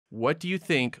what do you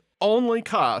think only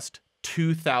cost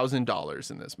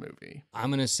 $2,000 in this movie? I'm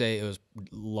going to say it was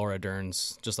Laura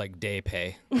Dern's just like day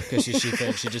pay because she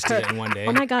just did it in one day.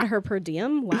 Oh my God, her per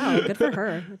diem? Wow, good for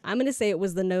her. I'm going to say it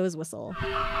was the nose whistle.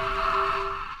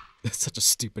 That's such a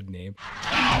stupid name.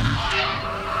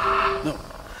 No.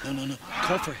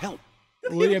 Call for help.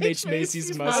 William H.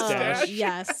 Macy's mustache.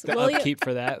 Yes. The upkeep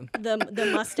for that.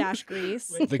 The mustache grease.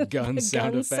 The gun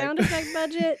sound effect. Sound effect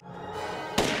budget.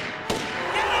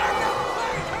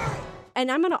 And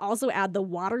I'm going to also add the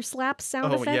water slap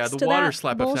sound effects. Oh, yeah, the to water that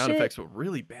slap bullshit. of sound effects were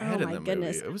really bad in the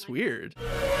goodness. movie. It was weird.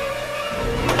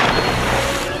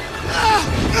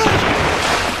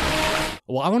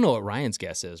 Well, I want to know what Ryan's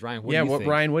guess is. Ryan, what do you think?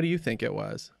 Ryan, what do you think it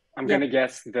was? I'm going to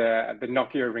guess the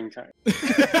Nokia ringtone.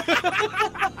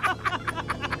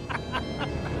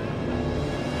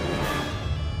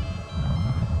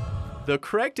 The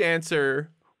correct answer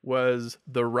was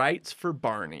the rights for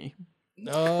Barney.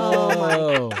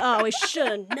 Oh, we should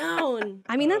have known.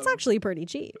 I mean, that's actually pretty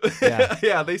cheap.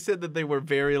 Yeah, they said that they were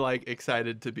very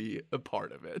excited to be a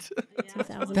part of it.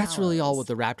 That's really all what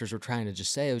the Raptors were trying to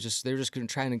just say. It was just they were just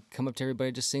trying to come up to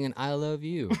everybody just singing "I love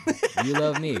you, you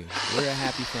love me, we're a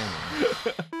happy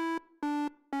family."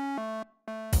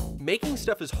 Making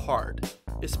stuff is hard,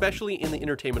 especially in the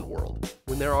entertainment world,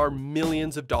 when there are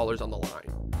millions of dollars on the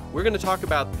line. We're going to talk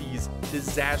about these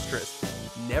disastrous,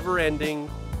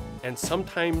 never-ending, and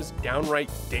sometimes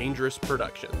downright dangerous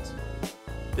productions.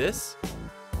 This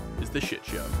is The Shit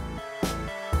Show.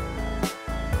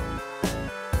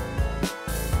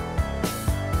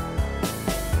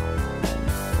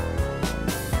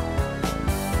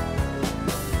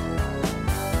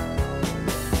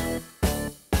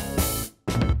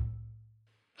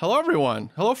 Hello,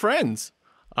 everyone. Hello, friends.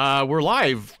 We're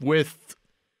live with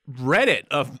Reddit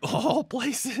of all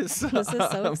places. This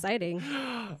is so exciting.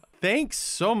 Thanks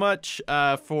so much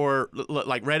for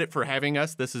Reddit for having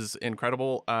us. This is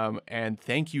incredible. And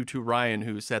thank you to Ryan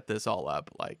who set this all up.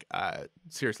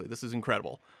 Seriously, this is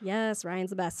incredible. Yes,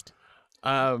 Ryan's the best.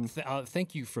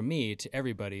 Thank you from me to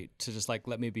everybody to just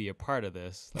let me be a part of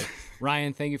this.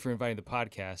 Ryan, thank you for inviting the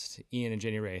podcast. Ian and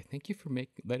Jenny Ray, thank you for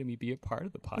letting me be a part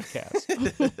of the podcast.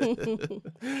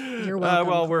 You're welcome.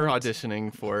 Well, we're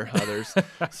auditioning for others,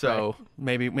 so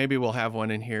maybe we'll have one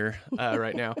in here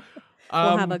right now.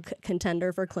 We'll have a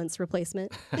contender for Clint's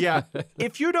replacement. Yeah.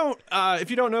 If you don't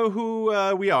know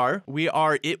who we are,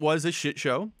 It Was a Shit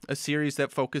Show, a series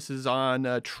that focuses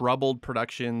on troubled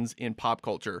productions in pop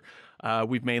culture.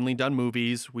 We've mainly done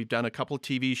movies, we've done a couple of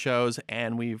TV shows,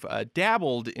 and we've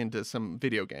dabbled into some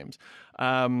video games.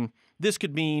 This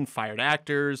could mean fired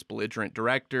actors, belligerent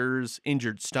directors,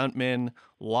 injured stuntmen,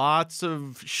 lots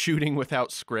of shooting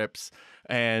without scripts,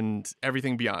 and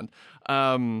everything beyond.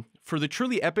 For the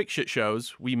truly epic shit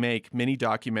shows, we make mini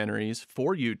documentaries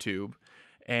for YouTube,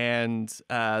 and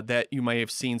that you may have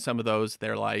seen some of those.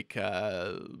 They're I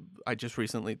just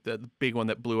recently, the big one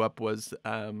that blew up was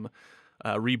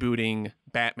rebooting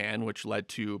Batman, which led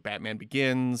to Batman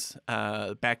Begins,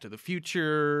 Back to the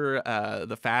Future,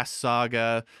 the Fast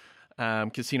Saga,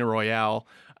 Casino Royale.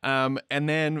 And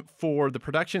then for the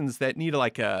productions that need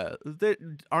that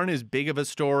aren't as big of a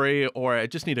story or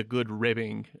just need a good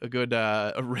ribbing, a good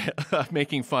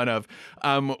making fun of,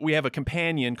 we have a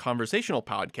companion conversational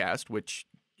podcast, which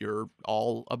you're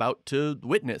all about to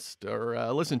witness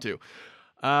or listen to.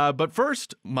 But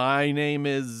first, my name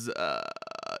is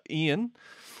Ian.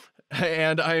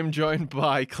 And I am joined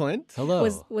by Clint. Hello.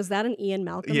 Was that an Ian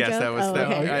Malcolm Yes, joke? that was.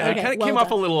 Okay. I kind of came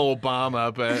off a little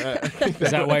Obama, but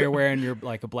is that why you're wearing your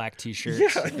a black T-shirt? Yeah,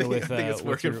 I think it's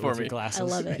working for me. Your glasses? I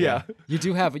love it. Yeah, you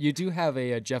do have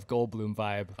a Jeff Goldblum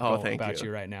vibe. About you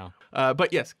right now.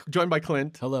 But yes, joined by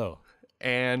Clint. Hello.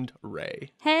 And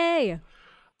Ray. Hey.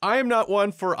 I am not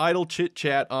one for idle chit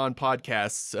chat on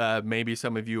podcasts. Maybe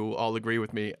some of you all agree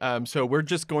with me. So we're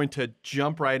just going to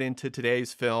jump right into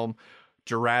today's film,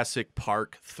 Jurassic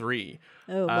Park III.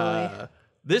 Oh, boy.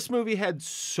 This movie had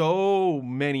so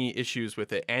many issues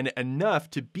with it, and enough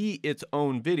to be its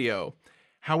own video.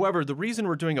 However, the reason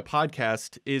we're doing a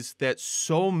podcast is that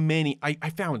I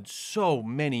found so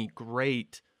many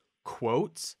great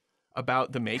quotes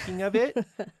about the making of it,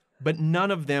 but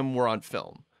none of them were on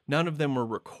film. None of them were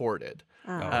recorded.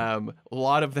 A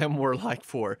lot of them were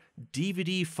for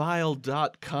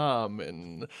DVDfile.com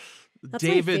and That's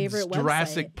David's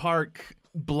Jurassic Park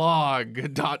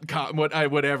blog.com,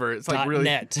 whatever. It's really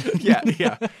net.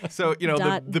 Yeah. So,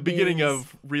 the beginning biz.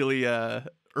 of really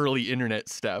early internet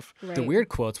stuff. Right. The weird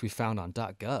quotes we found on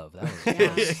 .gov.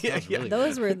 That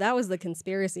was really That was the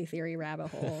conspiracy theory rabbit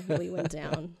hole we went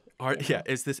down.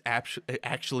 Is this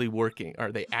actually working?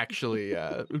 Are they actually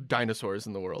dinosaurs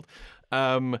in the world?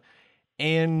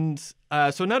 And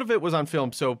so none of it was on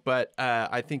film. But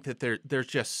I think that there's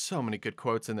just so many good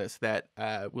quotes in this that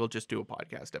we'll just do a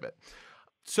podcast of it.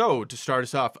 So to start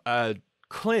us off,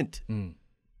 Clint,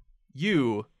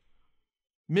 you,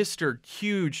 Mr.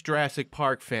 Huge Jurassic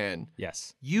Park fan.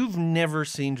 Yes. You've never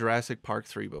seen Jurassic Park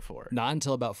 3 before. Not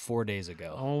until about 4 days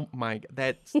ago. Oh my,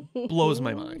 that blows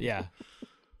my mind. Yeah.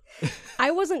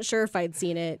 I wasn't sure if I'd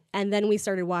seen it, and then we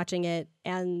started watching it,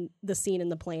 and the scene in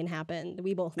the plane happened.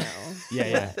 We both know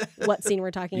Yeah. what scene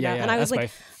we're talking about. Yeah, And I was that's my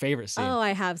like, favorite scene. oh,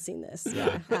 I have seen this.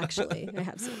 Yeah, actually, I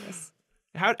have seen this.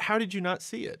 How did you not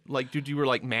see it? Like, did you were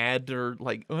like mad or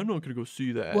like, oh, I'm not gonna go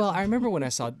see that? Well, I remember when I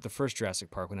saw the first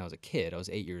Jurassic Park when I was a kid. I was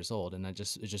 8 years old, and it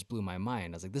just blew my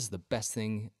mind. I was like, this is the best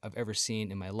thing I've ever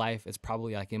seen in my life. It's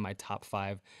probably like in my top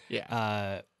 5.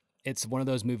 Yeah. It's one of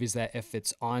those movies that if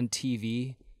it's on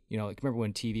TV, like remember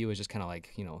when TV was just kind of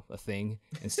like, a thing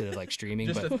instead of like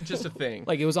streaming, just a thing.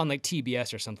 like it was on like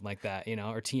TBS or something like that,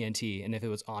 or TNT. And if it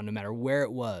was on, no matter where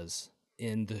it was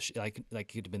in the, like it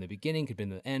could have been the beginning, could have been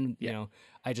the end,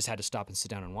 I just had to stop and sit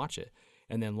down and watch it.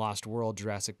 And then Lost World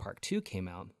Jurassic Park 2 came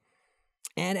out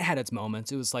and it had its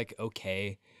moments. It was like,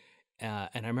 okay.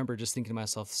 And I remember just thinking to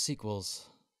myself, sequels,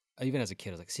 even as a kid,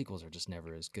 I was like, sequels are just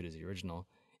never as good as the original.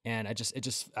 And it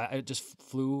just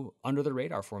flew under the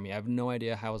radar for me. I have no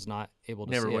idea how I was not able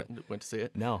to see it. Never went to see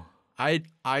it. No. I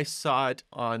saw it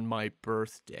on my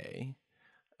birthday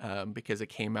because it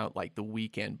came out like the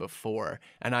weekend before,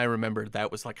 and I remember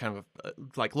that was like kind of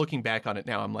like looking back on it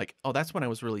now, I'm like, oh, that's when I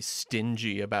was really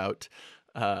stingy about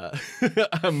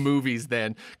movies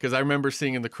then, because I remember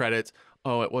seeing in the credits,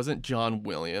 oh, it wasn't John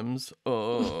Williams.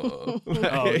 Oh,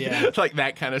 yeah. Like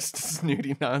that kind of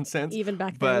snooty nonsense. Even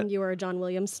back then, you were a John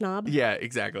Williams snob. Yeah,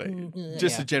 exactly.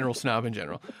 Just a general snob in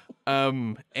general.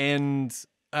 So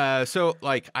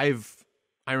like I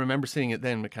remember seeing it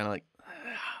then, but kind of like,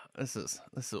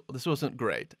 this wasn't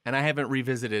great, and I haven't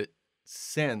revisited it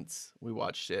since we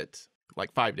watched it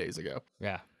like 5 days ago.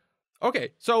 Yeah.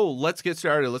 Okay, so let's get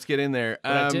started. Let's get in there.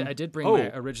 But I did bring my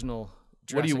original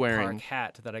Jurassic what are you wearing? Park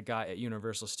hat that I got at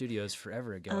Universal Studios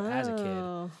forever ago as a kid.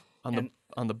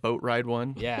 On the boat ride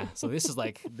one. Yeah, so this is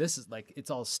like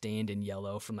it's all stained in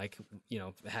yellow from like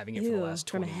having it for the last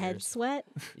 20 from years. head sweat.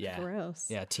 Yeah, Gross.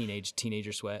 Yeah,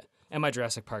 teenager sweat, and my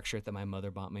Jurassic Park shirt that my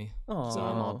mother bought me. Aww.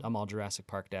 So I'm all Jurassic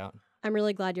Parked out. I'm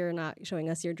really glad you're not showing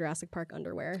us your Jurassic Park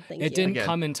underwear. Thank you. It didn't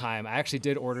come in time. I actually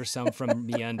did order some from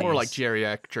MeUndies. Or like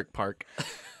geriatric park.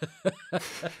 But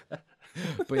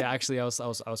yeah, actually, I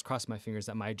was crossing my fingers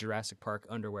that my Jurassic Park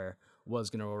underwear was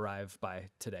going to arrive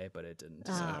by today, but it didn't.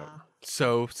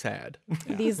 So sad.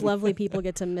 Yeah. These lovely people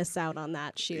get to miss out on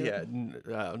that shoot. Yeah.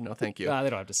 No, thank you. They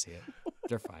don't have to see it.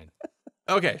 They're fine.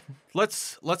 Okay,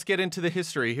 let's get into the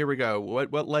history. Here we go.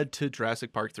 What led to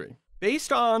Jurassic Park 3?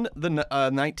 Based on the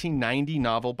 1990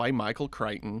 novel by Michael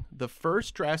Crichton, the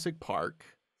first Jurassic Park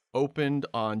opened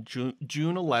on June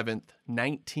 11th,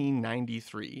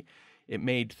 1993. It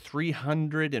made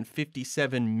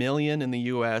 $357 million in the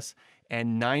U.S.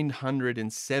 and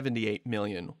 $978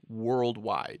 million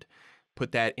worldwide.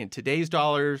 Put that in today's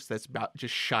dollars, that's about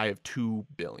just shy of $2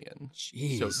 billion.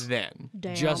 Jeez. So then,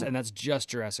 Damn. And that's just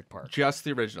Jurassic Park. just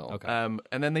the original. Okay.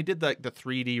 And then they did the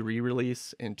 3D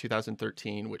re-release in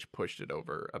 2013, which pushed it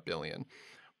over $1 billion.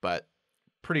 But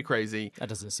pretty crazy. That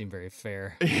doesn't seem very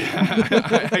fair.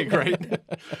 Yeah, right.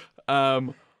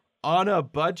 On a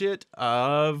budget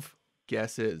of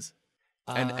guesses,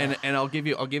 and I'll give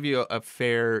you a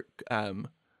fair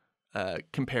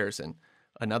comparison.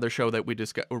 Another show that we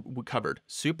covered,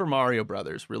 Super Mario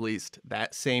Brothers, released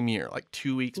that same year, like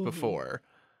 2 weeks before,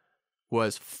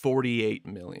 was $48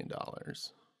 million.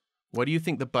 What do you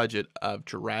think the budget of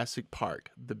Jurassic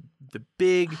Park, the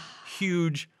big,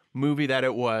 huge movie that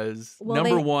it was,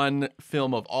 number one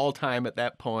film of all time at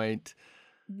that point?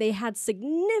 They had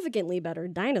significantly better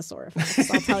dinosaur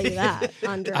effects, I'll tell you that.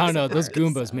 On Jurassic I don't know, those Park,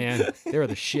 Goombas, so. man, they were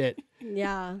the shit.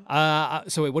 Yeah.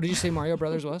 So wait, what did you say Mario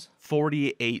Brothers was?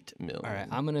 $48 million. All right,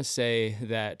 I'm going to say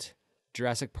that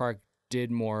Jurassic Park did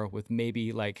more with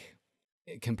maybe like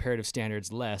comparative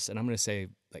standards less, and I'm going to say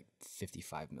like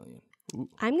 55 million. Ooh.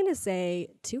 I'm going to say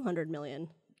 200 million.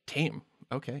 Damn.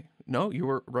 Okay. No, you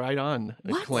were right on,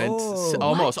 What? Clint. Oh.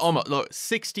 Almost. Look,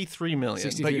 63 million.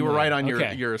 63 but you were right on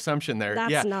million. your assumption there.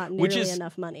 That's yeah. not Which nearly is,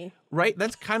 enough money. right?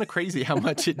 That's kind of crazy how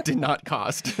much it did not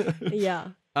cost. Yeah.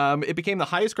 It became the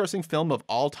highest grossing film of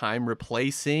all time,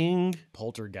 replacing...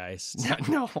 Poltergeist.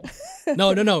 No.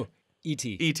 No.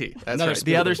 E.T. E.T. That's Another right.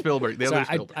 The other Spielberg. The other Sorry,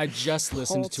 Spielberg. I just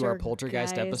listened to our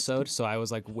Poltergeist episode, so I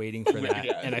was like waiting for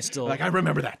that, and I still I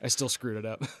remember that. I still screwed it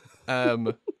up.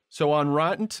 So on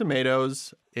Rotten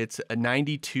Tomatoes, it's a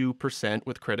 92%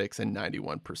 with critics and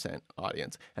 91%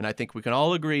 audience. And I think we can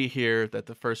all agree here that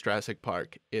the first Jurassic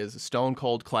Park is a stone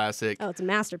cold classic. Oh, it's a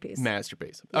masterpiece.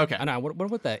 Masterpiece. Okay. I know.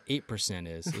 What that 8%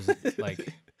 is? Is it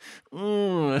like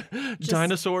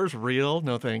dinosaurs real?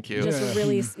 No, thank you. Just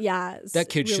really, that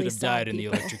kid really should have sad died in the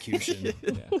people. electrocution.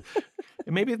 Yeah.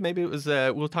 Maybe it was.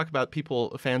 We'll talk about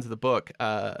people fans of the book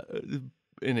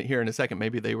here in a second.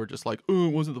 Maybe they were just like, "Oh,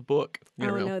 it wasn't the book." You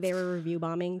Oh know? no, they were review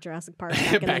bombing Jurassic Park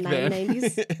back in Back the then.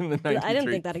 90s. In the I didn't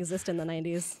 93. think that existed in the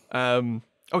 90s.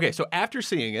 Okay, so after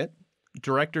seeing it,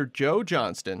 director Joe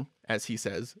Johnston, as he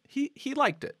says, he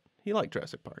liked it. He liked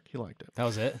Jurassic Park. He liked it. That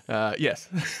was it. Yes.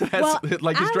 Well,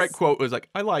 like his direct as- quote was like,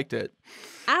 "I liked it."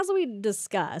 As we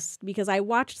discussed, because I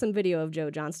watched some video of Joe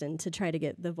Johnston to try to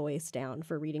get the voice down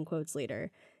for reading quotes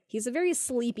later. He's a very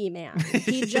sleepy man.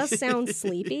 He just sounds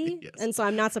sleepy. Yes. And so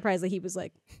I'm not surprised that he was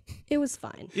like, it was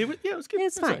fine. It was good.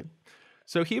 It's It was fine.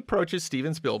 So he approaches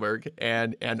Steven Spielberg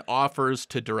and offers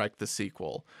to direct the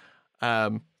sequel.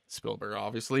 Spielberg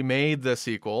obviously made the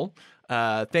sequel.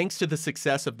 Thanks to the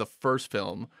success of the first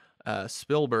film,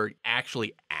 Spielberg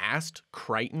actually asked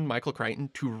Michael Crichton,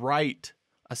 to write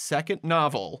a second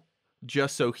novel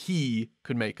just so he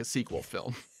could make a sequel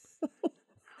film.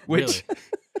 Which, Really?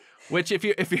 which if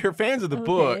you're fans of the Okay.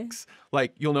 books,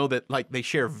 like you'll know that like they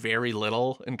share very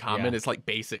little in common. Yeah. It's like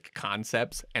basic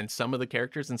concepts, and some of the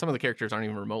characters aren't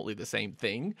even remotely the same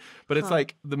thing. But it's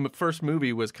like the first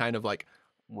movie was kind of like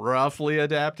roughly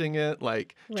adapting it.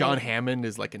 Like John Right. Hammond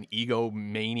is like an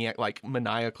egomaniac, like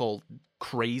maniacal,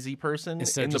 crazy person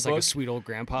Instead in of the just book. like a sweet old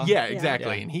grandpa. Yeah,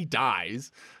 exactly. Yeah. And he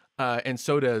dies, and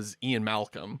so does Ian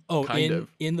Malcolm. Oh, kind of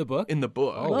in the book. in the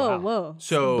book. Oh, Whoa, wow. whoa.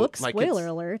 So, Book like,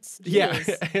 spoiler it's- alerts. Yeah,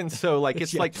 Jeez. and so like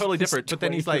it's Yeah, like totally this different. But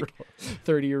then he's like,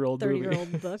 30-year-old movie.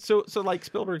 30-year-old book. so like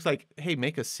Spielberg's like, hey,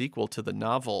 make a sequel to the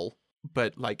novel,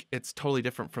 but like it's totally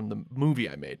different from the movie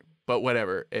I made. But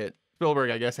whatever,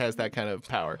 Spielberg I guess has that kind of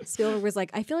power. Spielberg was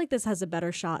like, I feel like this has a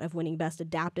better shot of winning best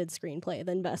adapted screenplay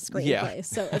than best screenplay. Yeah.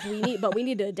 So if we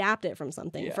need to adapt it from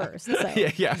something first. So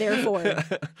Yeah. therefore,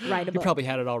 write a He book. probably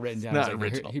had it all written down. Not He's like,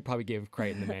 original. He probably gave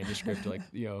Crichton the manuscript, like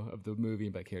of the movie,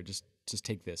 and like, here, just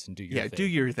take this and do your Yeah, thing. do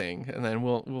your thing, and then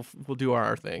we'll do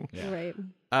our thing. Right.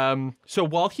 So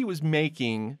while he was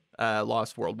making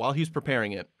Lost World, while he was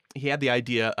preparing it, he had the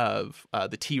idea of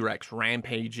the T-Rex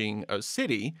rampaging a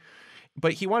city,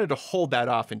 but he wanted to hold that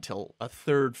off until a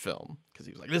third film because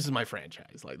he was like, this is my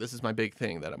franchise. Like, this is my big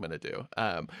thing that I'm going to do.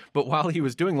 But while he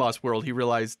was doing Lost World, he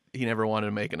realized he never wanted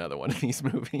to make another one of these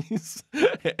movies.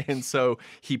 And so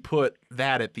he put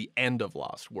that at the end of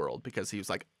Lost World because he was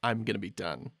like, I'm going to be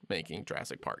done making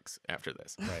Jurassic Parks after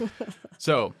this. Right.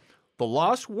 So The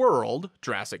Lost World,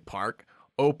 Jurassic Park,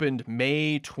 opened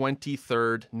May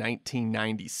 23rd,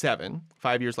 1997,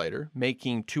 5 years later,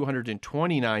 making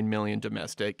 $229 million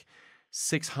domestic,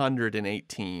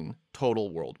 618 total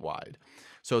worldwide.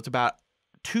 So it's about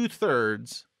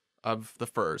 2/3 of the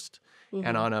first,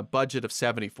 and on a budget of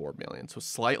 $74 million. So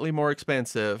slightly more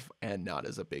expensive and not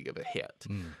as a big of a hit.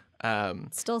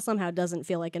 Still somehow doesn't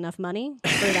feel like enough money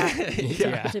for that.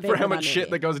 Yeah. to For how make much that shit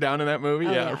movie. that goes down in that movie.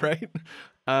 Oh, yeah, yeah. right?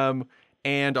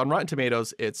 And on Rotten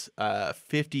Tomatoes, it's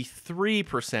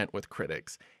 53% with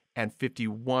critics and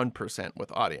 51%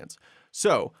 with audience.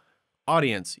 So,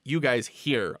 audience, you guys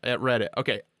here at Reddit,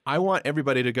 okay, I want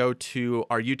everybody to go to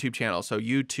our YouTube channel. So,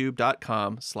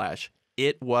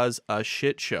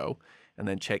 youtube.com/itwasashitshow, and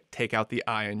then take out the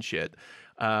I and shit.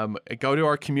 Go to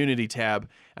our community tab,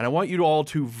 and I want you all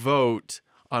to vote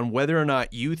on whether or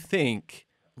not you think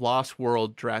Lost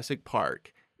World Jurassic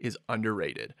Park is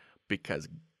underrated, because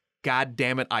God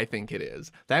damn it, I think it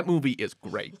is. That movie is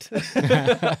great.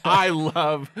 I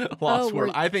love Lost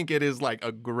World. I think it is like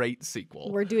a great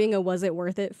sequel. We're doing a was it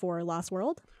worth it for Lost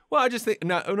World? Well, I just think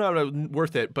not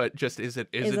worth it, but just is it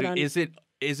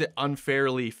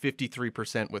unfairly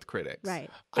 53% with critics? Right.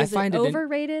 I Is find it it in-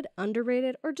 overrated,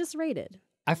 underrated, or just rated?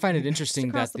 I find it interesting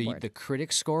across that the board. the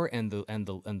critic score and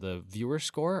the viewer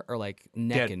score are like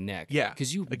neck Dead. and neck. Yeah.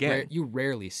 because you Again. you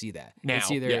rarely see that. Now,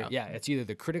 it's either yeah. it's either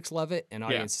the critics love it and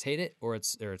audiences hate it, or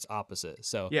it's opposite.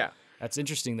 So Yeah. that's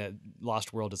interesting that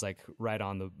Lost World is like right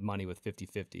on the money with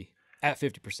 50-50 at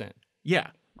 50%.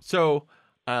 Yeah. So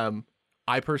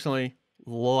I personally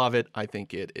love it. I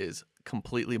think it is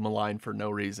completely maligned for no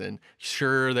reason.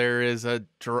 Sure, there is a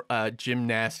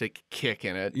gymnastic kick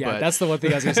in it. Yeah, but that's the one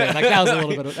thing I was gonna say. Like that was a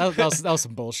little bit of, that was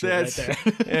some bullshit right there.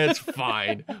 it's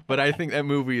fine. But I think that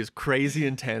movie is crazy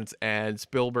intense, and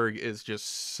Spielberg is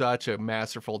just such a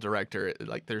masterful director.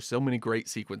 Like, there's so many great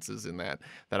sequences in that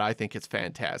I think it's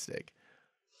fantastic.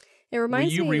 It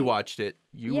reminds You me. rewatched it.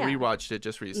 You Yeah. rewatched it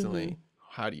just recently.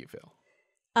 How do you feel?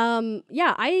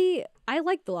 Yeah, I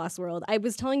like The Lost World. I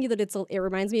was telling you that it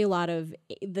reminds me a lot of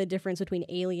the difference between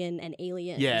Alien and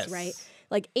Aliens, Yes. right?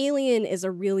 Like Alien is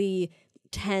a really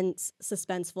tense,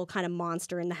 suspenseful kind of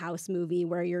monster in the house movie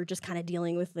where you're just kind of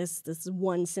dealing with this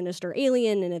one sinister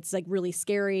alien, and it's like really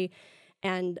scary.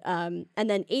 And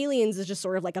then Aliens is just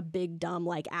sort of like a big dumb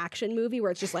like action movie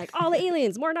where it's just like all the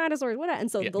aliens, more dinosaurs, whatever.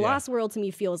 And so The Lost World to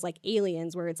me feels like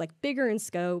Aliens, where it's like bigger in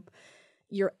scope.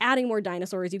 You're adding more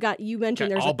dinosaurs. You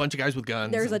mentioned there's a bunch of guys with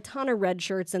guns. There's a ton of red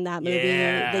shirts in that movie.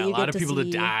 Yeah, that you a lot get of people to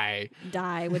see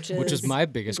die. which is my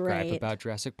biggest great. gripe about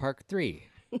Jurassic Park 3.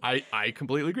 I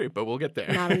completely agree, but we'll get there.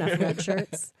 Not enough red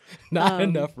shirts. Not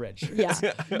enough red shirts.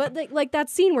 Yeah, but like that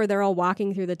scene where they're all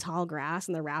walking through the tall grass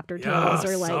and the raptor tails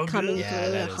are like so coming good.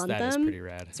 through to hunt that them. is pretty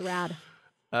rad. It's rad.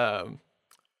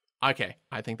 Okay,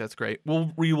 I think that's great.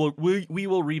 We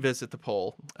will revisit the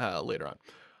poll later on.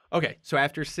 Okay, so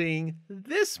after seeing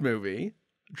this movie,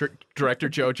 director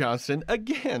Joe Johnston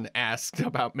again asked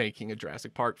about making a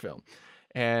Jurassic Park film,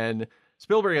 and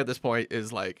Spielberg at this point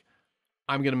is like,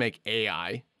 I'm going to make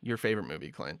AI, your favorite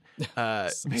movie, Clint,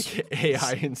 make it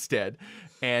AI instead.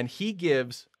 And he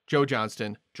gives Joe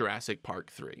Johnston Jurassic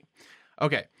Park III.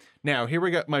 Okay, now here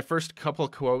we got my first couple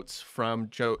of quotes from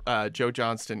Joe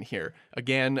Johnston here.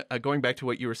 Again, going back to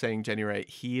what you were saying, Jenny Ray,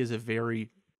 he's very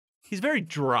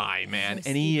dry, man.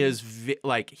 And he is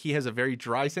he has a very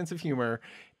dry sense of humor,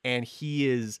 and he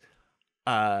is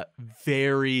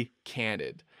very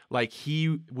candid. Like,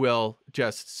 he will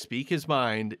just speak his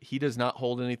mind. He does not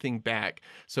hold anything back.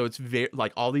 So it's very,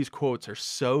 like, all these quotes are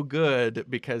so good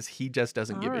because he just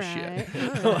doesn't give a shit.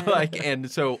 Like, and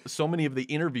so many of the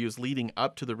interviews leading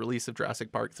up to the release of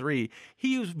Jurassic Park 3,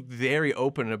 he was very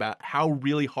open about how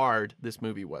really hard this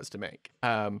movie was to make.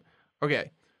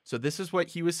 Okay, so this is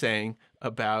what he was saying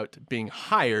about being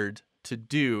hired to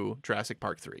do Jurassic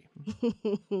Park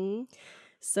 3.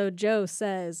 So Joe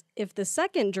says, if the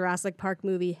second Jurassic Park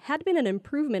movie had been an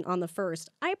improvement on the first,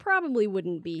 I probably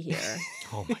wouldn't be here.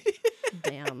 Oh my.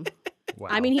 Damn. Wow.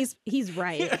 I mean, he's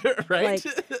right. Right?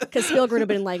 Like, because Spielberg would have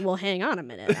been like, well, hang on a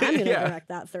minute. I'm going to direct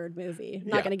that third movie. I'm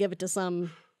not going to give it to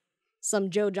some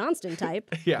Joe Johnston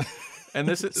type. Yeah. And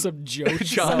this is some Joe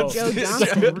Johnston.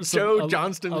 Joe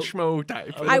Johnston schmo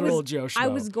type. I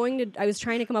was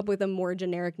trying to come up with a more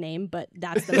generic name, but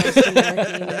that's the most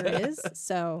generic name there is.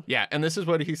 So yeah, and this is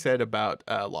what he said about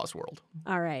Lost World.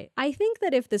 All right. I think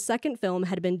that if the second film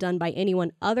had been done by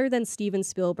anyone other than Steven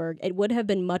Spielberg, it would have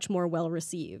been much more well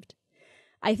received.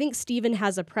 I think Steven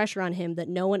has a pressure on him that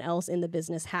no one else in the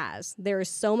business has. There is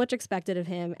so much expected of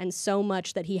him and so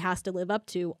much that he has to live up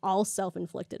to, all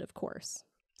self-inflicted, of course.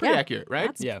 Pretty accurate,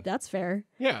 right? That's fair.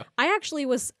 Yeah. I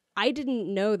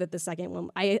didn't know that the second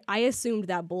one, I assumed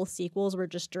that both sequels were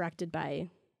just directed by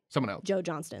someone else. Joe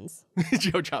Johnston's.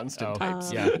 Joe Johnston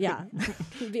types. Yeah.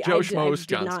 Joe Schmoes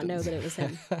I did not know that it was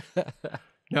him.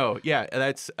 No, yeah,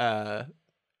 that's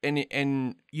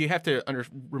and you have to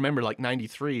remember, like,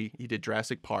 93, he did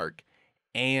Jurassic Park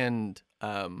and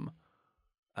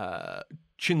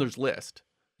Schindler's List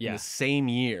in the same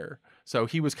year. So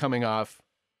he was coming off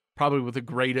probably with the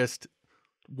greatest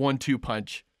 1-2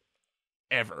 punch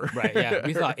ever. Right, yeah.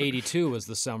 We thought 82 was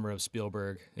the summer of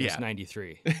Spielberg. It's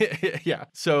 93. Yeah.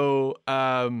 So,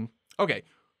 okay.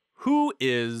 Who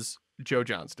is Joe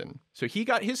Johnston? So he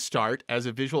got his start as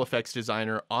a visual effects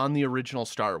designer on the original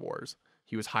Star Wars.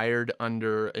 He was hired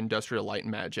under Industrial Light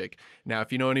and Magic. Now,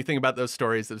 if you know anything about those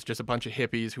stories, it's just a bunch of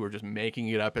hippies who were just making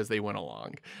it up as they went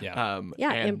along. Yeah.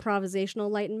 Improvisational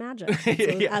light and magic,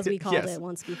 as we called it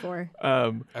once before.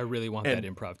 I really want that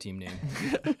improv team name.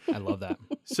 I love that.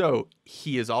 So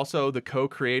he is also the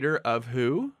co-creator of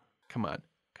who? Come on.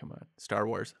 Star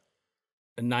Wars.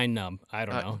 Nine Numb. I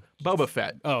don't know. Boba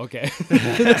Fett. Oh, okay.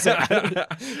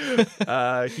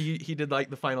 He did, like,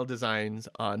 the final designs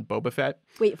on Boba Fett.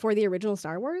 Wait, for the original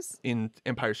Star Wars? In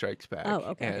Empire Strikes Back. Oh,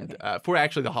 okay. And for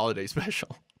actually the holiday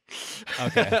special.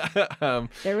 Okay.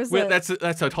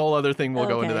 That's a whole other thing. We'll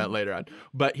go into that later on.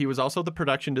 But he was also the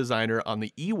production designer on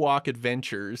the Ewok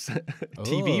Adventures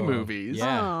TV movies.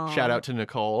 Yeah. Shout out to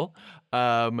Nicole.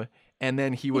 And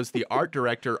then he was the art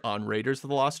director on Raiders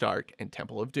of the Lost Ark and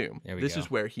Temple of Doom. This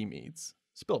is where he meets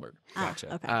Spielberg.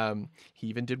 Gotcha. Okay. He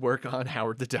even did work on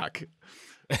Howard the Duck.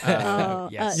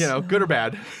 Yes. Good or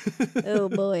bad. Oh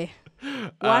boy.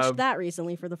 Watched that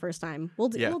recently for the first time. We'll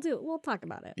talk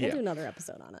about it. We'll do another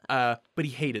episode on it. But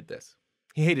he hated this.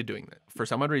 He hated doing that. For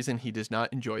some odd reason, he does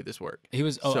not enjoy this work. He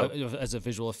was as a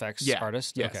visual effects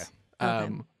artist? Yes. Okay.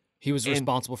 He was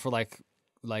responsible for, like,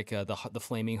 like the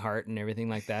flaming heart and everything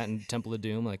like that, and Temple of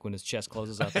Doom, like when his chest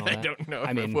closes up and all I that? don't know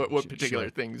I mean, what particular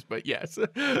things, but yes.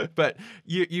 But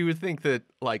you would think that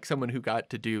like someone who got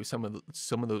to do some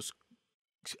of those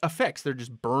effects, they're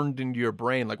just burned into your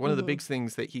brain. Like one of the big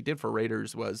things that he did for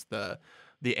Raiders was the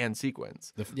end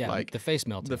sequence. Like the face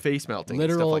melting. The face melting.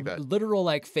 Literal, stuff like that. literal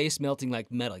like face melting,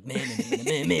 like metal, like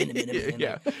man.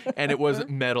 Yeah, and it was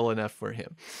metal enough for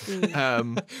him.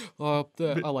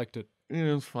 I liked it. It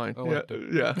was fine. I liked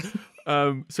it.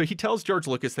 Yeah. So he tells George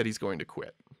Lucas that he's going to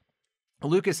quit.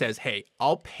 Lucas says, "Hey,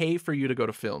 I'll pay for you to go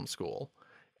to film school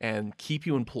and keep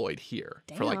you employed here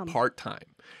for like part-time."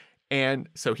 And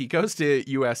so he goes to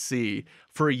USC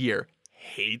for a year.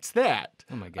 Hates that.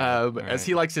 Oh my God. As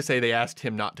he likes to say, they asked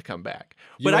him not to come back.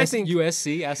 But I think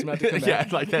USC asked him not to come back. Yeah,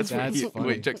 like that's what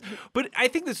funny. he checks. But I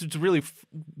think this is really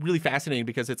fascinating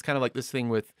because it's kind of like this thing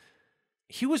with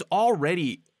he was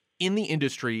already in the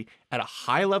industry at a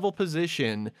high level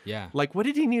position. Yeah. Like, what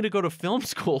did he need to go to film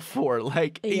school for?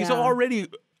 Like, he's already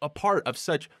a part of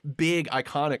such big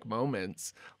iconic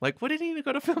moments. Like, what did he need to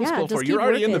go to film school for? You're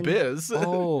already in the biz.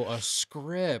 Oh, a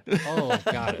script. Oh,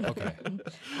 got it. Okay.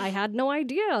 I had no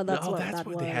idea that's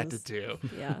what they had to do.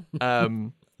 Yeah.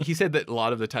 He said that a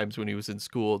lot of the times when he was in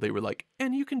school, they were like,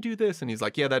 "And you can do this," and he's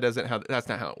like, "Yeah, that's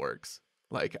not how it works.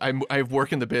 Like, I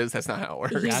work in the biz. That's not how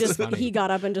it works." He got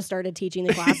up and just started teaching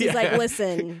the class. He's like,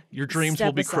 "Listen, your dreams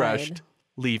will be crushed.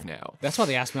 Leave now." That's why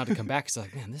they asked me not to come back. He's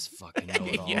like, "Man, this fucking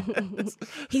know-it-all."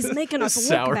 He's making us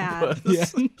look bad. Yeah.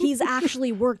 He's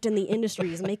actually worked in the industry.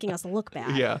 He's making us look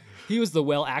bad. Yeah. He was the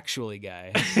actually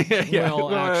guy. Yeah.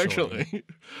 Well, actually.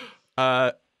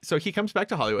 So he comes back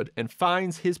to Hollywood and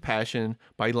finds his passion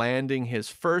by landing his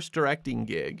first directing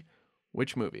gig.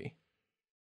 Which movie?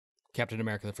 Captain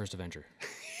America: The First Avenger.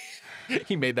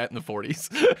 He made that in the 40s.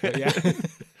 Yeah.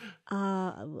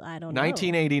 I don't know.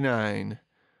 1989.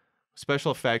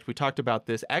 Special effect. We talked about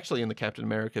this actually in the Captain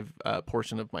America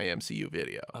portion of my MCU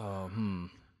video.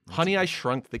 Honey, I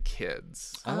Shrunk the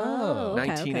Kids. Oh, okay,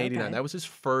 1989. okay. That was his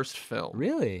first film.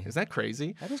 Really? Is that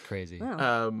crazy? That is crazy.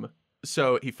 Wow.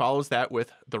 So he follows that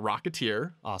with The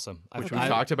Rocketeer, Awesome. which we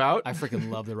talked about. I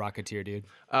freaking love The Rocketeer, dude.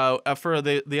 For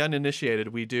the uninitiated,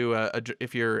 we do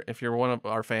if you're one of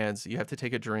our fans, you have to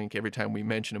take a drink every time we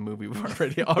mention a movie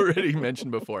we've already mentioned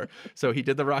before. So he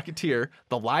did The Rocketeer,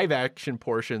 the live action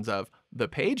portions of The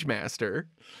Pagemaster.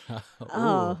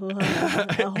 A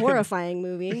horrifying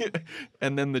movie.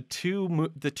 And then the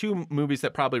two movies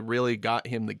that probably really got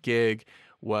him the gig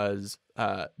was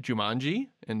Jumanji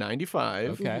in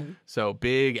 95. Okay. So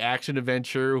big action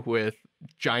adventure with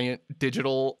giant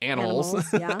digital animals.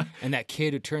 Yeah. And that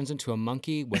kid who turns into a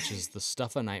monkey, which is the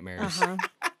stuff of nightmares.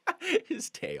 His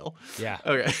tail. Yeah.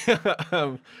 Okay.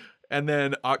 And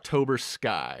then October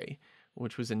Sky,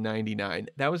 which was in 99.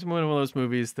 That was one of those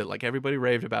movies that like everybody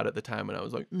raved about at the time, and I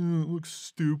was like, it looks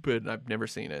stupid. And I've never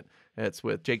seen it. It's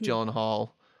with Jake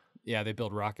Gyllenhaal. Yeah, they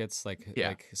build rockets like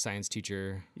science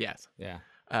teacher. Yes. Yeah.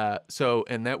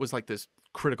 And that was like this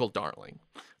critical darling.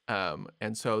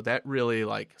 And so that really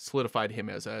like solidified him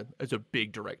as a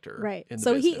big director. Right. In the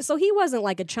So business. he wasn't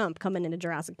like a chump coming into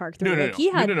Jurassic Park 3. No. He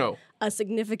had No. a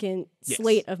significant Yes.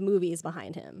 slate of movies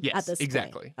behind him at this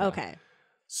exactly. point. Okay.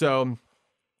 So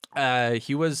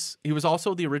he was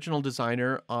also the original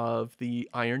designer of the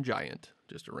Iron Giant.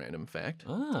 Just a random fact.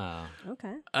 Ah.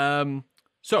 Okay.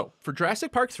 So for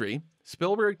Jurassic Park 3,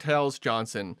 Spielberg tells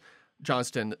Johnston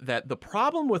that the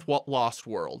problem with Lost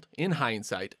World, in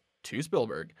hindsight, to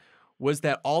Spielberg, was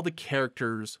that all the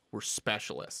characters were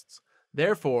specialists.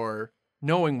 Therefore,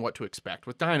 knowing what to expect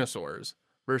with dinosaurs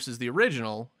versus the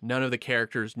original, none of the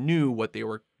characters knew what they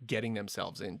were getting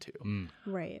themselves into.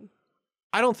 Right.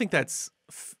 I don't think that's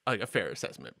a fair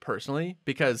assessment personally,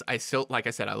 because I still, like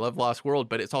I said, I love Lost World,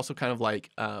 but it's also kind of like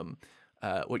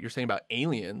what you're saying about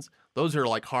aliens. Those are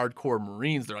like hardcore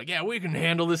Marines. They're like, yeah, we can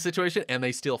handle this situation, and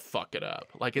they still fuck it up.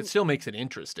 Like it still makes it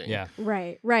interesting. Yeah.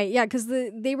 Right. Yeah, because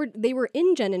they were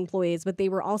InGen employees, but they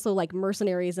were also like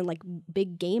mercenaries and like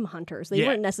big game hunters. They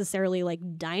weren't necessarily like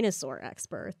dinosaur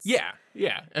experts. Yeah.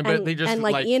 But they just and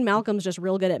like Ian Malcolm's just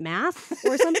real good at math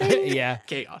or something. Yeah.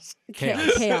 Chaos.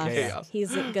 Chaos.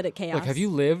 He's good at chaos. Look, have you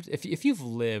lived? If you've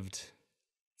lived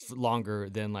longer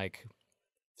than like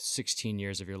 16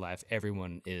 years of your life,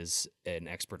 everyone is an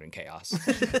expert in chaos.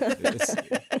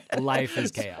 Life is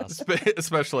chaos,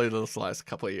 especially this last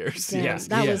couple of years. Damn, Yes.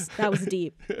 that was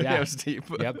deep. Yeah, it was deep.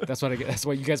 Yep, that's what I get. That's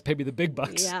why you guys pay me the big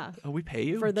bucks. Yeah. Oh, we pay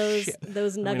you For those Shit.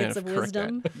 nuggets of I'm gonna have to correct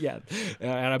wisdom. Yeah.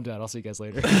 And I'm done. I'll see you guys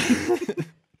later.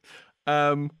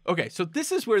 Okay, so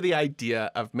this is where the idea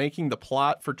of making the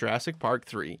plot for Jurassic Park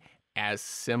 3 as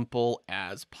simple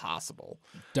as possible.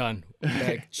 Done.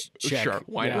 Check. Sure,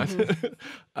 why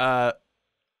not?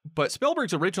 But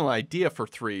Spielberg's original idea for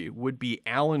 3 would be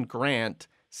Alan Grant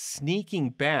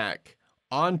sneaking back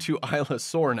onto Isla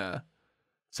Sorna,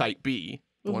 Site B,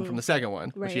 the one from the second one,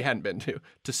 which he hadn't been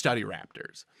to study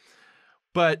raptors.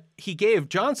 But he gave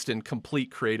Johnston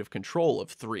complete creative control of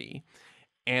 3.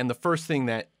 And the first thing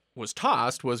that was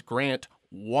tossed was Grant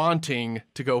wanting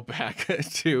to go back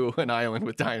to an island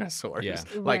with dinosaurs. Yeah.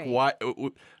 Like, why?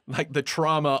 Like, the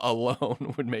trauma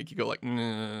alone would make you go like,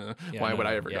 nah, why would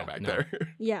I ever go back there?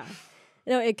 Yeah.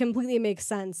 No, it completely makes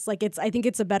sense. Like, I think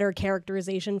it's a better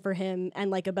characterization for him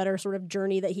and like a better sort of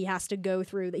journey that he has to go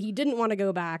through, that he didn't want to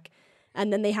go back,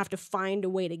 and then they have to find a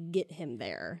way to get him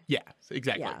there. Yeah,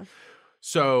 exactly. Yeah.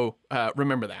 So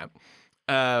remember that.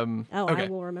 I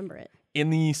will remember it. In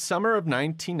the summer of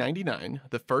 1999,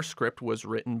 the first script was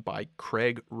written by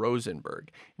Craig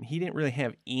Rosenberg, and he didn't really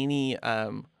have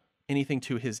anything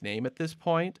to his name at this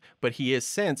point, but he has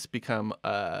since become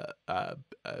a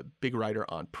big writer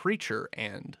on Preacher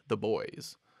and The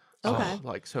Boys.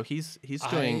 Okay. So he's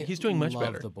doing much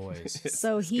better. The Boys.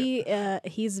 So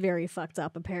he's very fucked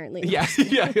up apparently.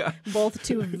 Yeah. Both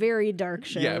two very dark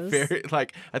shows. Yeah, very.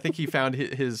 Like, I think he found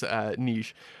his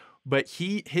niche. But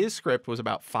his script was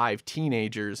about 5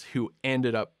 teenagers who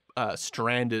ended up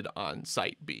stranded on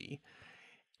Site B.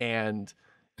 And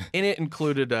in it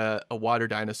included a water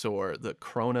dinosaur, the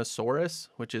Kronosaurus,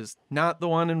 which is not the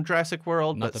one in Jurassic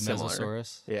World, Not but the similar.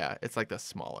 Mesosaurus? Yeah, it's like the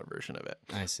smaller version of it.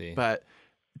 I see. But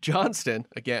Johnston,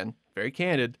 again, very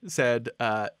candid, said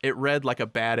it read like a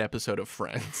bad episode of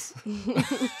Friends.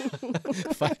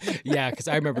 Yeah, because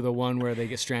I remember the one where they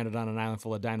get stranded on an island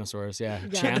full of dinosaurs. Yeah.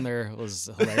 Chandler was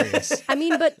hilarious. I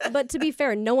mean, but to be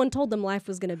fair, no one told them life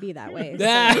was going to be that way.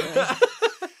 So,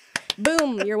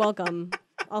 boom, you're welcome.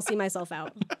 I'll see myself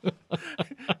out.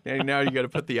 And now you got to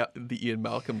put the Ian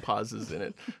Malcolm pauses in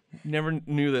it. Never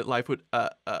knew that life would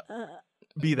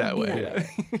be that way.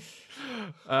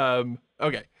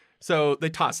 Okay, so they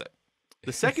toss it.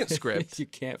 The second script. You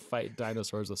can't fight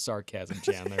dinosaurs with sarcasm,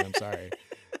 Chandler. I'm sorry.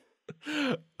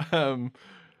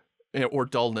 Or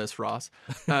dullness, Ross.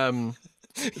 Yeah,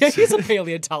 he's a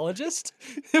paleontologist.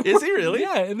 Is he really?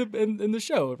 Yeah, in the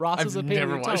show, Ross is a I've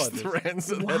never paleontologist. watched Friends.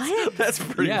 So What? That's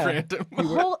pretty Yeah. random.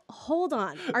 Hold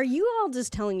on. Are you all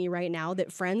just telling me right now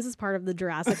that Friends is part of the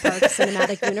Jurassic Park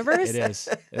cinematic universe? It is.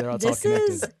 They're all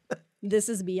connected. This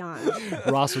is beyond.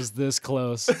 Ross was this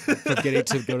close from getting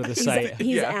to go to the site.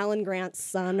 He's Yeah. Alan Grant's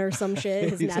son or some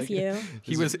shit, his He's like- nephew.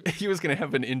 He was gonna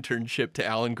have an internship to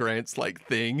Alan Grant's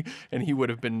thing, and he would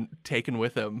have been taken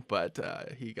with him, but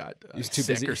he got He was too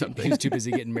sick busy or something. He was too busy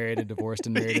getting married and divorced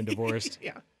and married and divorced.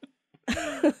 Yeah.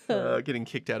 Getting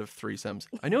kicked out of threesomes.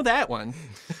 I know that one.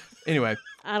 Anyway.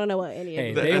 I don't know what any of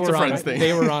Hey, it. That's a Friends thing.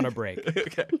 They were on a break.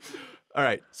 Okay. All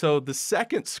right. So the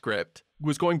second script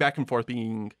was going back and forth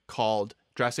being called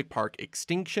Jurassic Park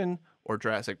Extinction or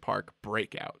Jurassic Park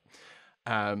Breakout.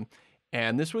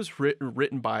 And this was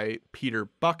written by Peter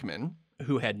Buckman,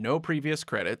 who had no previous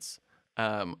credits,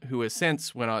 who has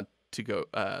since went on to go.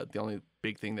 The only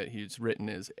big thing that he's written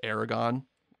is Aragon,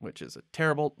 which is a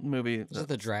terrible movie. Is it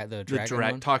the dragon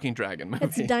one? Talking Dragon movie.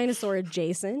 It's dinosaur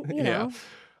adjacent, you know.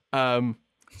 Yeah.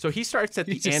 So he starts at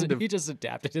the end of... He just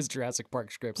adapted his Jurassic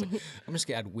Park scripts. Like, I'm just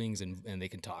going to add wings and they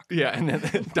can talk. Yeah, and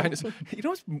then dinosaur. You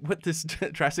know what this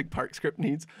Jurassic Park script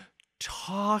needs?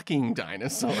 Talking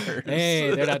dinosaurs.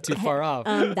 Hey, they're not too far off.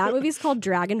 That movie's called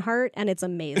Dragonheart, and it's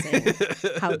amazing.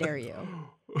 How dare you?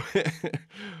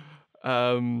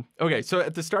 Okay, so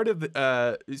at the start of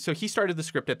so he started the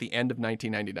script at the end of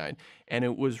 1999, and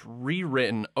it was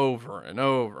rewritten over and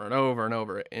over and over and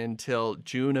over until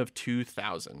June of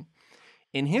 2000.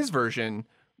 In his version,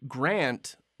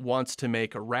 Grant wants to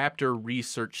make a raptor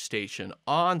research station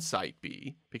on Site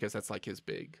B because that's like his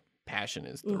big passion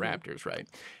is the raptors, right?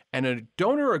 And a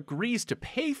donor agrees to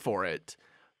pay for it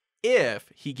if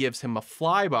he gives him a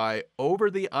flyby over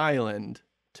the island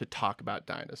to talk about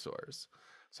dinosaurs.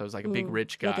 So it was like a big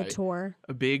rich guy. Like a tour.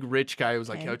 A big rich guy. It was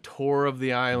like Okay. a tour of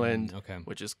the island, okay.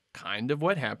 which is kind of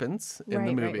what happens in the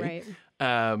Right, movie. right.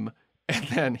 And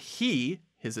then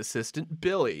his assistant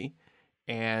Billy,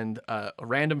 and a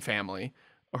random family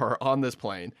are on this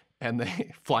plane, and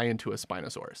they fly into a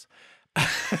Spinosaurus.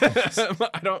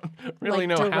 I don't really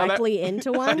know directly how that...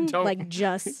 into one? don't- Like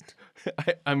just...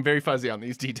 I'm very fuzzy on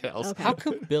these details. Okay. How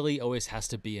come Billy always has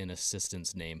to be an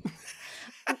assistant's name?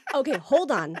 Okay,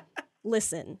 hold on.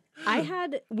 Listen,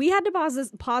 we had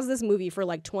to pause this movie for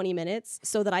like 20 minutes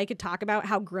so that I could talk about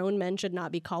how grown men should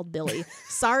not be called Billy.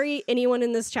 Sorry, anyone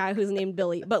in this chat who's named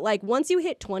Billy, but like once you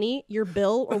hit 20, you're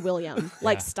Bill or William.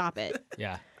 Like, stop it.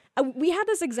 Yeah. We had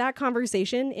this exact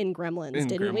conversation in Gremlins,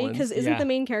 didn't we? Because isn't the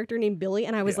main character named Billy?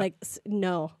 And I was like,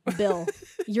 no, Bill.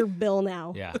 You're Bill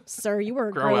now. Yeah. Sir, you were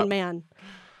a Grow grown up. man.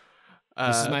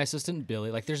 This is my assistant,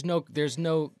 Billy. Like, there's no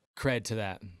cred to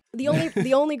that. The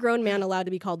only grown man allowed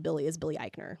to be called Billy is Billy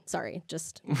Eichner. Sorry,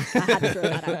 just I had to throw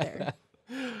that out there.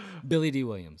 Billy D.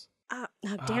 Williams. Oh,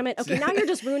 damn it. Okay, now you're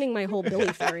just ruining my whole Billy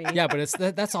theory. Yeah, but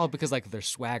that's all because like their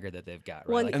swagger that they've got, right?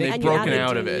 Well, Like, and they've you broken added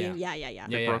out to of it. the- Yeah.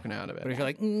 They've broken out of but it. if you're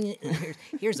like,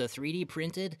 here's a 3D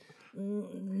printed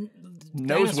Nose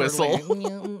dinosaur whistle.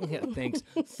 leg." Yeah,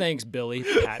 thanks, Billy.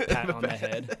 Pat on the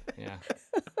head. Yeah.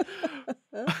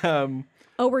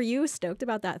 Oh, were you stoked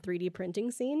about that 3D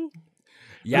printing scene?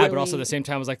 Yeah, but also at Really? the same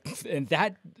time, I was like,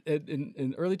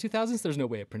 in early 2000s, there's no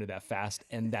way it printed that fast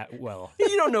and that well.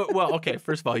 You don't know. Well, okay.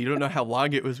 First of all, you don't know how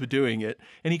long it was doing it,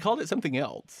 and he called it something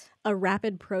else. A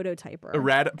rapid prototyper. A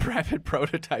rapid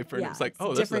prototyper. And Yeah, it was like, it's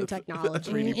oh, that's different a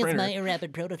technology. 3D printer.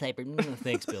 rapid prototyper.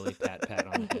 Thanks, Billy. Pat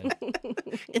on the head.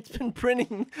 It's been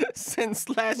printing since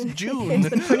last June. It's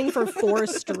been printing for 4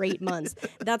 straight months.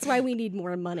 That's why we need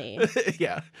more money.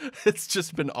 Yeah, it's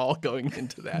just been all going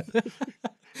into that. And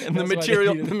the That's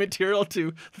why they material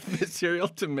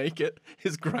to make it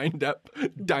is grind up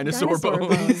dinosaur bones.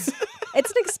 bones.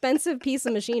 It's an expensive piece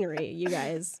of machinery, you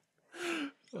guys.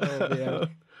 Oh, man.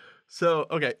 So,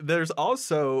 okay, there's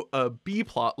also a B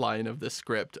plot line of this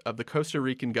script of the Costa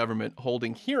Rican government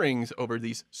holding hearings over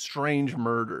these strange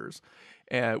murders,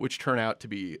 which turn out to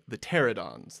be the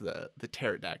pterodons, the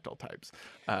pterodactyl types.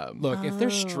 Look, if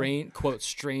there's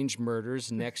strange murders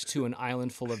next to an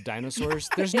island full of dinosaurs,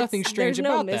 there's nothing strange there's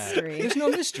no about mystery. that. There's no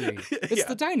mystery. It's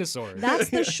the dinosaurs.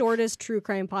 That's the shortest true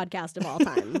crime podcast of all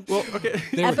time. Well, okay,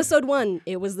 Episode 1,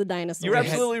 it was the dinosaurs. you're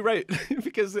absolutely right,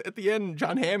 because at the end,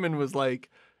 John Hammond was like,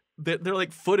 they're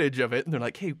like footage of it, and they're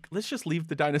like, hey, let's just leave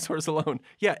the dinosaurs alone.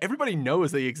 Yeah, everybody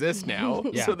knows they exist now,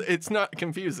 Yeah. so it's not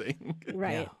confusing.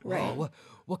 Right, Yeah. right. Oh,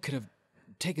 what could have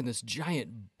taken this giant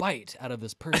bite out of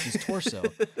this person's torso?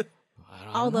 I don't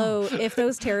know. Although, if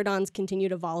those pterodons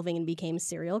continued evolving and became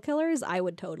serial killers, I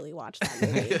would totally watch that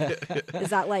movie.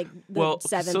 Is that like the Well,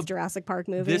 7th so Jurassic Park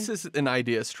movie? This is an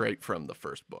idea straight from the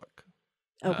first book.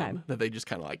 Okay. That they just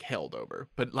kind of like held over.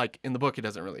 But like in the book, it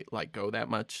doesn't really like go that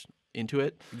much into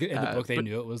it. In the book, they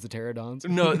knew it was the pterodons.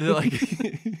 No, they're like,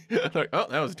 like, oh,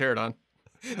 that was a pterodon.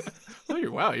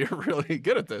 Wow, you're really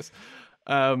good at this.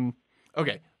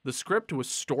 Okay, the script was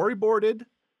storyboarded,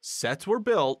 sets were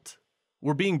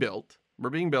being built,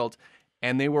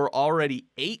 and they were already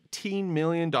 $18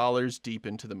 million deep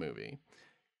into the movie.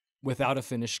 Without a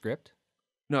finished script?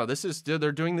 No,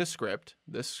 they're doing this script.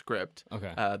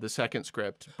 Okay. The second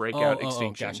script, Breakout Oh,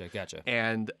 Extinction. gotcha.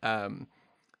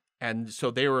 And so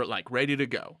they were like ready to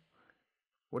go.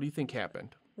 What do you think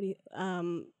happened? What do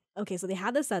you, okay, so they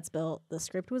had the sets built. The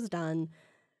script was done.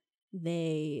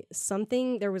 There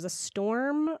was a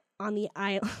storm on the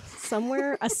island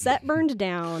somewhere. A set burned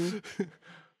down.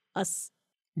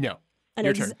 No. An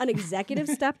Your turn. executive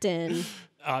stepped in.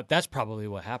 That's probably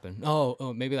what happened.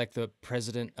 Oh, maybe like the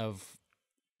president of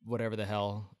whatever the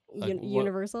hell. Like,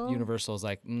 Universal? Universal is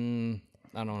like, I don't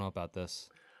know about this.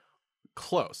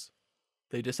 Close.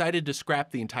 They decided to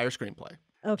scrap the entire screenplay.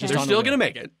 Okay. Just They're on still the going to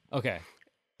make it. Okay.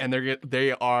 And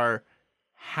they are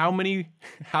how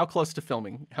close to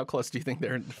filming? How close do you think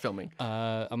they're filming?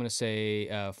 I'm going to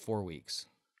say 4 weeks.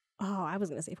 Oh, I was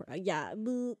going to say 4. Yeah,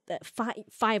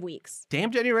 5 weeks.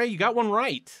 Damn, Jenny Ray, you got one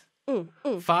right.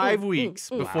 5 weeks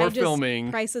before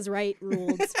filming. Price is Right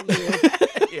rules for you.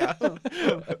 Yeah.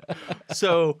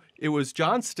 So it was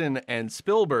Johnston and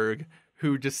Spielberg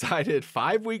who decided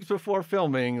 5 weeks before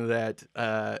filming that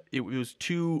it was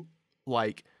too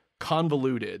like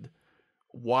convoluted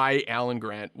why Alan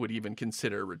Grant would even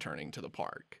consider returning to the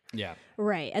park. Yeah.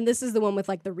 Right. And this is the one with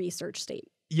like the research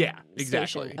Yeah,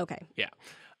 exactly. station. Okay. Yeah.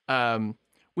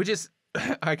 Which is,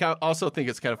 I also think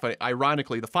it's kind of funny.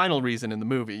 Ironically, the final reason in the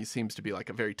movie seems to be like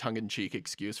a very tongue-in-cheek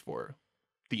excuse for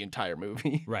the entire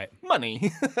movie. Right.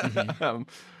 Money.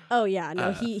 Oh yeah,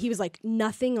 no, he was like,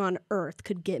 nothing on earth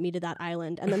could get me to that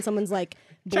island. And then someo's like,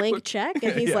 blank check,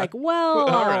 and he's Yeah. like, well, All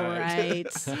all right.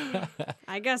 right.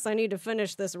 I guess I need to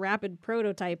finish this rapid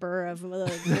prototyper of the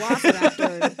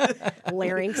Velociraptor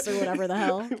larynx or whatever the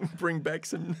hell. Bring back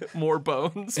some more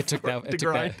bones. It took that. to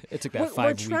grind. It took that We're 5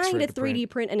 weeks. trying for to it to 3D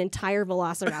print an entire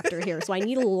Velociraptor here, so I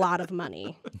need a lot of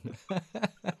money.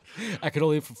 I could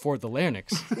only afford the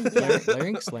larynx.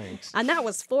 Larynx. And that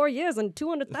was 4 years and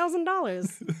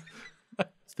 $200,000.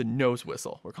 It's the nose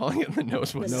whistle. We're calling it the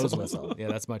nose whistle. Nose whistle. Yeah,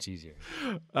 that's much easier.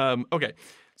 Okay,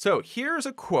 so here's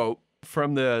a quote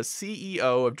from the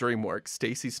CEO of DreamWorks,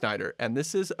 Stacy Snyder, and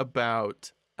this is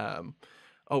about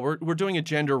oh, we're doing a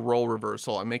gender role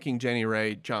reversal. I'm making Jenny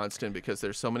Ray Johnston because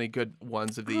there's so many good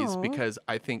ones of these Aw. because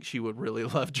I think she would really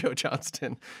love Joe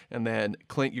Johnston. And then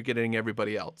Clint, you're getting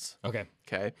everybody else. Okay.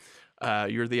 Okay.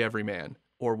 You're the everyman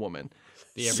or woman.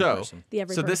 The every so, person. The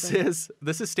every so person.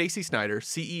 this is Stacey Snider,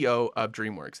 CEO of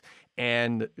DreamWorks,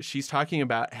 and she's talking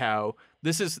about how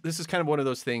this is kind of one of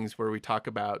those things where we talk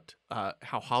about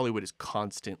how Hollywood is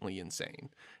constantly insane,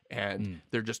 and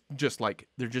they're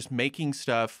just making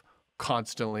stuff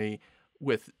constantly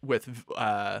with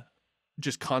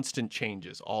just constant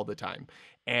changes all the time,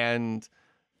 and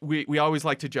we always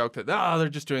like to joke that they're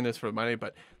just doing this for the money,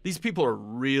 but these people are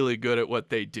really good at what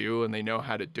they do and they know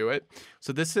how to do it.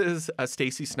 So this is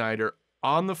Stacey Snider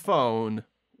on the phone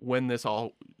when this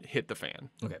all hit the fan.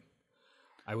 Okay.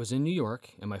 I was in New York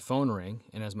and my phone rang,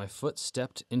 and as my foot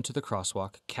stepped into the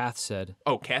crosswalk, Kath said,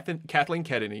 Kathleen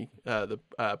Kennedy, the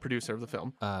producer of the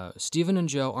film. Stephen and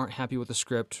Joe aren't happy with the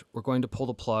script. We're going to pull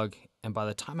the plug. And by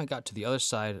the time I got to the other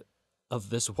side of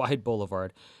this wide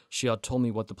boulevard, she had told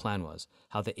me what the plan was,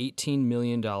 how the $18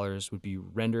 million would be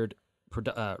rendered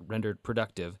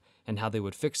productive, and how they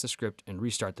would fix the script and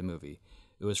restart the movie.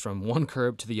 It was from one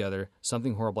curb to the other,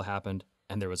 something horrible happened,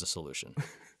 and there was a solution.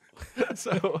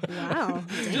 So Wow.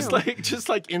 just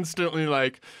like instantly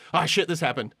like, ah, shit, this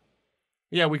happened.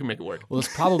 Yeah, we can make it work. Well, it's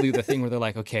probably the thing where they're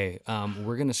like, okay,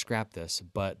 we're going to scrap this,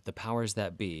 but the powers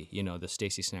that be, the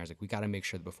Stacey Snider's like, we got to make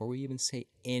sure that before we even say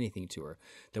anything to her,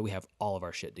 that we have all of of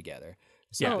our shit together.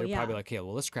 So Yeah. they're Oh, yeah. probably like, okay,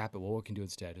 well, let's scrap it. Well, what we can do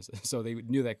instead is, so they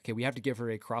knew that, okay, we have to give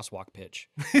her a crosswalk pitch.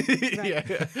 Yeah.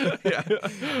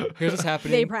 Here's what's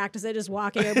happening. They practice it, just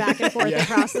walking her back and forth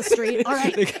across the street. All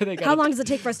right. They How long does it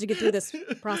take for us to get through this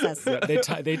process? Yeah,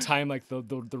 they time like the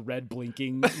red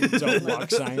blinking don't walk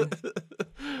sign.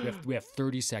 We have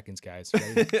 30 seconds, guys.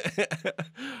 Ready?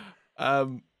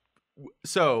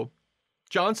 So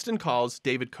Johnston calls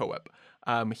David Coep.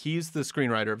 He's the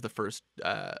screenwriter of the first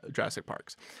Jurassic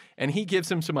Parks, and he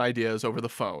gives him some ideas over the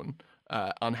phone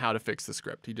on how to fix the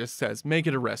script. He just says, make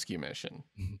it a rescue mission.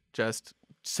 Just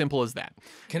simple as that.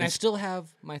 Can I still have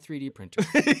my 3D printer?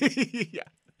 Yeah.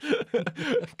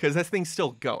 Because that thing's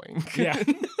still going. Yeah.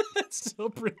 It's still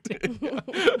printing.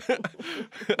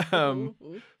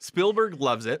 Spielberg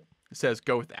loves it, says,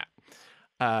 go with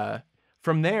that.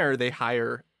 From there, they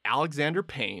hire Alexander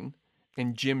Payne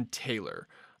and Jim Taylor.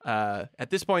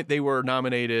 At this point, they were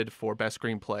nominated for Best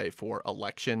Screenplay for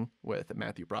Election with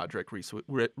Matthew Broderick,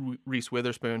 Reese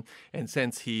Witherspoon, and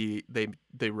since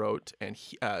they wrote and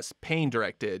Payne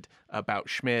directed About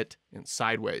Schmidt and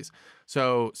Sideways,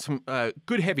 so some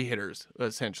good heavy hitters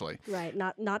essentially. Right,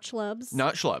 not schlubs.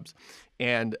 Not schlubs,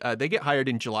 and they get hired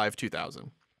in July of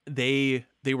 2000. They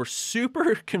were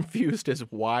super confused as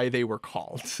why they were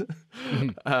called.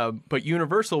 But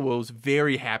Universal was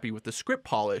very happy with the script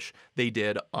polish they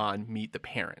did on Meet the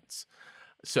Parents.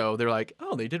 So they're like,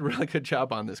 oh, they did a really good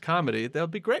job on this comedy. They'll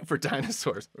be great for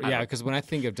dinosaurs. Yeah, because when I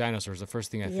think of dinosaurs, the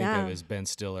first thing I think of is Ben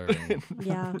Stiller and,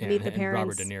 Yeah, and, Meet the and Parents.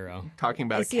 Robert De Niro. Talking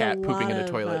about I a see cat pooping lot in a of,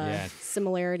 toilet. Yeah.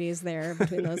 similarities there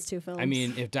between those two films. I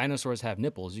mean, if dinosaurs have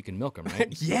nipples, you can milk them,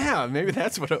 right? Yeah, maybe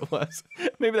that's what it was.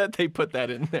 Maybe that they put that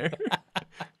in there.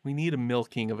 We need a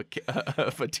milking of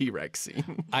a T-Rex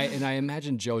scene. I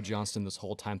imagine Joe Johnston this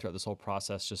whole time throughout this whole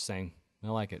process just saying, I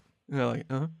like it. And they're like,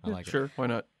 I yeah, like it. sure, why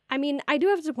not? I mean, I do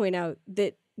have to point out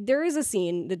that there is a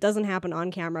scene that doesn't happen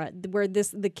on camera where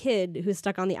the kid who's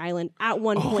stuck on the island at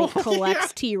one point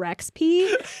collects T-Rex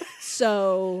pee.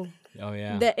 So Oh,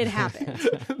 yeah. that it happened.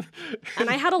 And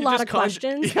I had a lot of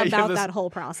questions about that whole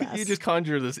process. You just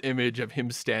conjure this image of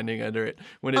him standing under it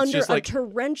when it's Under just a like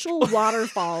torrential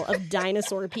waterfall of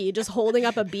dinosaur pee, just holding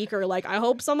up a beaker like, I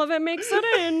hope some of it makes it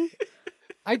in.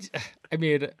 I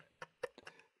mean,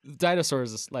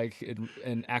 dinosaurs, like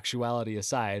in actuality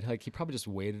aside, like he probably just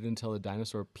waited until the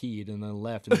dinosaur peed and then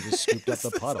left and then just scooped up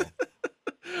the puddle.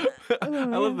 I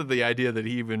love the idea that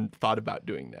he even thought about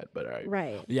doing that, but all right.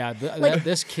 Right. Yeah,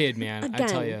 this kid, man, Again, I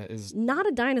tell you, is not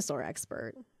a dinosaur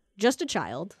expert, just a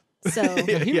child. So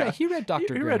he read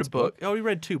Dr. He read Grant's a book. Oh, he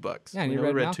read 2 books. Yeah, and he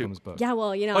only read two. Malcolm's book. yeah, well,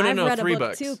 Oh, I've read a 3 book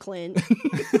books. too, Clint.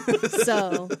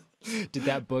 So Did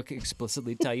that book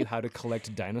explicitly tell you how to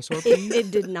collect dinosaur pee?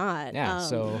 it did not.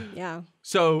 Yeah, yeah.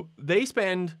 So they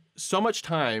spend so much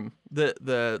time.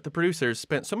 The producers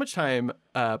spent so much time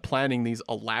planning these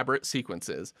elaborate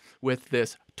sequences with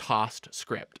this tossed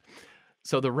script.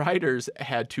 So the writers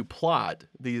had to plot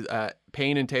these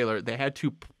Payne and Taylor. They had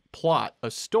to plot a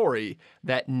story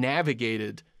that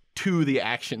navigated to the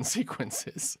action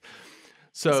sequences.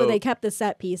 So they kept the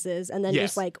set pieces and then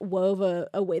just like wove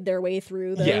their way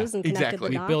through those Yeah, and connected exactly. the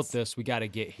We dots. built this. We got to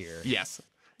get here. Yes.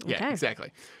 Yeah, Okay.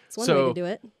 exactly. It's one so way to do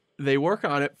it. they work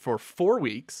on it for 4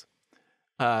 weeks.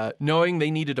 knowing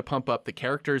they needed to pump up the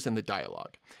characters and the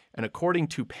dialogue. And according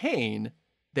to Payne,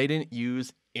 they didn't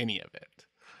use any of it.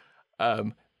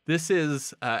 This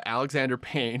is Alexander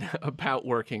Payne about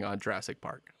working on Jurassic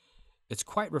Park. It's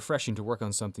quite refreshing to work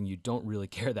on something you don't really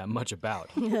care that much about.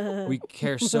 We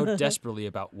care so desperately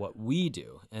about what we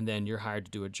do, and then you're hired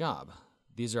to do a job.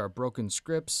 These are broken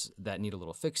scripts that need a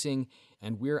little fixing,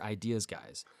 and we're ideas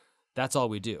guys. That's all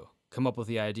we do. Come up with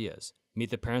the ideas. Meet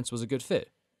the Parents was a good fit.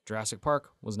 Jurassic Park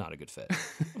was not a good fit.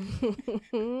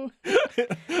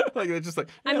 Like they're just like,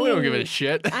 we don't give a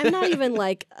shit. I'm not even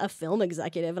like a film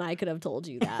executive, and I could have told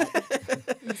you that.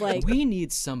 It's like, We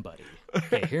need somebody.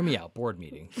 Okay, hear me out. Board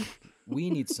meeting. We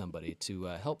need somebody to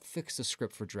help fix the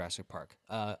script for Jurassic Park.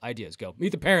 Ideas, go.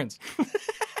 Meet the Parents.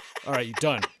 All right, you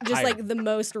done. just Hired. like the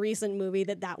most recent movie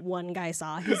that one guy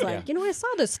saw. He's like, I saw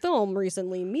this film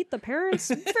recently, Meet the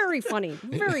Parents. Very funny.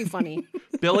 Very funny.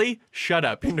 Billy, shut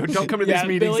up. Don't come to these Yeah,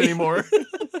 meetings Billy. anymore.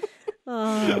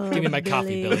 Oh, Give me my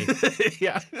coffee, Billy.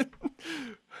 Yeah.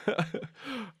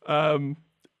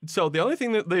 So the only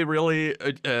thing that they really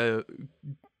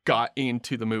got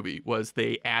into the movie was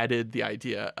they added the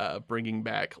idea of bringing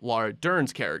back Laura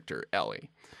Dern's character, Ellie.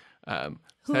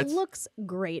 Who looks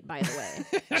great, by the way.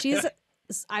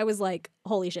 I was like,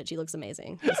 holy shit, she looks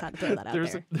amazing. Just had to throw that out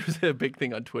there. There's a big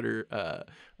thing on Twitter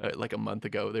like a month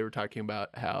ago. They were talking about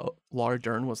how Laura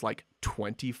Dern was like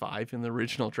 25 in the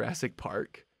original Jurassic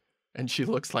Park. And she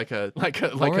looks like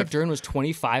Laura Dern was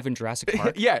 25 in Jurassic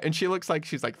Park? Yeah, and she looks like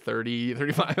she's like 30,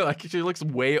 35. Like she looks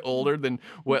way older than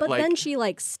what But like then she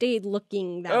like stayed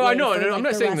looking that way. Oh, I know. for, like, I'm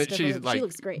not the saying rest that of she's her. like She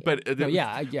looks great. But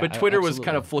yeah, Twitter was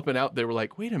kind absolutely. of flipping out. They were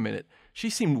like, "Wait a minute. She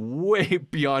seemed way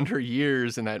beyond her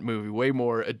years in that movie. Way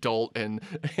more adult and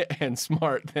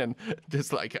smart than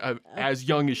just like as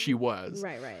young as she was."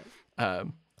 Right.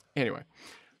 Anyway,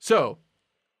 so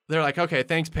they're like, "Okay,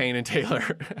 thanks, Payne and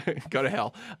Taylor. Go to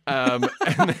hell."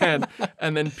 And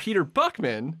then Peter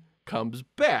Buckman comes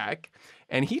back,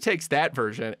 and he takes that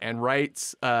version and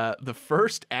writes the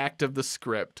first act of the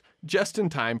script just in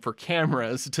time for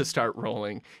cameras to start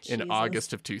rolling in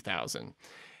August of 2000.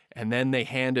 And then they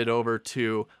hand it over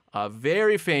to a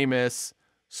very famous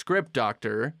script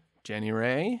doctor, Jenny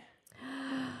Ray.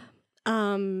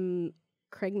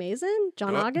 Craig Mazin?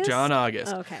 John August? John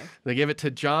August. Oh, okay. They give it to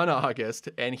John August,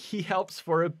 and he helps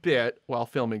for a bit while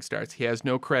filming starts. He has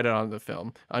no credit on the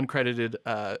film, uncredited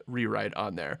rewrite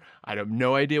on there. I have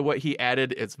no idea what he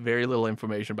added. It's very little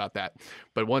information about that.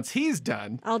 But once he's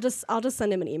done, I'll just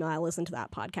send him an email. I listen to that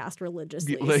podcast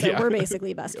religiously, so Yeah. we're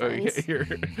basically best friends.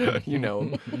 you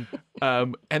know.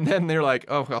 And then they're like,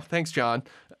 "Oh well, thanks, John.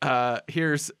 And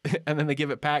then they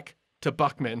give it back to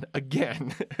Buckman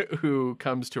again, who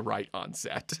comes to write on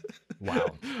set.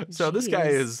 Wow. So this guy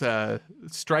is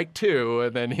strike two,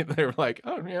 and then they're like,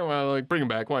 "Oh yeah, well, like bring him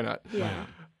back. Why not?" Yeah.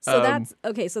 So that's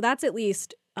okay. So that's at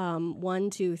least 1,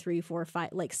 2, 3, 4, 5,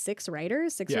 like 6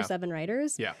 writers, 6 or 7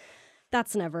 writers. Yeah.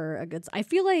 That's never a good. I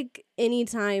feel like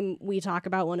anytime we talk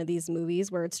about one of these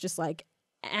movies where it's just like,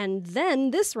 and then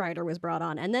this writer was brought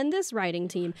on, and then this writing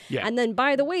team, and then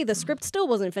by the way, the script still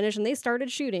wasn't finished, and they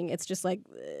started shooting. It's just like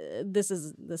this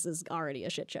is already a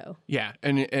shit show. Yeah,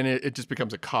 and it just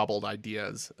becomes a cobbled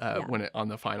ideas when on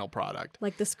the final product,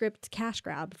 like the script cash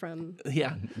grab from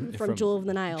from Jewel of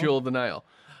the Nile. Jewel of the Nile.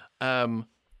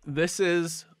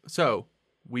 So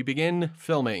we begin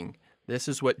filming. This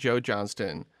is what Joe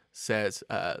Johnston says.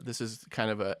 This is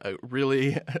kind of a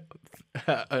really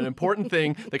an important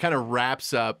thing that kind of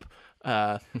wraps up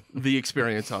the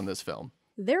experience on this film.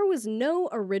 There was no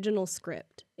original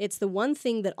script. It's the one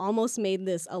thing that almost made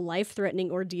this a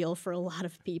life-threatening ordeal for a lot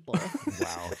of people.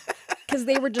 Wow. Because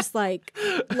they were just like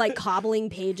cobbling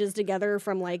pages together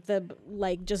from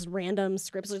just random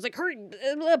scripts. It's like, hurry,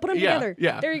 put them together.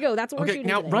 Yeah. There you go. That's what we're shooting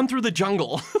now today. run through the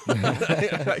jungle.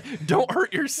 Don't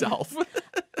hurt yourself.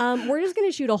 We're just going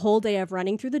to shoot a whole day of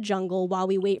running through the jungle while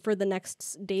we wait for the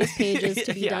next day's pages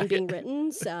to be done being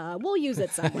written. So we'll use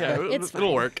it somewhere. It's fine.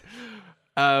 It'll work.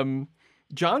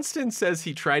 Johnston says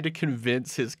he tried to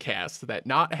convince his cast that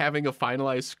not having a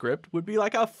finalized script would be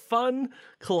like a fun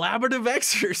collaborative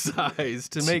exercise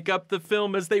to make up the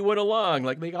film as they went along.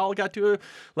 Like they all got to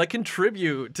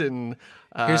contribute. And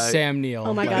here's Sam Neill.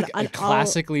 Oh my God, a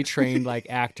classically trained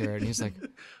actor, and he's like,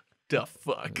 the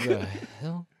fuck. the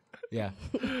hell? Yeah.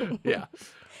 Yeah.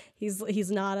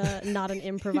 He's not an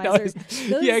improviser.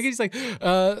 He's like,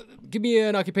 give me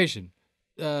an occupation.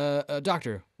 A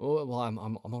doctor. Well, I'm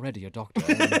already a doctor.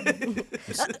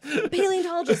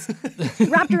 Paleontologist,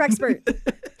 raptor expert.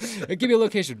 Give me a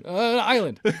location. An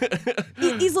island.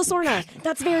 Isla Sorna.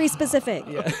 That's very specific.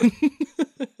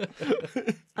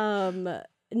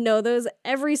 No,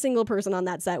 every single person on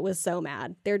that set was so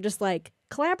mad. They're just like,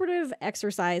 collaborative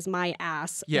exercise my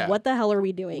ass. Yeah. What the hell are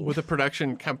we doing? With a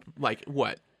production, like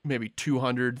what? Maybe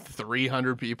 200,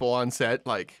 300 people on set.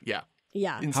 Like, yeah.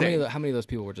 Yeah. Insane. How many of those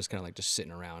people were just kind of like just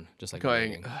sitting around, just like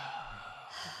Going, waiting?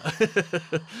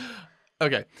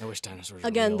 Okay. I wish dinosaurs were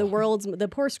Again, real. the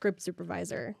poor script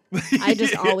supervisor. I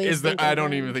just always think I of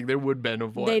don't him. even think there would been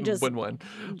of one. They just- one.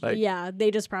 Like, Yeah, they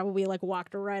just probably like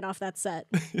walked right off that set.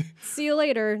 See you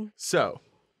later. So,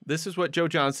 this is what Joe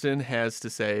Johnston has to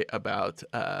say about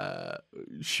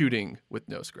shooting with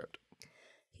no script.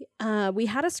 We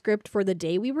had a script for the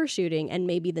day we were shooting and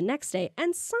maybe the next day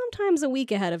and sometimes a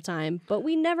week ahead of time, but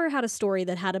we never had a story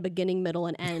that had a beginning, middle,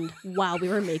 and end while we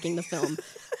were making the film.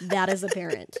 That is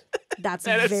apparent. That's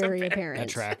very apparent. That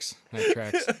tracks. That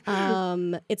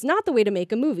tracks. It's not the way to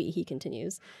make a movie, he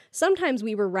continues. Sometimes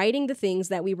we were writing the things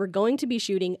that we were going to be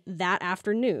shooting that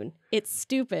afternoon. It's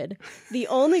stupid. The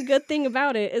only good thing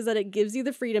about it is that it gives you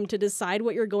the freedom to decide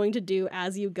what you're going to do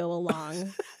as you go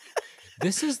along.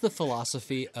 This is the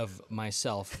philosophy of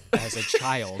myself as a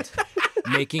child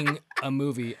making a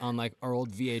movie on like our old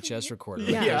VHS recorder.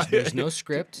 Yeah. There's no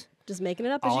script. Just making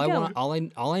it up as you go.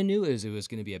 All I knew is it was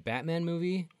going to be a Batman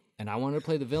movie, and I wanted to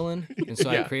play the villain, and so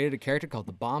I created a character called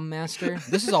the Bomb Master.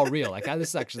 This is all real. Like this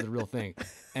is actually the real thing,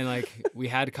 and like we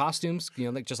had costumes,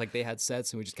 like just like they had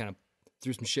sets, and we just kind of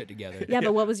threw some shit together. Yeah,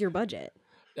 but what was your budget?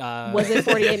 Was it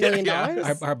 $48 million?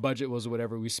 Our budget was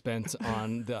whatever we spent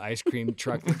on the ice cream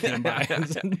truck that came by.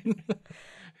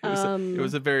 It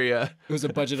was a very It was a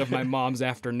budget of my mom's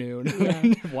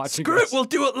afternoon. Watching screw it, us. we'll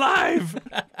do it live.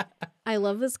 I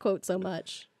love this quote so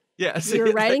much. Yeah, We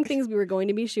were writing things we were going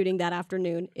to be shooting that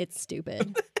afternoon. It's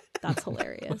stupid. That's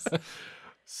hilarious.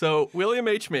 So William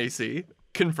H. Macy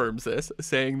confirms this,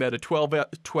 saying that a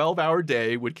 12-hour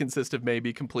day would consist of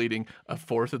maybe completing a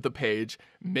fourth of the page,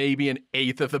 maybe an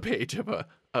eighth of the page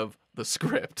of the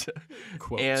script.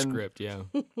 Quote script, yeah.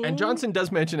 And Johnson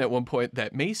does mention at one point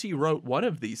that Macy wrote one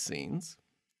of these scenes.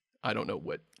 I don't know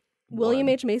what. William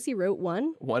H. Macy wrote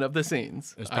one? One of the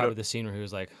scenes. It was probably the scene where he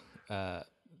was like,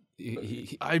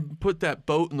 I put that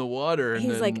boat in the water and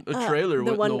He's then like, a trailer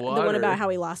went in the water. The one about how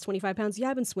he lost 25 pounds. Yeah,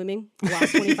 I've been swimming.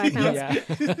 Lost 25 pounds.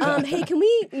 yeah. Hey, can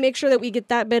we make sure that we get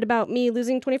that bit about me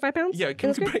losing 25 pounds? Yeah, in can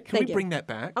the script? we Thank you. bring that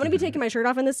back? I'm going to be taking my shirt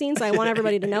off in this scene, so I want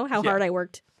everybody to know how hard I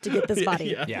worked to get this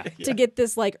body. Yeah. To get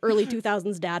this like early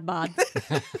 2000s dad bod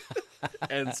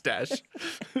And stash.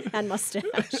 and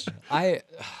mustache.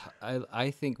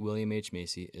 I think William H.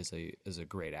 Macy is a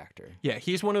great actor. Yeah,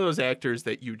 he's one of those actors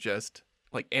that you just,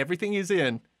 like, everything he's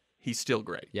in, he's still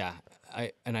great. Yeah,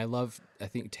 I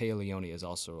think Téa Leoni is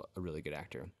also a really good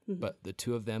actor. Mm-hmm. But the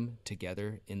two of them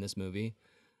together in this movie,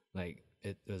 like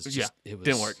it was just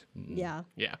didn't work. Yeah.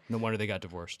 Yeah. No wonder they got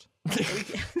divorced.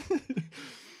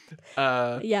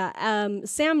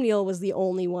 Sam Neill was the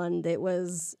only one that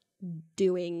was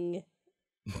doing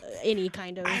any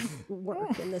kind of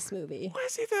work in this movie.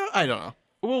 Was he though? I don't know.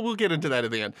 We'll get into that at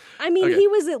the end. I mean, Okay. he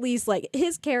was at least like,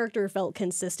 his character felt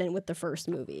consistent with the first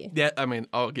movie. Yeah, I mean,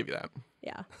 I'll give you that.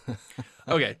 Yeah.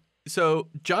 Okay, so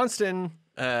Johnston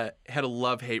had a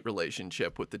love-hate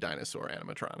relationship with the dinosaur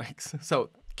animatronics.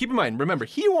 So keep in mind, remember,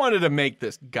 he wanted to make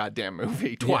this goddamn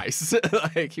movie twice.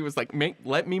 Like he was like,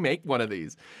 let me make one of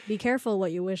these. Be careful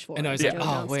what you wish for. And I was Joe like, oh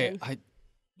Johnston. wait,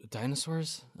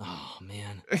 dinosaurs? Oh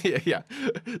man. Yeah.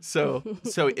 So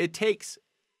it takes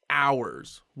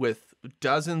hours with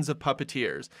dozens of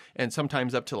puppeteers and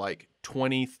sometimes up to like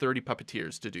 20, 30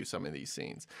 puppeteers to do some of these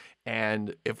scenes.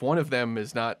 And if one of them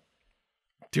is not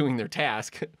doing their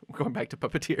task, going back to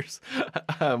puppeteers,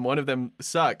 one of them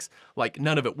sucks, like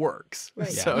none of it works.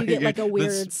 Right. So you get like a weird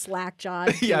this- slack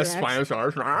jawed Yeah, T-Rex.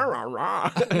 Spinosaurus. Rah, rah,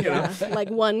 rah, you know? Yeah, like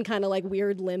one kind of like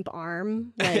weird limp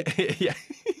arm. Like, Yeah.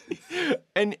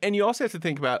 And you also have to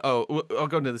think about, I'll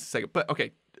go into this in a second, but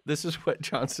okay, this is what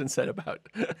Johnston said about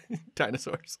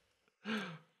dinosaurs.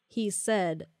 he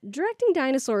said, directing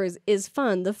dinosaurs is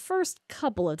fun the first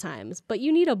couple of times, but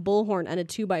you need a bullhorn and a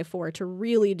 2x4 to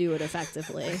really do it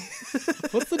effectively.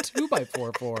 What's the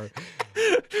 2x4 for?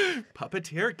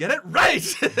 Puppeteer, get it right.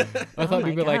 I thought my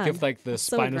maybe like God. if like the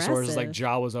So Spinosaurus like aggressive.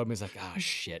 jaw was open, he's like, oh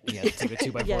shit. Yeah, take a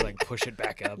 2x4, Yeah. like push it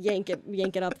back up. yank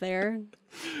it up there.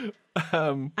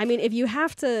 I mean, if you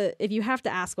have to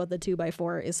ask what the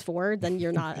 2x4 is for, then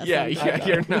you're not a film buff.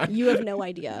 You're not. You have no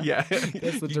idea. Yeah,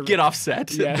 the you get off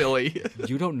set, Yeah. Billy.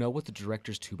 You don't know what the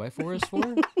director's 2x4 is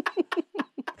for?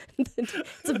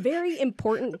 It's a very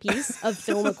important piece of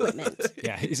film equipment.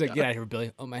 Yeah, he's like, get out of here,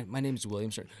 Billy. Oh, my name's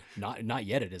William. Sir. Not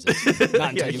yet, it isn't.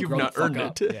 Not until Yeah, you you've grow not the fuck earned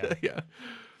up. it. Yeah. Yeah.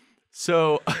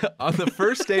 So on the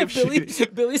first day of shooting,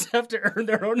 Billy's have to earn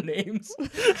their own names.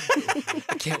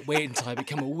 Can't wait until I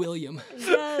become a William.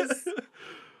 Yes.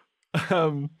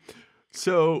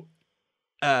 So,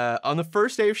 on the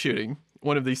first day of shooting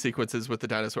one of these sequences with the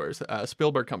dinosaurs,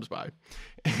 Spielberg comes by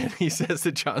and he says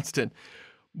to Johnston,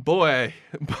 boy,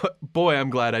 I'm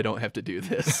glad I don't have to do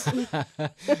this.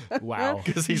 Wow.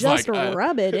 Because he's Just like,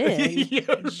 rub it in. Yeah.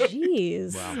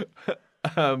 Jeez.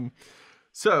 Wow.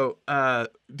 So, to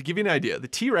give you an idea, the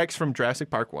T-Rex from Jurassic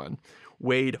Park 1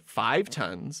 weighed 5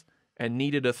 tons and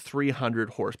needed a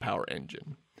 300 horsepower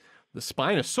engine. The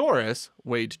Spinosaurus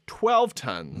weighed 12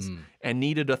 tons and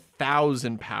needed a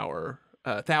 1,000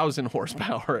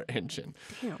 horsepower engine.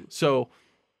 Damn. So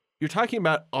you're talking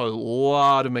about a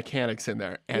lot of mechanics in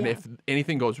there. And Yeah. if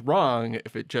anything goes wrong,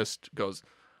 if it just goes,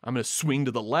 I'm going to swing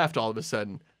to the left all of a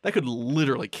sudden, that could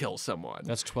literally kill someone.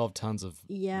 That's 12 tons of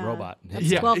Yeah. robot. That's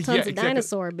 12 tons of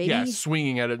dinosaur, baby. Yeah,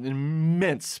 swinging at an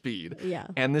immense speed. Yeah.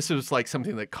 And this was like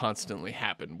something that constantly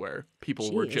happened where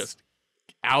people were Jeez. just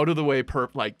out of the way,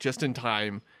 like just in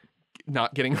time,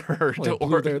 not getting hurt. Well,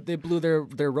 they blew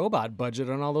their robot budget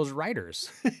on all those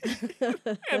riders.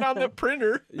 And on the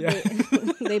printer. Yeah.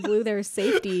 They blew their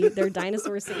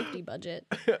dinosaur safety budget.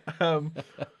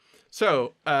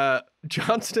 So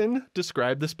Johnston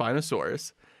described the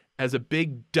Spinosaurus as a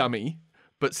big dummy,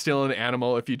 but still an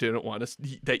animal if you didn't want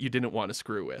to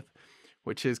screw with,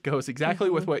 which goes exactly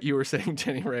with what you were saying,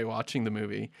 Jenny Ray, watching the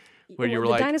movie, where you were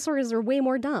the like, dinosaurs are way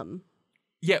more dumb.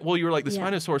 yeah, well, you were like the Yeah.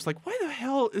 Spinosaurus, like why the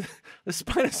hell? The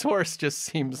Spinosaurus just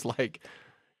seems like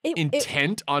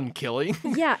intent on killing.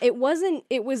 Yeah, it wasn't.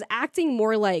 It was acting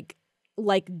more like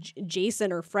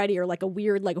Jason or Freddy or like a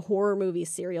weird like horror movie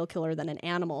serial killer than an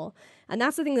animal. And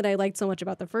that's the thing that I liked so much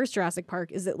about the first Jurassic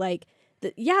Park is that like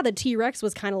the T-Rex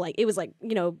was kind of like, it was like,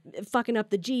 you know, fucking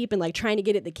up the Jeep and like trying to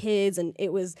get at the kids, and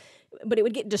but it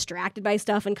would get distracted by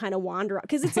stuff and kind of wander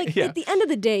because it's like at the end of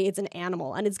the day it's an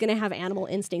animal and it's going to have animal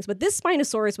instincts. But this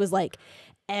Spinosaurus was like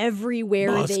everywhere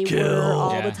were all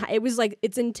the time. It was like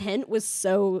its intent was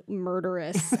so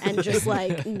murderous and just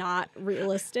like not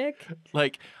realistic.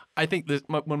 Like, I think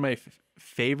one of my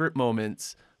favorite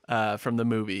moments from the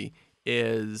movie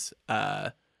is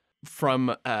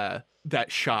from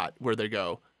that shot where they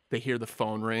hear the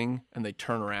phone ring and they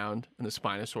turn around and the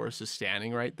Spinosaurus is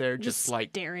standing right there, just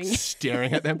like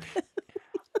staring at them.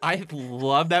 I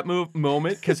love that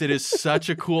moment because it is such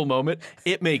a cool moment.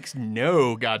 It makes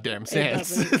no goddamn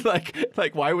sense. like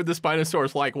why would the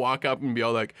Spinosaurus like walk up and be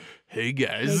all like, "Hey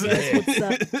guys, what's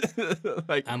up?"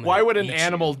 Like why would an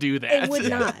animal do that? It would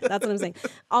not. That's what I'm saying.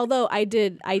 Although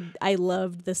I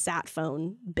loved the sat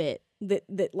phone bit.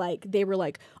 That like they were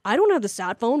like, I don't have the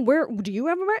sat phone. Where do you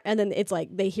have it? And then it's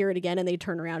like they hear it again and they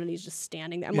turn around and he's just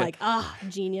standing there. I'm like,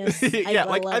 genius. Yeah,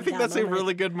 I love think that that's a moment.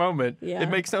 really good moment. Yeah. It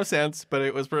makes no sense, but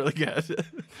it was really good.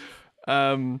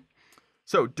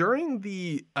 So during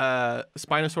the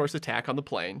Spinosaurus attack on the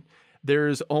plane,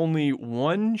 there's only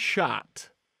one shot.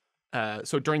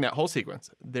 So during that whole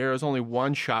sequence, there is only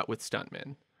one shot with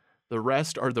stuntmen. The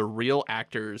rest are the real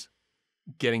actors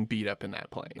getting beat up in that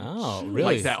plane. Oh,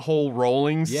 really? Like that whole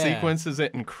rolling Yeah. sequences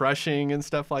and crushing and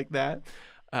stuff like that.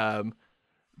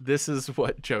 This is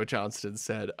what Joe Johnston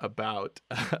said about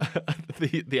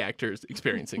the actors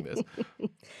experiencing this.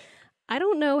 I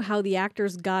don't know how the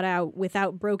actors got out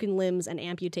without broken limbs and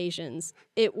amputations.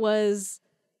 It was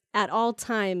at all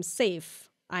times safe,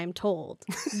 I'm told.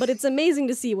 But it's amazing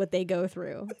to see what they go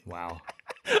through. Wow.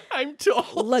 I'm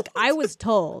told. Look, I was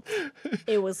told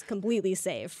it was completely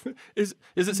safe. Is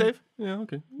it safe? Yeah,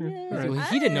 okay. Yeah. All right. Well,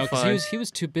 he didn't know Fine. because he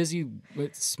was too busy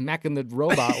with smacking the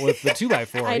robot with the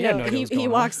 2x4. I He had know. no idea what was He going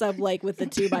on. walks up like with the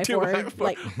 2x4,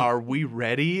 like, Are we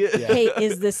ready? hey,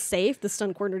 is this safe? The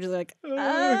stunt coordinator's like, yeah.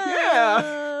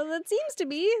 that seems to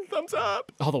be. Thumbs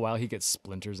up. All the while he gets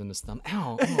splinters in his thumb.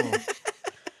 Ow. Oh.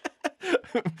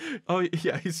 Oh,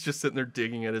 yeah, he's just sitting there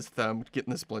digging at his thumb,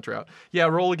 getting the splinter out. Yeah,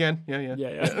 roll again. Yeah.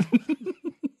 Yeah.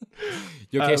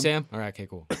 You okay, Sam? All right, okay,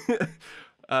 cool.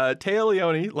 Taya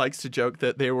Leone likes to joke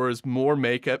that there was more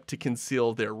makeup to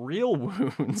conceal their real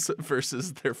wounds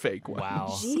versus their fake ones. Wow.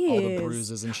 All the Jeez.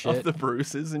 bruises and Of shit. the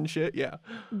bruises and shit, yeah.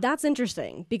 That's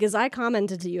interesting because I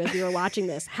commented to you as you were watching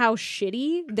this how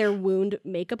shitty their wound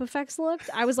makeup effects looked.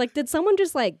 I was like, did someone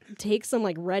just like take some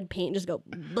like red paint and just go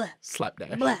bleh,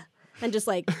 Slapdash. bleh, and just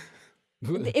like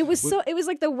it was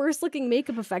like the worst looking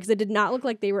makeup effects. It did not look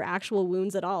like they were actual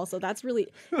wounds at all. So that's really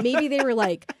maybe they were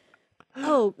like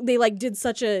oh, they like did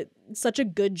such a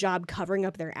good job covering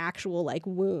up their actual like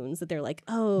wounds that they're like,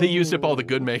 oh, They used up all the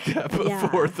good makeup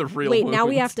for the real Wait, wounds. now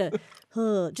we have to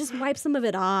just wipe some of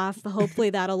it off. Hopefully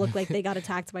that'll look like they got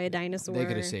attacked by a dinosaur. They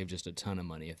could have saved just a ton of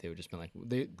money if they would just been like,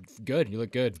 good, you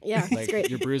look good. Yeah, like, it's great.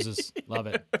 Your bruises, love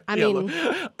it. I mean,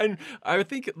 and I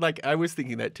think like I was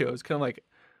thinking that too. I was kind of like,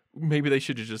 maybe they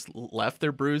should have just left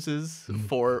their bruises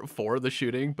for the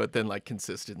shooting, but then like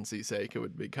consistency's sake, it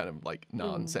would be kind of like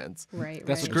nonsense. right.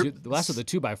 That's what the last of the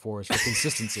 2x4s for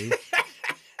consistency.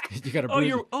 You got to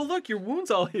bruise. Look, your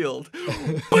wound's all healed.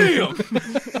 Bam!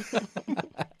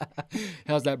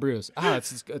 How's that bruise?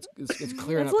 It's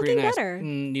clearing It's up pretty looking nice. better.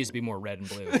 Needs to be more red and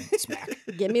blue. Smack.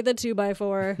 Give me the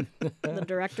 2x4, the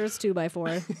director's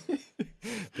 2x4.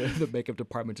 The makeup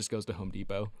department just goes to Home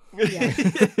Depot. Yeah.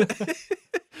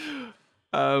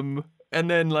 And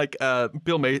then like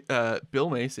Bill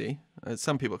Macy,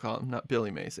 some people call him, not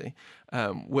Billy Macy.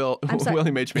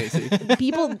 William H. Macy.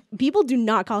 People do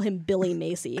not call him Billy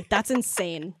Macy. That's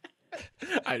insane.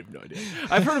 I have no idea.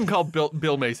 I've heard him called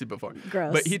Bill Macy before.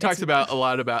 Gross. But he talks about a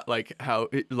lot about like how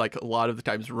like a lot of the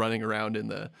times running around in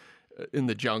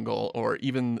the jungle, or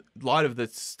even a lot of the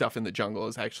stuff in the jungle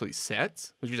is actually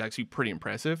sets, which is actually pretty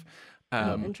impressive.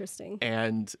 Interesting.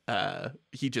 And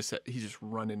he's just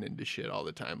running into shit all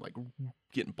the time, like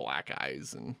getting black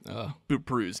eyes and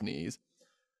bruised knees.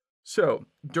 So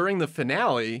during the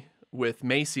finale with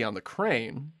Macy on the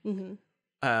crane,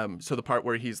 so the part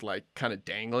where he's like kind of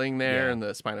dangling there and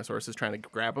the Spinosaurus is trying to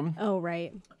grab him. Oh,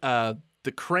 right.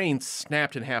 The crane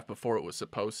snapped in half before it was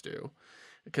supposed to,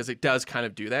 because it does kind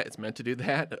of do that. It's meant to do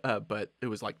that, but it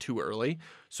was like too early.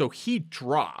 So he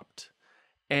dropped.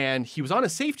 And he was on a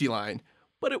safety line,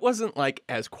 but it wasn't like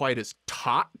as quite as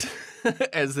taut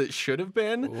as it should have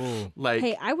been. Ooh. Like,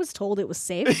 Hey, I was told it was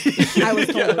safe. I was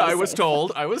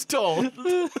told. I was told.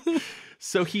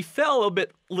 So he fell a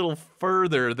little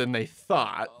further than they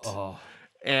thought. Oh.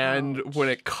 And when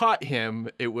it caught him,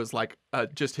 it was like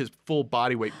just his full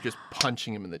body weight just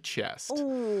punching him in the chest.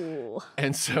 Ooh.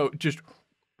 And so just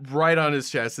right on his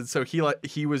chest. And so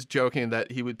he was joking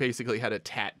that he would basically had a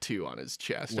tattoo on his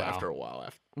chest after a while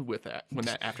after that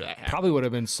happened. Probably would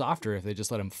have been softer if they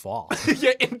just let him fall.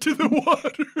 Yeah, into the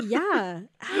water. Yeah.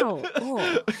 Ow.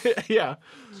 Oh. Yeah.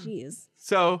 Jeez.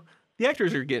 So the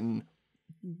actors are getting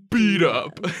beat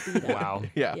up. Wow.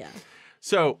 Yeah.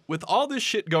 So with all this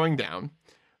shit going down,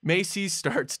 Macy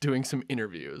starts doing some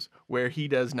interviews where he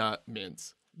does not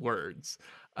mince words.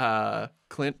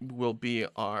 Clint will be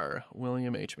our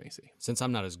William H. Macy. Since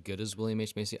I'm not as good as William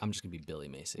H. Macy, I'm just going to be Billy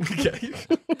Macy. Okay.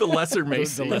 The lesser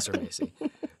Macy. The lesser Macy.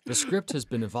 The script has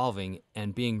been evolving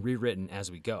and being rewritten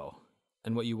as we go.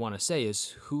 And what you want to say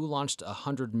is, who launched a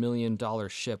 $100 million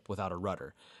ship without a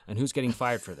rudder? And who's getting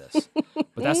fired for this?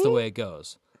 But that's the way it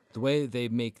goes. That's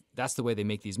the way they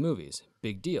make these movies.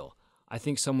 Big deal. I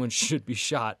think someone should be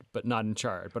shot, but not in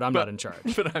charge. But I'm not in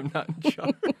charge. But I'm not in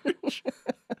charge.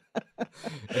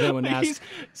 And then when asked,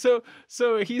 so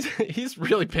he's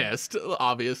really pissed,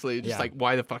 obviously. Just like,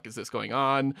 why the fuck is this going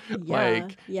on?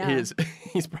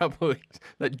 He's probably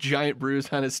that giant bruise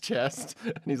on his chest,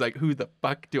 and he's like, who the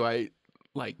fuck do I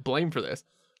like blame for this?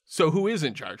 So who is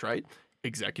in charge, right?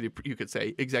 You could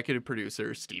say executive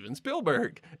producer Steven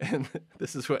Spielberg, and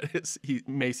this is what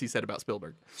Macy said about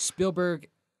Spielberg. Spielberg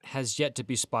has yet to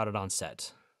be spotted on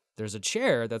set. There's a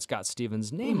chair that's got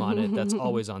Steven's name on it that's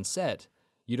always on set.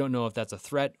 You don't know if that's a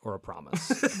threat or a promise.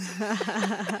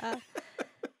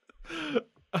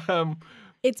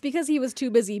 It's because he was too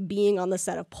busy being on the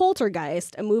set of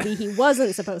Poltergeist, a movie he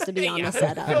wasn't supposed to be on the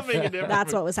set of.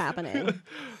 That's what was happening.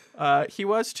 He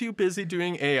was too busy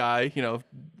doing AI. You know,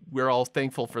 we're all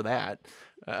thankful for that.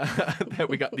 That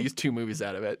we got these two movies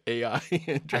out of it, AI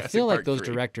and Jurassic I feel like Park those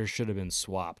 3. directors should have been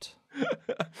swapped.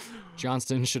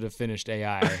 Johnston should have finished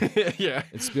AI. Yeah.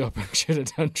 And Spielberg should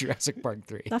have done Jurassic Park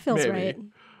 3. That feels right.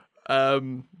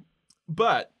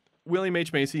 But William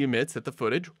H. Macy admits that the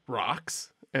footage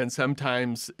rocks, and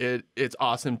sometimes it's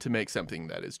awesome to make something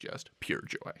that is just pure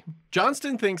joy.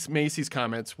 Johnston thinks Macy's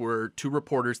comments were to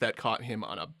reporters that caught him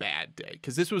on a bad day,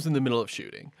 because this was in the middle of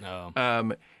shooting. Oh.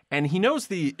 And he knows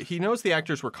the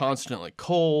actors were constantly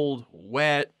cold,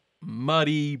 wet,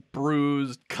 muddy,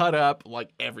 bruised, cut up, like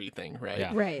everything, right?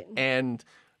 Yeah. Right. And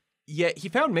yet he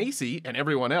found Macy and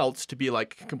everyone else to be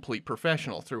like a complete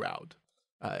professional throughout.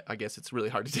 I guess it's really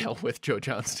hard to tell with Joe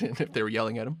Johnston if they were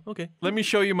yelling at him. Okay, let me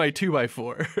show you my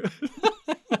 2x4.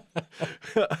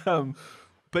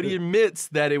 But he admits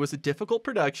that it was a difficult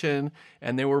production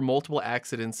and there were multiple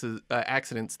accidents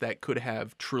that could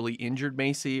have truly injured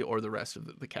Macy or the rest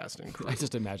of the cast and crew. I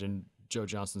just imagine Joe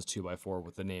Johnston's 2x4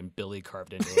 with the name Billy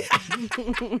carved into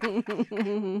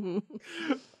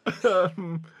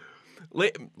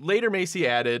it. Later, Macy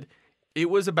added, "It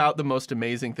was about the most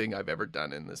amazing thing I've ever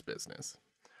done in this business."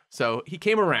 So he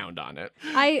came around on it.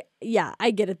 I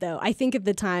get it though. I think at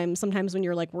the time, sometimes when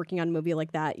you're like working on a movie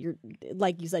like that, you're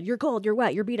like you said, you're cold, you're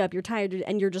wet, you're beat up, you're tired,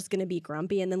 and you're just gonna be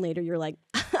grumpy. And then later you're like,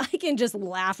 I can just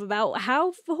laugh about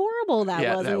how horrible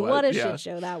that was and what a shit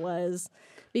show that was,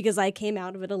 because I came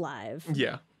out of it alive.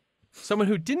 Yeah. Someone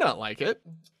who did not like it,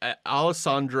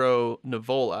 Alessandro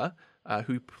Nivola,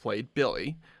 who played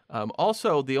Billy.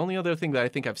 Also, the only other thing that I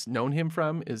think I've known him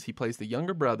from is he plays the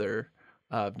younger brother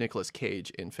of Nicolas Cage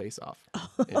in Face Off.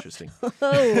 Interesting.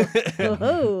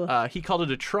 He called it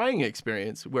a trying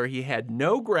experience where he had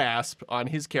no grasp on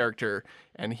his character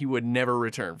and he would never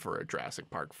return for a Jurassic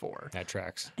Park 4. That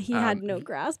tracks. He had no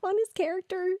grasp on his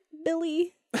character,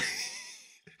 Billy.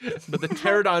 But the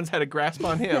pterodons had a grasp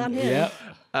on him. Yeah.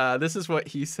 This is what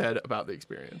he said about the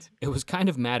experience. It was kind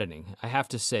of maddening. I have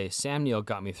to say, Sam Neill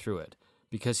got me through it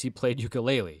because he played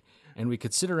ukulele, and we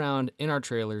could sit around in our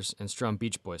trailers and strum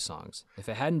Beach Boys songs. If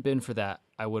it hadn't been for that,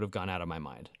 I would have gone out of my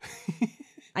mind.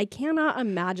 I cannot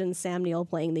imagine Sam Neill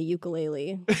playing the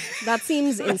ukulele. That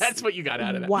seems That's what you got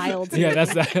out of that. wild to me. Yeah,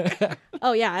 that's that.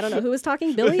 Oh, yeah, I don't know. Who was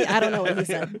talking? Billy? I don't know what he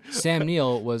said. Sam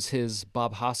Neill was his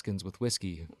Bob Hoskins with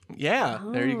whiskey. Yeah,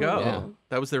 there you go. Yeah.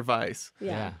 That was their vice.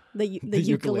 Yeah. Yeah. The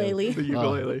ukulele. The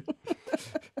ukulele.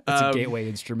 It's a gateway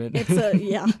instrument. It's a,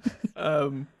 yeah.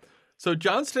 So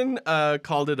Johnston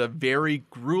called it a very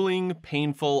grueling,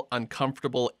 painful,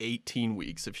 uncomfortable 18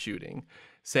 weeks of shooting,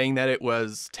 saying that it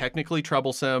was technically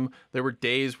troublesome. There were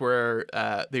days where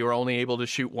they were only able to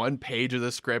shoot 1 page of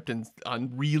the script, and on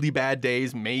really bad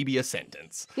days, maybe a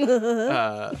sentence.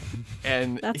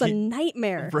 And That's a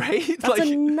nightmare. right? That's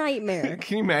a nightmare.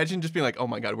 Can you imagine just being like, oh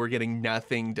my God, we're getting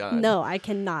nothing done? No, I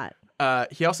cannot.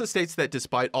 He also states that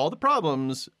despite all the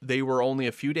problems, they were only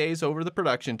a few days over the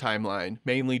production timeline,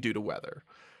 mainly due to weather.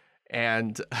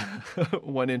 And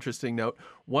one interesting note,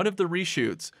 one of the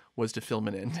reshoots was to film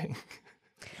an ending.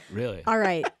 Really? All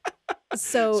right.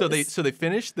 So they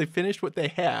finished what they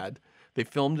had. They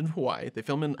filmed in Hawaii. They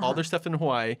filmed all their stuff in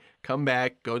Hawaii, come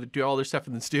back, go to do all their stuff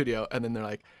in the studio, and then they're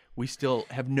like, we still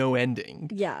have no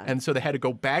ending. Yeah. And so they had to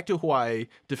go back to Hawaii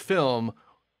to film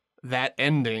that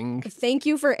ending. Thank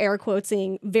you for air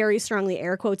quoting, very strongly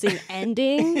air quoting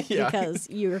ending, because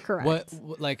you're correct.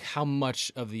 What, like, how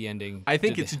much of the ending? I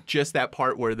think it's just that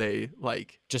part where they,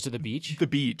 like... Just at the beach? The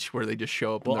beach, where they just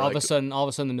show up. Well, and all of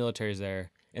a sudden, the military's there.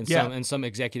 And some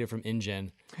executive from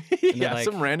InGen. Yeah, like,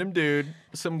 some random dude,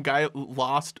 some guy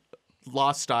lost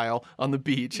style on the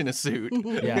beach in a suit,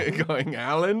 going,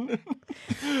 Alan.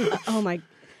 Oh my.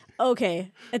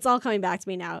 Okay, it's all coming back to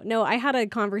me now. No, I had a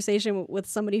conversation with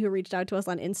somebody who reached out to us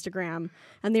on Instagram,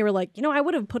 and they were like, I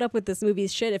would have put up with this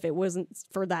movie's shit if it wasn't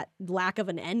for that lack of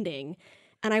an ending.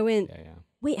 And I went,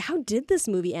 wait, how did this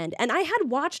movie end? And I had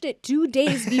watched it 2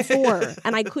 days before,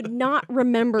 and I could not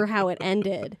remember how it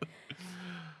ended.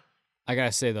 I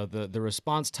gotta say though, the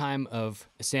response time of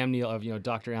Sam Neill, of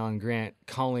Dr. Alan Grant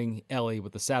calling Ellie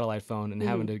with the satellite phone and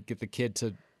having to get the kid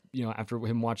to, after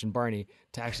him watching Barney,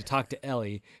 to actually talk to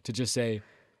Ellie, to just say,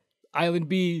 Island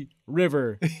B,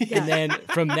 river, and then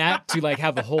from that to like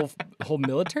have the whole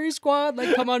military squad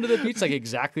like come onto the beach, like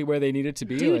exactly where they needed to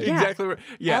be. Dude, like, Exactly where.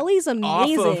 Yeah, Ellie's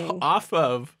amazing. Off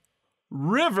of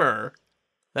river.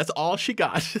 That's all she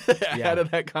got out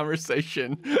of that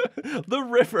conversation. The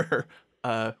river.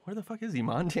 Where the fuck is he?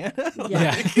 Montana?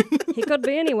 Yeah. He could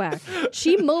be anywhere.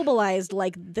 She mobilized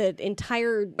like the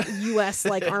entire U.S.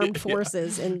 like armed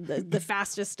forces in the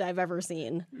fastest I've ever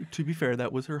seen. To be fair,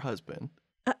 that was her husband.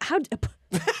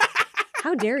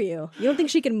 How dare you? You don't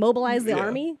think she can mobilize the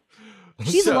army?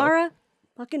 She's Laura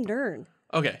fucking Dern.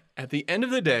 Okay. At the end of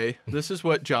the day, this is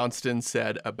what Johnston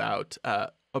said about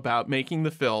making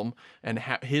the film and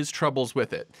his troubles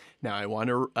with it. Now, I want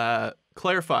to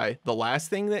clarify, the last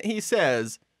thing that he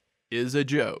says is a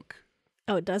joke.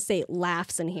 Oh, it does say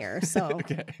laughs in here, so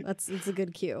it's a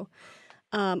good cue.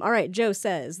 All right, Joe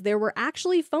says, there were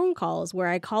actually phone calls where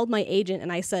I called my agent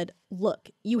and I said, look,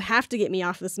 you have to get me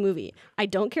off this movie. I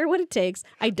don't care what it takes.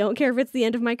 I don't care if it's the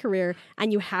end of my career,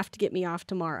 and you have to get me off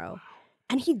tomorrow.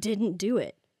 And he didn't do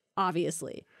it,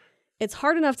 obviously. It's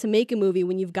hard enough to make a movie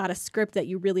when you've got a script that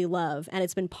you really love and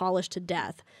it's been polished to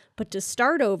death. But to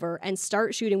start over and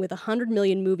start shooting with a $100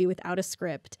 million movie without a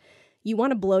script, you want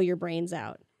to blow your brains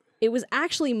out. It was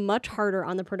actually much harder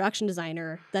on the production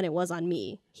designer than it was on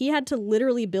me. He had to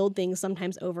literally build things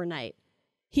sometimes overnight.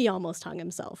 He almost hung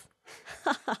himself.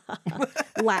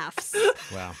 Laughs.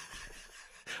 Wow.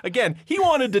 Again, he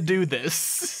wanted to do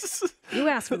this. You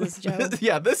asked for this, Joe.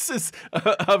 Yeah, this is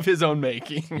of his own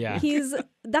making. Yeah.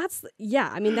 That's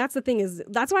the thing is,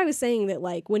 that's why I was saying that,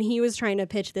 like, when he was trying to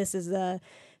pitch this as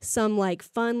some like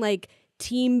fun, like,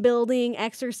 team building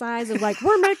exercise of like,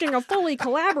 we're making a fully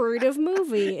collaborative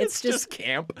movie. It's just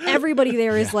camp. Everybody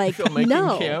there is like,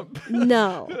 Filmmaking camp.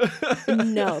 no,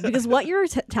 because what you're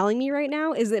telling me right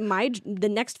now is that the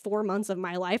next 4 months of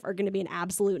my life are going to be an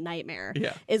absolute nightmare.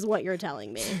 Yeah, is what you're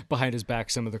telling me. Behind his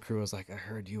back, some of the crew was like, I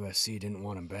heard USC didn't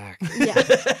want him back. Yeah.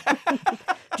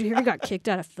 Did you hear he got kicked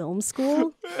out of film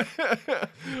school?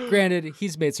 Granted,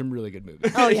 he's made some really good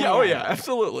movies. Oh yeah, yeah,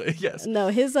 absolutely. Yes. No,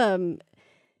 his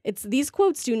these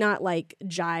quotes do not like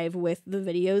jive with the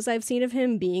videos I've seen of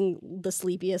him being the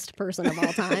sleepiest person of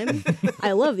all time.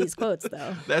 I love these quotes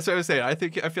though. That's what I was saying. I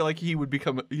feel like he's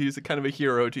kind of a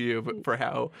hero to you for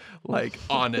how like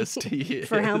honest he is.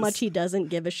 For how much he doesn't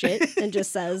give a shit and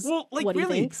just says what he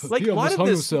thinks. Like, He a lot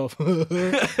almost of hung this.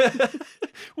 himself.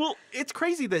 Well, it's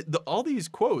crazy that all these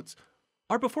quotes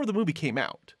are before the movie came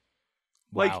out.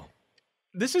 Like, Wow.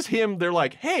 this is him. They're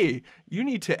like, hey, you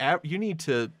need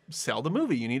to sell the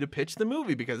movie. You need to pitch the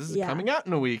movie because this is coming out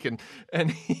in a week.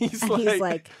 And he's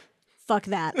like, fuck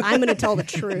that. I'm going to tell the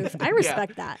truth. I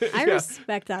respect that. I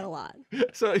respect that a lot.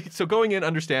 So going in,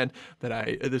 understand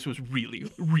that this was really,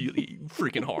 really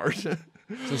freaking hard.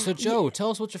 So Joe, tell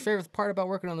us what's your favorite part about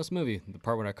working on this movie. The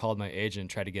part when I called my agent and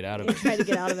tried to get out of it. Try to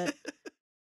get out of it.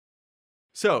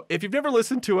 So, if you've never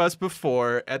listened to us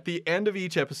before, at the end of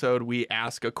each episode, we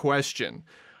ask a question.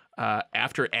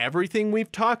 After everything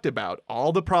we've talked about,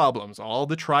 all the problems, all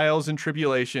the trials and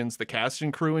tribulations the cast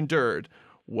and crew endured,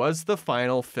 was the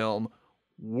final film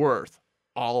worth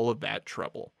all of that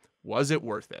trouble? Was it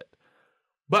worth it?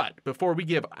 But before we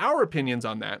give our opinions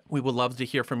on that, we would love to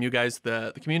hear from you guys,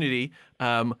 the community.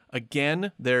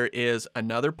 Again, there is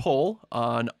another poll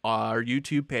on our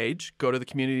YouTube page. Go to the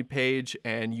community page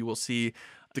and you will see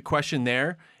the question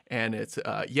there. And it's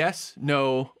yes,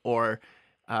 no, or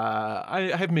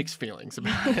I have mixed feelings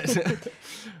about it.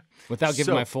 Without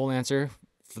giving my full answer,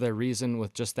 for the reason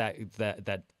with just that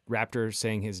raptor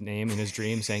saying his name in his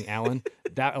dream, saying Alan,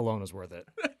 that alone was worth it.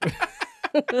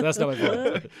 That's not my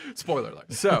point. Spoiler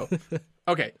alert. So,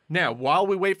 okay, now while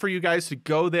we wait for you guys to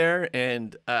go there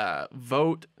and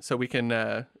vote, so we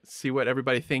can see what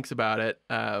everybody thinks about it,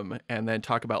 and then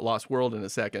talk about Lost World in a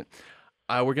second.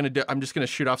 I'm just gonna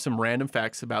shoot off some random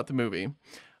facts about the movie.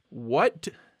 What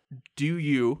do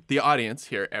you, the audience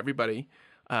here, everybody,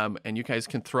 and you guys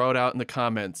can throw it out in the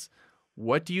comments.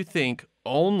 What do you think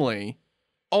only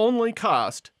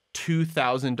cost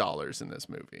 $2,000 in this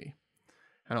movie?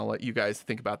 And I'll let you guys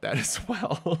think about that as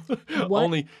well.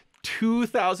 Only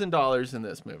 $2,000 in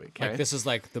this movie. Okay, Like this is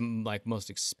like the most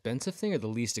expensive thing or the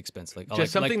least expensive? Like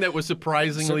just something that was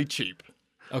surprisingly cheap.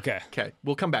 Okay. Okay,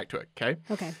 we'll come back to it. Okay.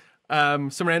 Okay.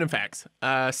 Some random facts.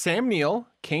 Sam Neill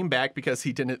came back because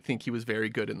he didn't think he was very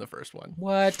good in the first one.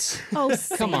 What? Oh,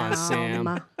 Come on,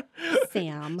 Sam.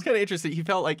 Sam. It's kind of interesting.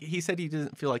 He said he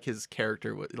didn't feel like his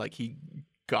character was like he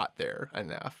got there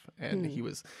enough, and he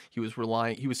was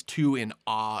relying. He was too in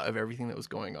awe of everything that was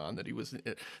going on that he was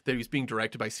being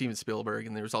directed by Steven Spielberg,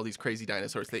 and there was all these crazy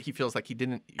dinosaurs that he feels like he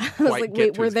didn't I was quite like, get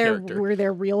wait, to his character. were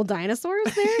there real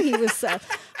dinosaurs there? He was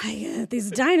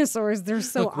these dinosaurs, they're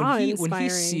so Look, awe-inspiring. when he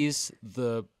sees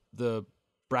the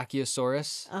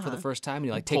Brachiosaurus for the first time, and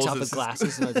he like takes pulls off his his-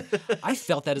 glasses, and I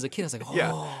felt that as a kid. I was like, oh.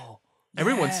 Yeah.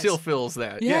 Everyone yes. still feels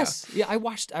that. Yes. Yeah, I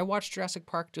watched Jurassic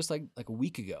Park just like a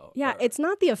week ago. Yeah, it's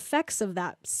not the effects of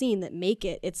that scene that make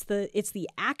it. It's the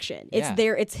action. It's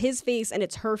it's his face and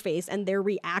it's her face and their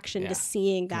reaction to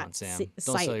seeing Come that on, Sam.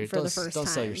 sight for the first time. Don't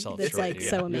sell yourself It's short, like dude.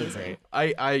 so You're amazing.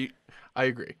 great. I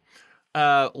agree.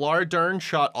 Laura Dern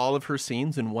shot all of her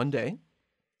scenes in one day.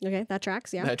 Okay, that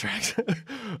tracks. Yeah. That tracks.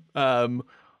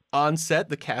 On set,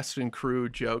 the cast and crew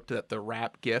joked that the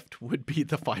rap gift would be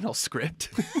the final script.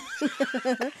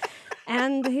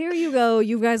 And here you go.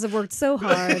 You guys have worked so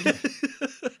hard.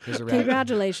 Here's a wrap.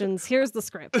 Congratulations. Here's the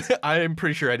script. I'm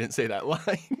pretty sure I didn't say that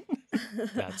line.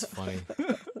 That's funny.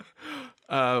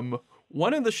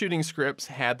 One of the shooting scripts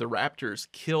had the raptors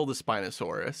kill the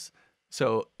Spinosaurus.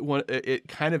 So it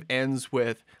kind of ends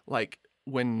with like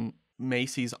when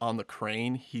Macy's on the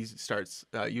crane, he starts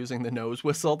using the nose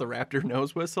whistle, the raptor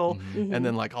nose whistle, and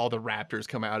then like all the raptors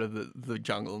come out of the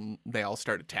jungle and they all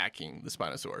start attacking the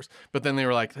Spinosaurus. But then they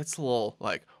were like, that's a little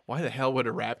like, why the hell would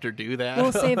a raptor do that?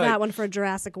 We'll save Like, that one for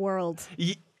Jurassic World.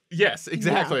 Yes,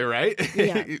 exactly, right?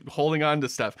 Yeah. Holding on to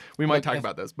stuff. We might talk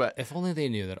about this, but If only they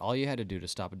knew that all you had to do to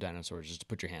stop a dinosaur is just to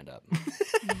put your hand up.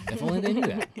 If only they knew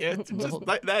that. yeah, it's just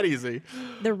that easy.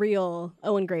 The real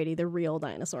Owen Grady, the real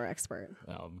dinosaur expert.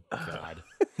 Oh God.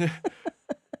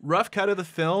 Rough cut of the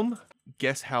film,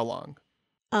 guess how long?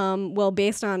 Well,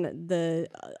 based on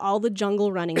all the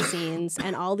jungle running scenes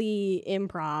and all the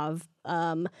improv,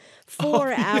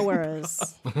 4 hours.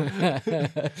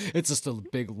 It's just a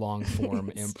big long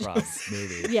form improv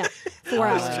movie. Yeah, 4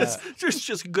 hours.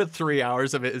 Just a good 3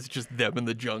 hours of it is just them in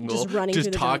the jungle, Just running through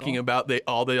the talking jungle. about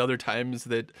all the other times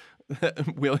that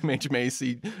William H.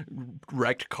 Macy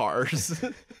wrecked cars.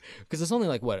 Because it's only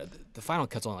like what the final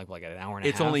cut's only like an hour and a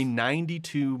half. It's only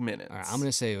 92 minutes. All right, I'm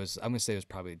gonna say it was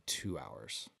probably 2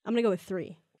 hours. I'm gonna go with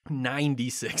 3.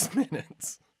 96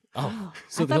 minutes. Oh,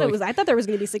 I thought there was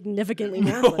gonna be significantly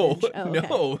more footage. Oh, okay.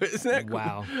 No, isn't that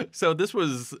wow. So this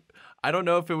was, I don't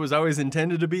know if it was always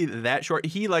intended to be that short.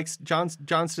 He likes,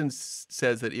 Johnston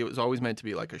says that it was always meant to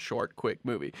be like a short, quick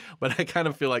movie. But I kind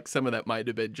of feel like some of that might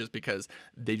have been just because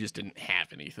they just didn't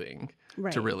have anything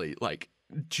Right. to really like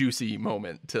juicy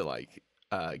moment to like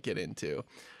get into.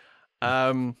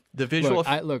 The visual.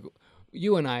 Look,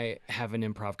 you and I have an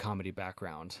improv comedy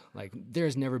background. Like,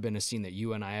 there's never been a scene that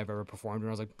you and I have ever performed, and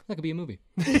I was like, that could be a movie.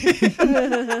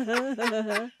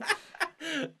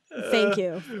 Thank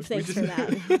you. Thanks for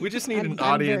that. We just need an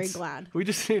I'm very audience. glad. We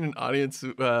just need an audience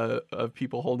of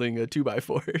people holding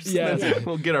 2x4s. Yeah. That's it.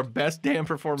 We'll get our best damn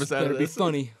performance out That'd of be this.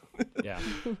 funny. Yeah.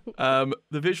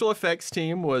 The visual effects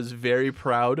team was very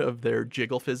proud of their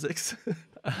jiggle physics,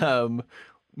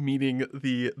 meaning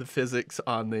the physics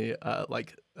on the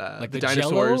Like the the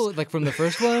dinosaurs. Jello, like from the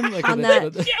first one, like On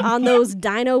those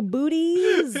dino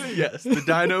booties. Yes, the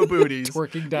dino booties.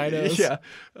 twerking dinos. Yeah,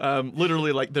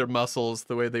 literally like their muscles,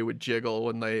 the way they would jiggle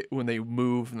when they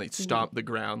move and they stomp the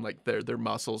ground, like their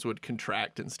muscles would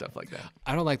contract and stuff like that.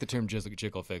 I don't like the term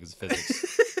jiggle physics.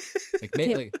 Like,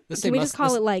 let's say Can we just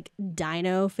call it like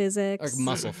dino physics? or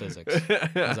muscle physics.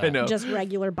 I know. Just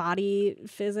regular body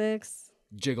physics.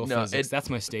 Jiggle No, physics. That's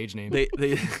my stage name. They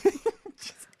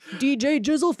DJ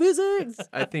Jizzle Physics.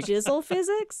 I think Jizzle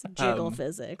Physics? Jiggle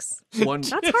Physics. one.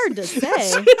 That's hard to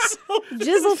say.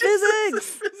 Jizzle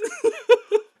Physics.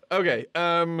 Okay.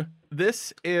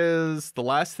 This is the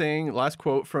last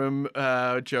quote from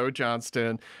Joe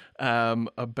Johnston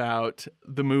about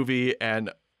the movie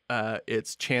and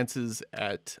its chances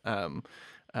at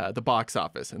the box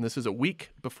office, and this is a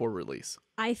week before release.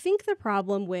 I think the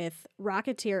problem with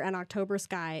Rocketeer and October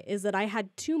Sky is that I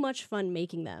had too much fun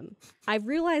making them. I've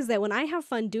realized that when I have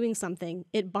fun doing something,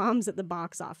 it bombs at the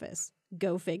box office.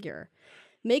 Go figure.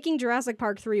 Making Jurassic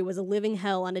Park 3 was a living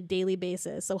hell on a daily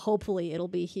basis, so hopefully it'll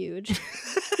be huge.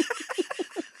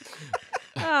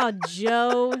 Oh,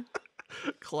 Joe.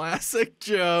 Classic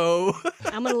Joe.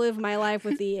 I'm going to live my life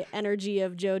with the energy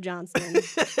of Joe Johnston.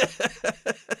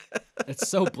 It's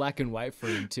so black and white for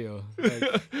him too.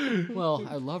 Like, well,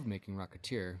 I loved making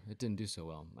Rocketeer. It didn't do so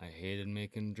well. I hated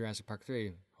making Jurassic Park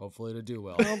 3. Hopefully it'll do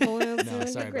well. No,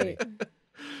 sorry, buddy.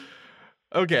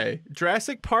 Okay,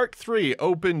 Jurassic Park 3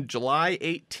 opened July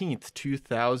 18th,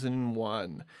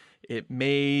 2001. It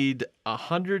made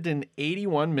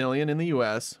 $181 million in the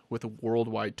US with a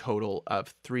worldwide total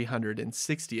of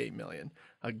 $368 million.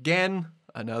 Again,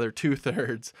 another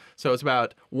 2/3. So it's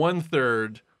about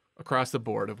 1/3 across the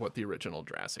board of what the original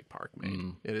Jurassic Park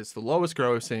made. It is the lowest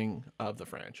grossing of the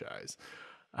franchise.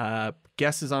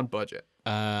 Guesses on budget.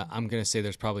 I'm going to say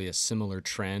there's probably a similar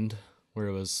trend where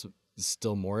it was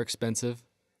still more expensive.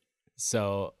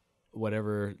 So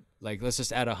whatever, like, let's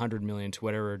just add 100 million to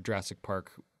whatever Jurassic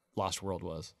Park Lost World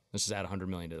was. Let's just add 100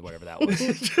 million to whatever that was.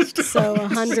 So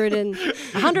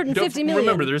 150 million.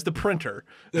 Remember, there's the printer,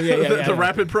 Yeah. the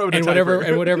rapid prototyper.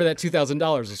 and whatever that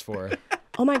 $2,000 was for.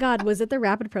 Oh my God, was it the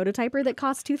rapid prototyper that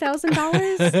cost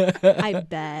 $2,000? I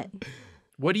bet.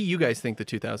 What do you guys think the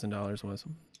 $2,000 was?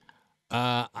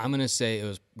 I'm gonna say it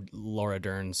was Laura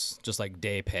Dern's, just like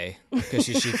day pay, because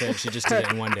she just did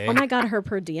it in one day. Oh my God, her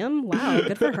per diem? Wow,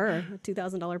 good for her.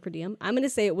 $2,000 per diem. I'm going to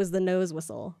say it was the nose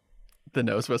whistle. The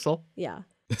nose whistle? Yeah.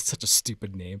 That's such a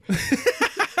stupid name.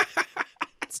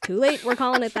 It's too late. We're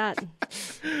calling it that.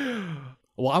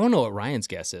 Well, I don't know what Ryan's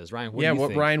guess is. Ryan, what do you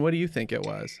think? Ryan, what do you think it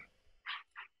was?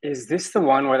 Is this the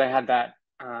one where they had that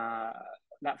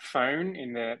that phone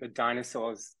in the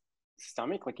dinosaur's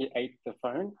stomach? Like he ate the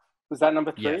phone? Was that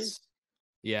number 3? Yes.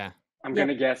 Yeah. I'm going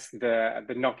to guess the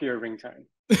Nokia ringtone.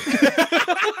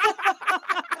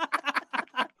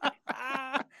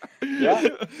 Yeah.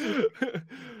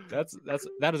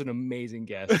 That is an amazing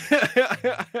guess.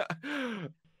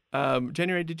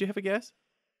 January, did you have a guess?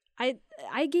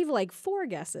 I gave like 4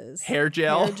 guesses. Hair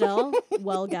gel. Hair gel.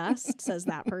 Well guessed, says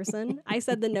that person. I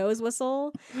said the nose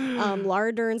whistle.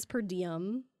 Laura Dern's per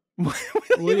diem.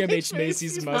 William H.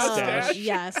 Macy's mustache.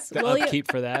 Yes. The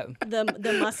upkeep for that.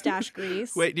 The mustache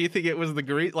grease. Wait, do you think it was the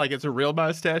grease, like it's a real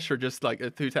mustache, or just like a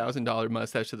 $2,000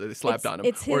 mustache that they slapped on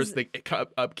him, or is the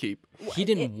upkeep? He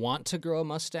didn't want to grow a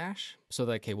mustache, so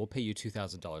like, okay, we'll pay you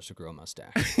 $2,000 to grow a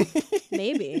mustache.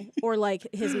 Maybe, or like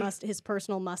his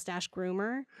personal mustache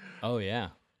groomer. Oh yeah.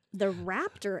 The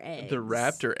raptor eggs. The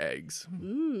raptor eggs.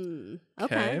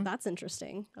 Okay, that's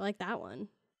interesting. I like that one.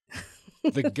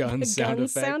 The gun sound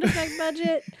effect. Sound effect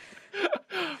budget.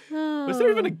 Was there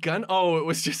even a gun? Oh, it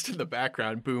was just in the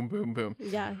background. Boom, boom, boom.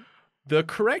 Yeah. The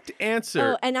correct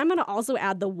answer. Oh, and I'm gonna also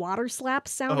add the water slap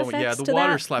sound effects. Oh yeah, the to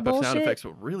water that slap bullshit. sound effects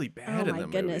were really bad in the movie. Oh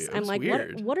my goodness! I'm like,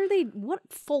 weird. what are they? What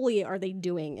fully are they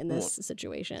doing in this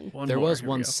situation? There was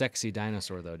one sexy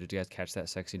dinosaur though. Did you guys catch that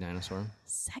sexy dinosaur?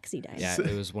 Sexy dinosaur.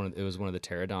 Yeah, it was one of the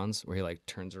pterodons where he like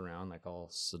turns around like all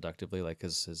seductively, like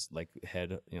his like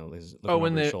head, is looking over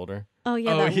his shoulder. Oh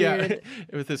yeah, that weird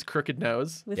with his crooked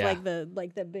nose. With like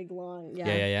the big long.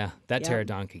 Yeah. That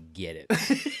pterodon could get it.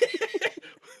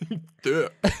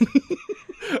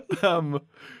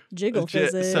 Jiggle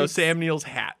physics. So Sam Neill's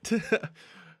hat.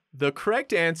 The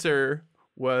correct answer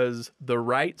was the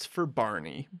rights for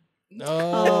Barney.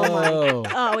 Oh,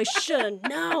 I should have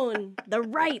known the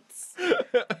rights.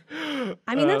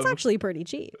 I mean, that's actually pretty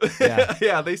cheap.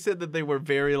 Yeah, they said that they were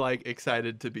very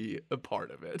excited to be a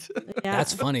part of it. Yeah.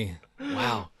 That's funny.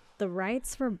 Wow. The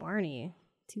rights for Barney.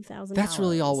 $2,000. That's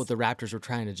really all what the Raptors were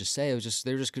trying to just say. It was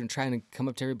they're just trying to come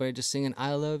up to everybody just singing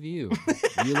 "I love you,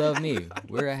 you love me,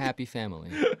 we're a happy family."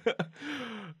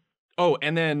 Oh,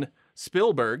 and then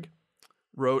Spielberg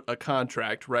wrote a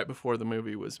contract right before the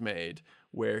movie was made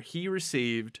where he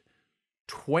received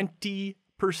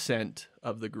 20%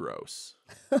 of the gross.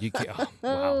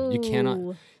 Wow, you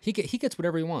cannot. He gets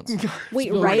whatever he wants.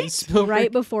 Wait,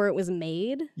 right before it was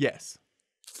made? Yes.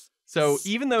 So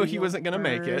even though he wasn't going to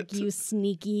make it, you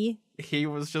sneaky, he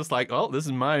was just like, "Oh, this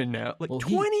is mine now."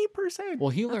 20%. Well,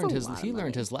 he learned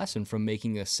his lesson from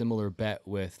making a similar bet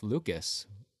with Lucas.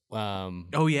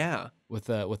 Oh yeah, with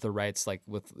the rights, like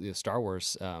with Star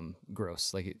Wars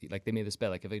gross, like they made this bet,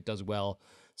 like if it does well,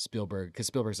 because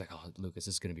Spielberg's like, "Oh, Lucas,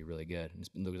 this is going to be really good," and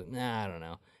Lucas like, "Nah, I don't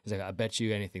know." He's like, "I bet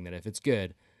you anything that if it's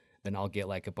good, then I'll get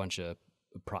like a bunch of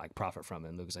profit from it."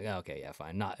 And Lucas like, "Oh, okay, yeah,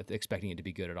 fine," not expecting it to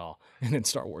be good at all. And then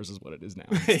Star Wars is what it is now.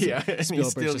 Yeah,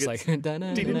 Spielberg's just like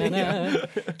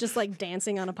just like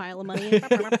dancing on a pile of money.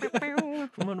 I'm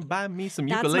gonna buy me some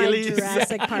That's ukuleles. My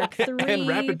Jurassic Park III and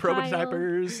rapid pile.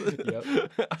 prototypers.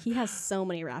 Yep. He has so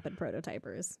many rapid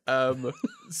prototypers.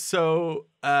 So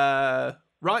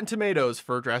Rotten Tomatoes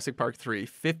for Jurassic Park 3,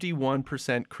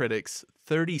 51% critics,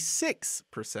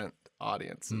 36%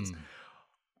 audiences.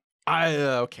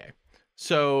 Okay.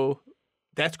 So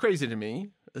that's crazy to me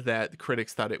that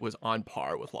critics thought it was on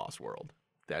par with Lost World.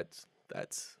 That's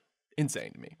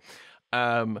insane to me.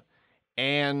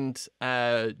 And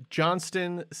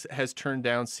Johnston has turned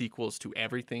down sequels to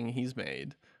everything he's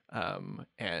made,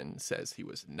 and says he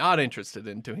was not interested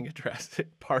in doing a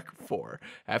Jurassic Park 4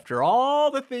 after all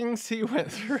the things he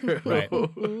went through. Right.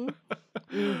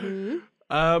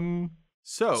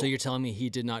 So you're telling me he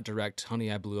did not direct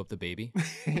Honey, I Blew Up the Baby?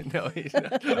 No, he's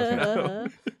not.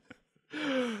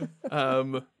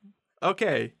 No.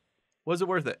 Okay. Was it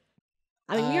worth it?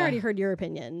 I mean, we already heard your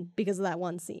opinion because of that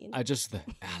one scene.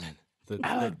 Alan,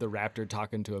 the raptor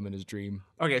talking to him in his dream.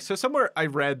 Okay, so somewhere I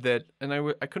read that, and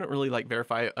I couldn't really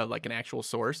verify an actual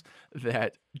source,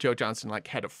 that Joe Johnston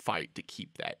had a fight to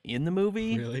keep that in the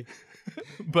movie. Really?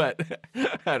 But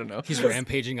I don't know. He's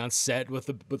rampaging on set with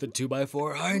a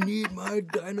 2x4. I need my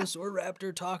dinosaur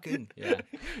raptor talking. Yeah.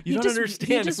 You don't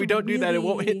understand. If we don't do that, it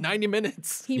won't hit 90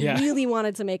 minutes. He really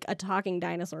wanted to make a talking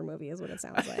dinosaur movie, is what it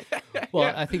sounds like.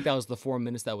 Well, I think that was the 4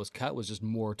 minutes that was cut, was just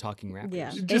more talking raptors.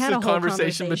 Yeah. They Just had a a whole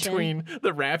conversation between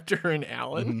the raptor and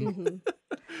Alan. Mm-hmm.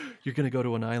 You're going to go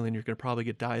to an island. You're going to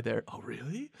probably die there. Oh,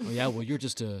 really? Oh, yeah. Well, you're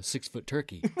just a 6-foot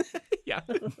turkey. Yeah.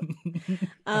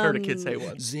 I heard a kid say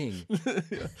once. Zing.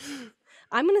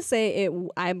 I'm gonna say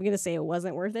it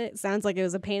wasn't worth it. Sounds like it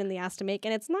was a pain in the ass to make,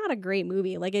 and it's not a great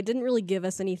movie. It didn't really give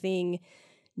us anything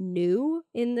new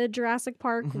in the Jurassic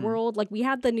Park world. We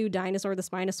had the new dinosaur, the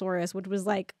Spinosaurus, which was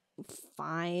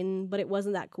fine, but it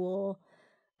wasn't that cool.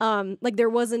 There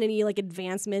wasn't any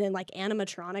advancement in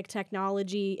animatronic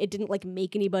technology. It didn't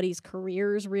make anybody's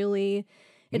careers really.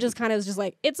 It just kind of was just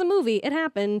it's a movie. It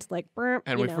happened.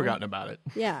 And we've forgotten about it.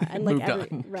 Yeah, and Moved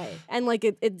on. right, and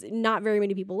it's not very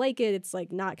many people like it. It's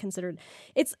not considered.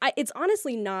 It's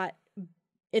honestly not.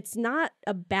 It's not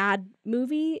a bad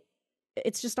movie.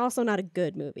 It's just also not a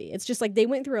good movie. It's just they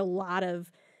went through a lot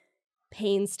of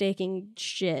painstaking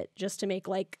shit just to make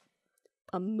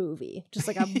a movie, just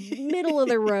like a middle of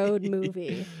the road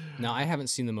movie. Now, I haven't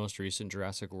seen the most recent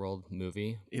Jurassic World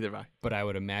movie. Either have I. But I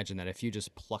would imagine that if you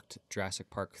just plucked Jurassic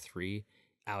Park 3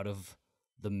 out of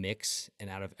the mix and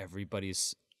out of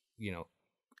everybody's,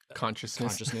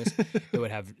 Consciousness, it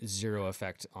would have zero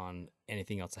effect on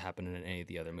anything else that happened in any of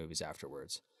the other movies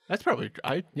afterwards. That's probably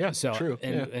true.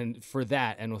 And for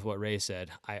that, and with what Ray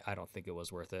said, I don't think it was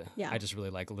worth it. Yeah. I just really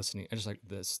like listening. I just like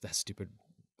that stupid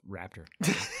raptor,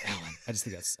 Alan. I just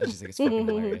think it's fucking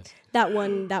hilarious. That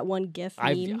one GIF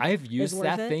meme. I've used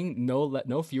that it. thing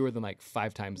no fewer than like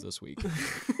 5 times this week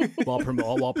while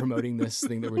promoting this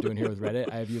thing that we're doing here with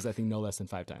Reddit. I have used that thing no less than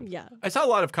 5 times. Yeah. I saw a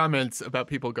lot of comments about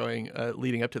people going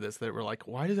leading up to this that were like,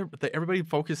 why does everybody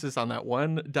focuses on that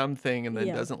one dumb thing and then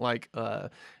doesn't like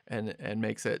and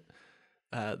makes it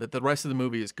that the rest of the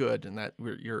movie is good and that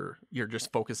you're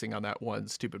just focusing on that one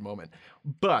stupid moment.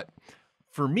 But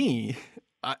for me,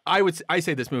 I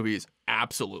say this movie is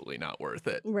absolutely not worth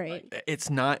it. Right.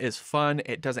 It's not as fun.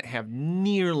 It doesn't have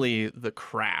nearly the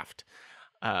craft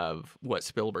of what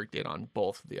Spielberg did on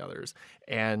both of the others.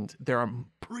 And there are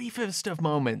briefest of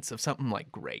moments of something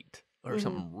like great or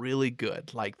something really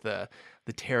good, like the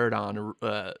pterodon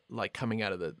like coming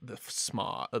out of the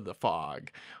smog of the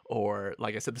fog, or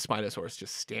like I said, the Spinosaurus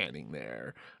just standing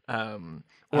there,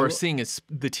 or seeing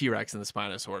the T-Rex and the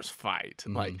Spinosaurus fight.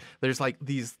 Like there's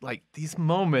these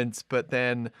moments, but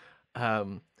then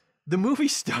the movie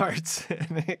starts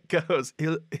and it goes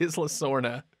Isla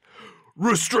Sorna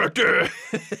restricted.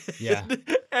 Yeah.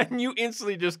 And you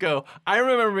instantly just go, I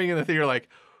remember being in the theater like,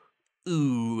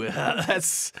 ooh,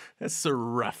 that's so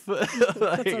rough.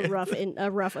 That's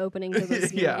a rough opening to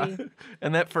this movie. Yeah.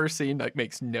 And that first scene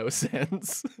makes no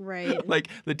sense. Right. Like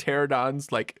the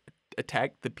pterodons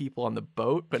attack the people on the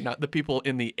boat, but not the people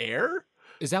in the air.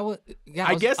 Is that what? Yeah,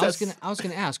 I was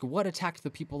gonna ask what attacked the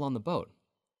people on the boat.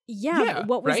 Yeah,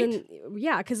 what was right?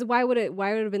 because why would it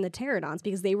have been the pterodons?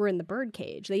 Because they were in the bird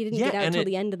cage. They didn't get out until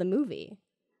the end of the movie.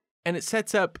 And it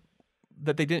sets up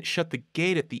that they didn't shut the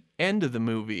gate at the end of the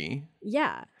movie.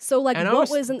 Yeah. So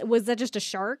was that just a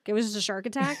shark? It was just a shark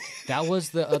attack? That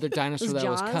was the other dinosaur that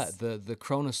was cut, the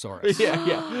Chronosaurus.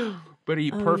 Yeah. But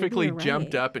he perfectly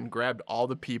jumped up and grabbed all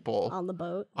the people on the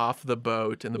boat off the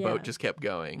boat, and the boat just kept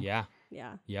going. Yeah.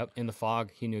 Yeah. Yep. In the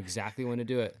fog, he knew exactly when to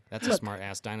do it. That's a smart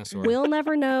ass dinosaur. We'll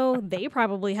never know. They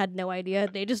probably had no idea.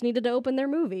 They just needed to open their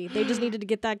movie. They just needed to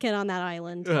get that kid on that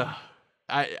island.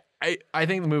 I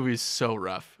think the movie is so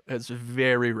rough. It's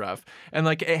very rough, and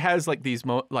it has these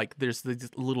there's these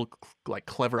little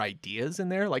clever ideas in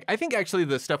there. I think actually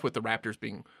the stuff with the raptors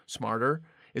being smarter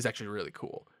is actually really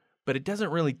cool, but it doesn't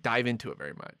really dive into it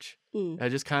very much. It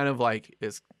just kind of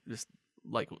is just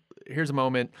here's a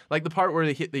moment, the part where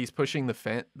he's pushing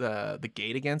the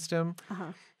gate against him.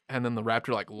 And then the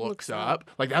raptor looks up.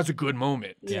 That's a good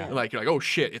moment. Yeah. You're like, oh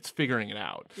shit, it's figuring it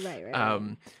out.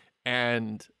 Right.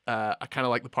 And I kind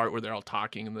of like the part where they're all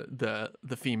talking, and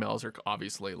the females are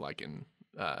obviously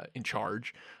in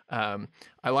charge. I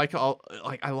like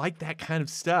that kind of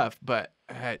stuff, but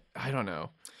I don't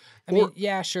know. I mean,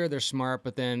 yeah, sure, they're smart,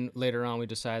 but then later on we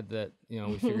decide that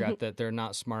we figure out that they're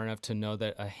not smart enough to know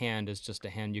that a hand is just a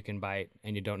hand you can bite,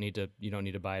 and you don't need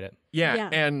to bite it. Yeah.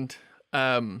 And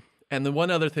the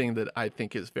one other thing that I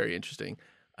think is very interesting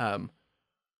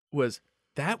was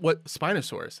that what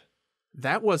Spinosaurus.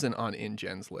 That wasn't on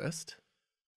InGen's list.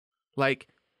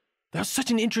 That's such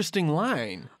an interesting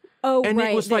line. Oh, and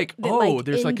right. It was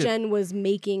there's InGen was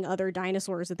making other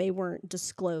dinosaurs that they weren't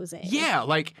disclosing. Yeah,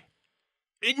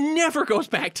 it never goes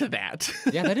back to that.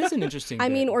 Yeah, that is an interesting bit. I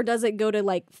mean, or does it go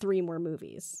to 3 more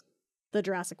movies? The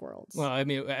Jurassic Worlds. Well, I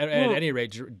mean, at any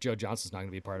rate, Joe Johnston's not going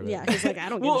to be part of it. Yeah, he's I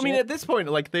don't give Well, a I mean, shit. at this point,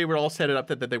 they were all set it up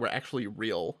that they were actually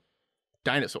real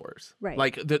dinosaurs.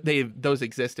 Right. Those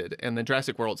existed, and the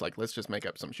Jurassic World's let's just make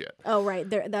up some shit. Oh, right.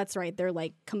 That's right. They're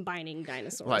combining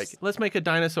dinosaurs. Let's make a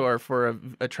dinosaur for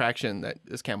an attraction that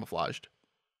is camouflaged.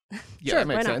 Yeah, Sure, that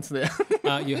makes why not?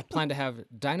 sense. You plan to have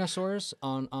dinosaurs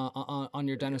on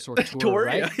your dinosaur tour,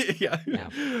 right? Yeah.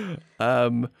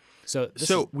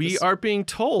 So we are being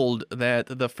told that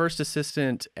the first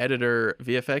assistant editor,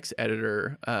 VFX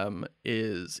editor,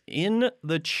 is in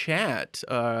the chat.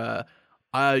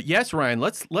 Yes, Ryan.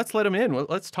 Let's let him in.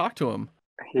 Let's talk to him.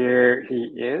 Here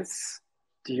he is.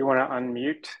 Do you want to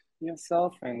unmute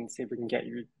yourself and see if we can get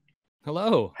you?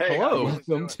 Hello. Hey, hello.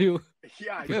 Welcome to.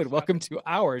 Yeah, Good. Welcome to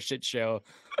our shit show.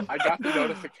 I got the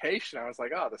notification. I was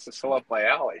like, oh, this is so up my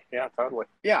alley. Yeah, totally.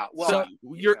 Yeah. Well, So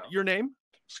your name?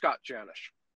 Scott Janish.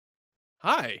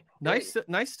 Hi. Nice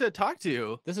to talk to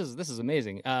you. This is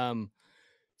amazing.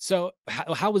 So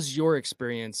how was your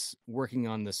experience working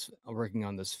on this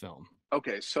film?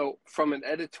 Okay, so from an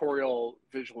editorial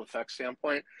visual effects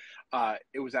standpoint,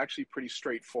 it was actually pretty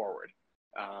straightforward.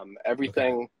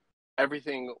 Everything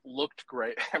looked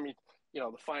great. I mean,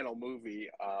 the final movie,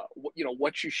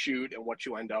 what you shoot and what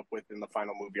you end up with in the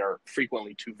final movie are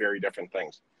frequently two very different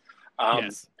things.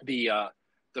 Yes.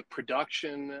 The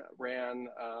production ran,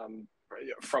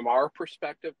 from our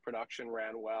perspective, production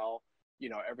ran well.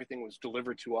 Everything was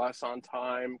delivered to us on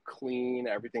time, clean,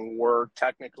 everything worked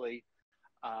technically.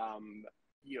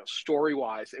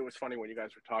 Story-wise, it was funny when you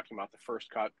guys were talking about the first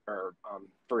cut or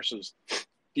versus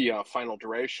the final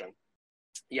duration.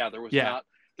 Yeah, there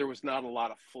was not a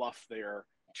lot of fluff there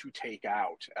to take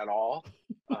out at all.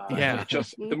 Yeah.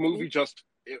 The movie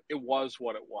it was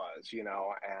what it was,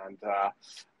 and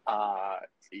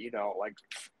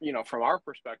from our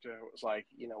perspective, it was like,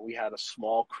 we had a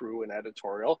small crew in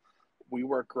editorial. We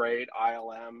worked great.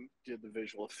 ILM did the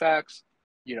visual effects,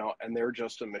 and they're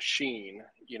just a machine,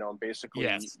 basically.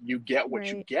 Yes. You get what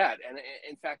Right. you get. And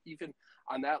in fact, even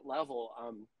on that level,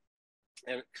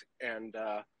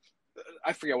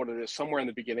 I forget what it is. Somewhere in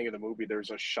the beginning of the movie,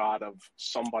 there's a shot of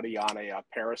somebody on a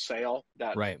parasail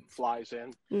that Right. flies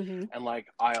in. Mm-hmm. And like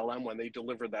ILM, when they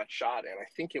delivered that shot, and I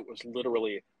think it was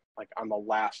literally like on the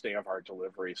last day of our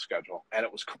delivery schedule, and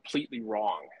it was completely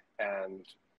wrong. And,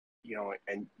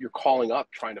 and you're calling up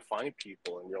trying to find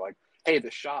people, and you're like, hey,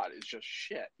 the shot is just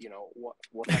shit.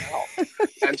 What the hell?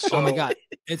 And so, Oh my God.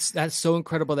 That's so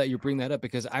incredible that you bring that up,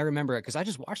 because I remember it, because I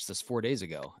just watched this 4 days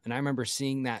ago, and I remember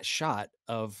seeing that shot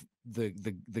of the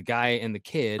guy and the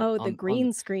kid. Oh, the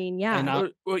green screen. Yeah.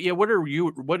 and Well, yeah. What are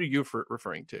you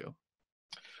referring to?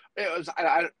 it was,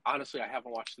 honestly, I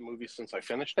haven't watched the movie since I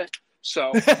finished it.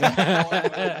 So there's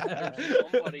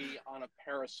somebody on a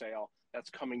parasail that's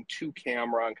coming to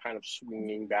camera and kind of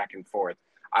swinging back and forth.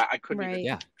 I couldn't Right. even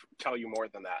Yeah. tell you more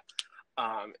than that.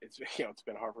 It's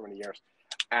been however many years,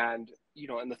 and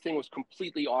and the thing was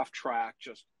completely off track.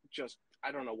 Just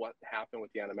I don't know what happened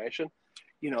with the animation,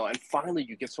 and finally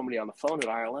you get somebody on the phone at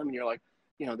ILM, and you're like,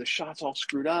 the shot's all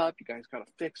screwed up. You guys got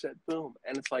to fix it. Boom,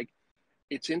 and it's like,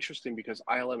 it's interesting because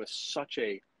ILM is such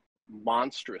a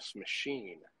monstrous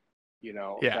machine,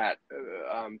 Yeah. that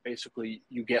basically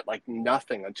you get like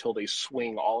nothing until they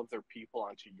swing all of their people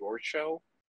onto your show.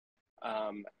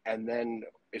 And then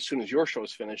as soon as your show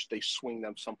is finished, they swing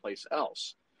them someplace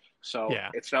else. So Yeah.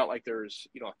 it's not like there's,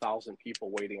 1,000 people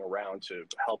waiting around to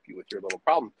help you with your little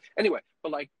problem. Anyway,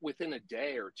 but like within a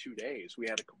day or 2 days, we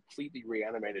had a completely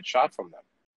reanimated shot from them.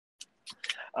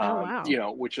 Oh,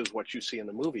 wow. Which is what you see in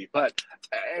the movie. But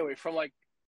anyway, from like,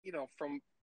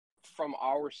 from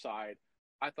our side,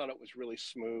 I thought it was really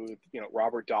smooth.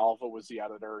 Robert Dalva was the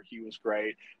editor. He was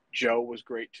great. Joe was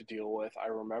great to deal with. I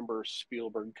remember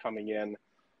Spielberg coming in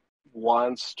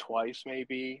once, twice,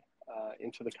 maybe,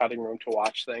 into the cutting room to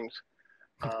watch things.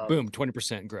 boom,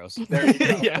 20% gross. There you go.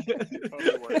 Yeah.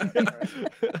 Totally worked out,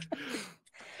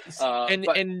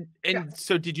 right?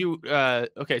 So did you?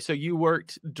 Okay, so you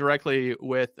worked directly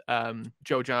with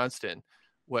Joe Johnston.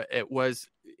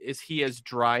 Is he as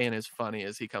dry and as funny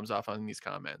as he comes off on these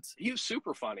comments? He was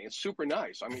super funny and super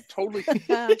nice. I mean, totally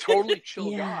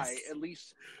chill guy, Yes. at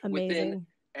least Amazing. within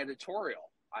editorial.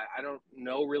 I don't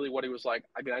know really what he was like.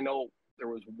 I mean, I know there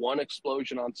was one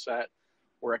explosion on set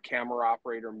where a camera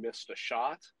operator missed a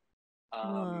shot.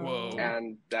 Whoa.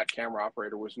 And that camera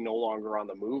operator was no longer on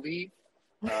the movie.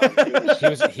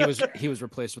 He was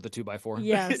replaced with a 2x4.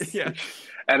 Yes. Yeah.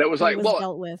 And it was It like, was well,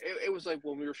 dealt with. it was like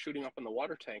when we were shooting up in the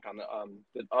water tank on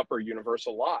the upper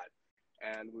Universal lot,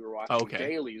 and we were watching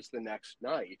dailies the next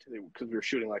night because we were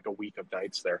shooting like a week of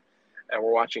nights there, and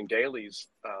we're watching dailies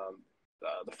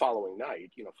the following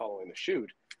night, following the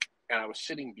shoot, and I was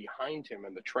sitting behind him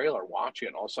in the trailer watching it,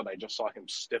 and all of a sudden I just saw him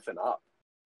stiffen up.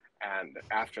 And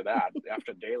after that,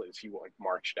 after dailies, he like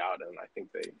marched out, and I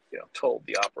think they, told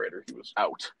the operator he was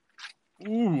out.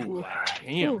 Ooh,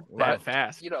 damn, that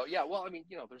fast. Yeah. Well, I mean,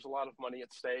 there's a lot of money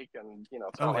at stake, and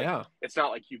it's not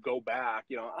like you go back,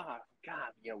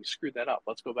 God, we screwed that up.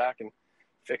 Let's go back and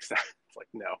fix that. It's like,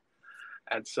 no.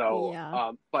 And so,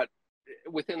 Yeah. but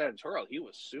within editorial, he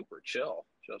was super chill.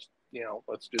 Just,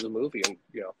 let's do the movie, and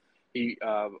he,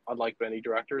 unlike many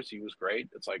directors, he was great.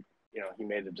 It's like, he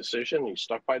made a decision. He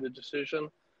stuck by the decision,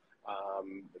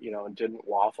 and didn't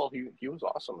waffle. He was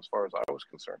awesome as far as I was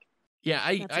concerned. Yeah,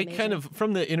 I kind of,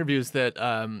 from the interviews that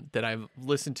I've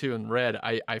listened to and read,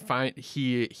 I find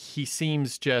he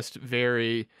seems just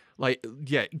very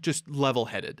just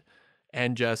level-headed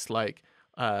and just like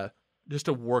just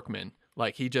a workman.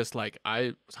 Like he just like,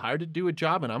 I was hired to do a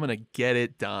job and I'm gonna get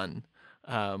it done.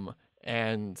 So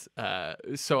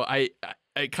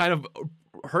it kind of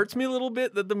hurts me a little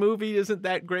bit that the movie isn't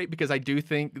that great, because I do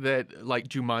think that like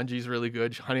Jumanji's really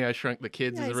good. Honey, I Shrunk the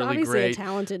Kids is really obviously great. a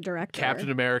talented director.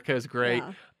 Captain America is great.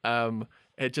 Yeah.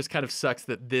 It just kind of sucks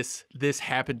that this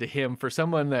happened to him, for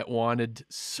someone that wanted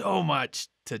so much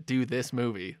to do this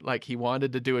movie. Like, he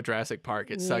wanted to do a Jurassic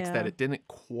Park. It sucks that it didn't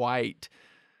quite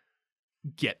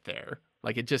get there.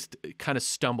 Like, it just kind of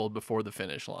stumbled before the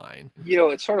finish line. You know,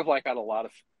 it's sort of like on a lot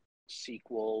of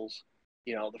sequels.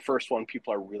 You know, the first one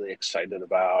people are really excited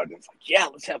about, and it's like, yeah,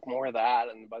 let's have more of that.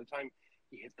 And by the time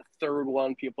you hit the third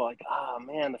one, people are like, oh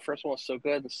man, the first one was so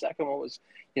good. The second one was,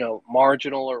 you know,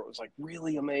 marginal, or it was like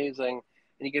really amazing.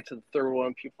 And you get to the third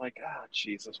one, people are like, ah,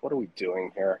 Jesus, what are we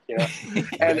doing here? You know,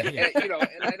 and you know,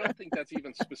 and I don't think that's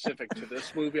even specific to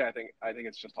this movie. I think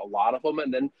it's just a lot of them.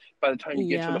 And then by the time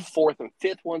you get to the fourth and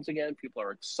fifth ones again, people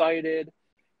are excited.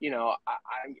 You know,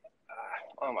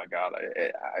 oh my God!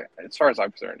 As far as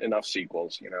I'm concerned, enough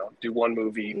sequels. You know, do one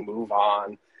movie, move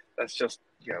on. That's just,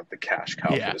 you know, the cash cow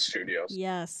for the studios.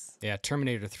 Yes. Yeah,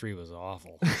 Terminator 3 was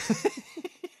awful.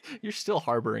 You're still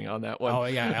harboring on that one. Oh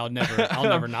yeah, I'll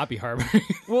never not be harboring.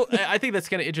 Well, I think that's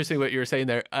kind of interesting what you were saying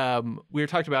there. We were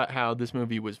talking about how this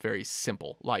movie was very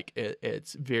simple. Like,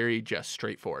 it's very just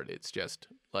straightforward. It's just,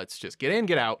 let's just get in,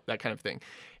 get out, that kind of thing.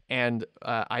 And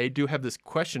I do have this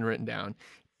question written down.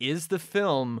 Is the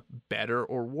film better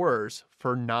or worse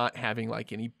for not having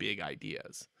like any big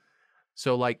ideas?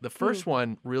 So like the first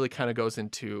one really kind of goes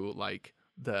into like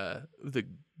the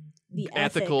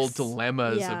ethical ethics.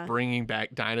 Dilemmas of bringing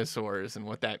back dinosaurs and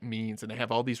what that means. And they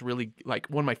have all these really, like,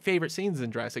 one of my favorite scenes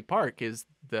in Jurassic Park is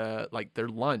their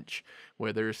lunch,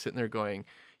 where they're sitting there going,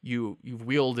 you've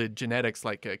wielded genetics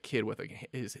like a kid with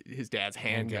his dad's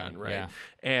handgun, right? Yeah.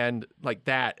 And like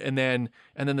that. And then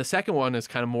the second one is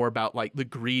kind of more about like the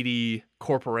greedy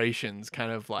corporations,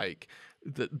 kind of like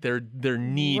their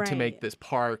need to make this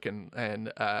park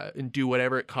and do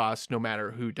whatever it costs, no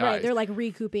matter who dies. Right, they're like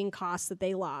recouping costs that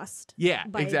they lost. Yeah,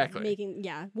 by exactly.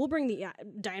 We'll bring the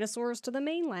dinosaurs to the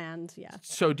mainland. Yeah.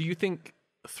 So do you think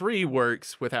 3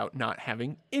 works without not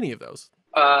having any of those?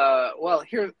 Well,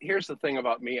 here's the thing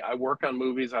about me. I work on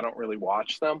movies. I don't really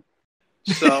watch them.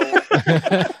 So,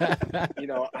 you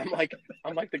know, I'm like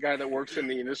the guy that works in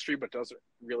the industry but doesn't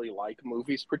really like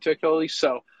movies particularly.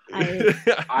 So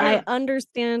I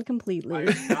understand completely.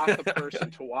 I'm not the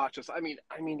person to watch this. I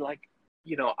mean, like,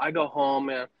 you know, I go home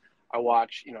and I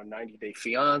watch, you know, 90 Day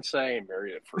Fiance and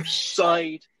Married at First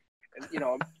Sight. And, you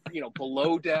know,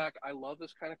 Below Deck. I love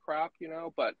this kind of crap, you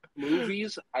know, but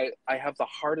movies, I have the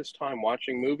hardest time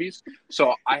watching movies.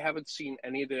 So I haven't seen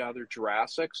any of the other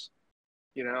Jurassics.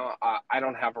 You know, I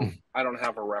don't have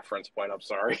a reference point. I'm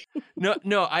sorry.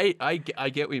 No, I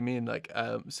get what you mean. Like,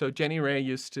 so Jenny Ray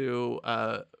used to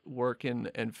work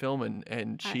in film,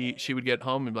 and she would get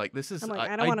home and be like, this is. I'm like,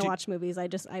 I don't want to watch movies. I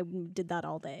did that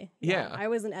all day. Yeah. I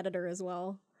was an editor as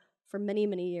well for many,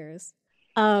 many years.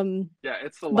 Yeah,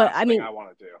 it's the last thing I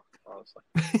want to do, honestly.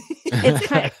 It's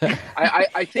kind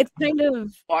I think it's kind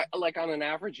of like on an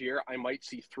average year, I might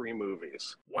see 3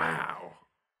 movies. Wow.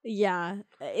 Yeah,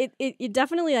 it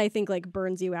definitely, I think, like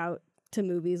burns you out to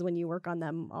movies when you work on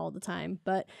them all the time.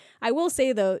 But I will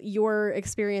say though, your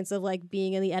experience of like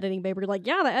being in the editing bay, where you're like,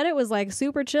 yeah, the edit was like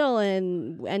super chill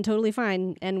and totally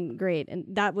fine and great, and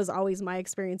that was always my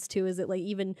experience too. Is that like,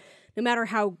 even no matter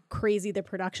how crazy the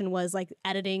production was, like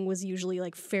editing was usually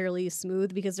like fairly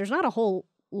smooth, because there's not a whole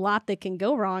lot that can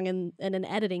go wrong in an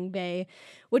editing bay,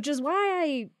 which is why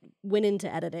I went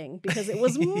into editing, because it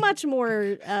was much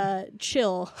more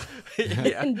chill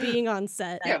than being on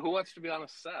set. Yeah, who wants to be on a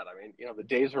set? I mean, you know, the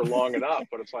days are long enough,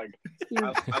 but it's like,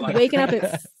 I like waking up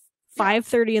at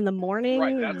 5:30 in the morning,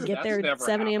 right, get there at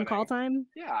 7 a.m. call time.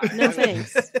 Yeah, no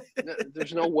thanks.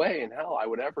 There's no way in hell I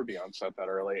would ever be on set that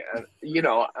early. And you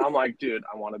know, I'm like, dude,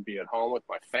 I want to be at home with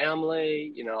my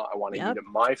family. You know, I want to eat at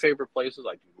my favorite places.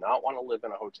 I do not want to live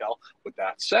in a hotel. With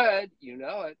that said, you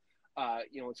know it.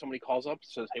 You know, when somebody calls up and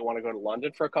says, hey, want to go to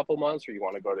London for a couple months, or you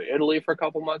want to go to Italy for a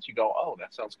couple months, you go, oh,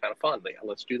 that sounds kind of fun. Yeah,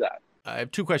 let's do that. I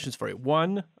have 2 questions for you.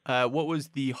 One, what was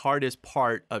the hardest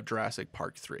part of Jurassic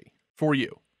Park 3 for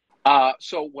you?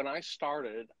 So when I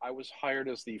started, I was hired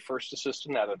as the first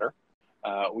assistant editor.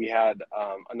 We had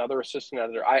another assistant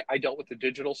editor. I dealt with the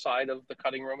digital side of the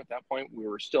cutting room at that point. We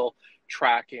were still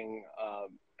tracking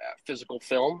physical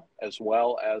film as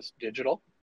well as digital.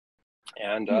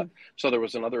 And so there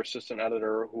was another assistant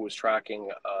editor who was tracking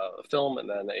film, and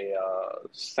then a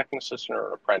second assistant or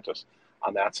an apprentice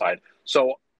on that side.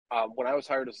 So when I was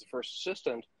hired as the first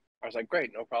assistant, I was like,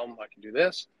 great, no problem. I can do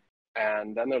this.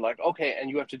 And then they're like, okay, and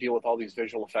you have to deal with all these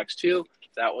visual effects too.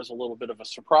 That was a little bit of a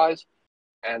surprise.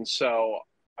 And so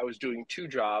I was doing 2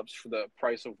 jobs for the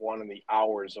price of one and the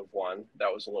hours of one.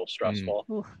 That was a little stressful.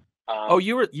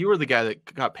 You were the guy that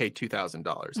got paid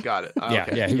 $2,000. Got it. Yeah,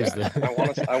 Okay. yeah, he was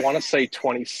I want to say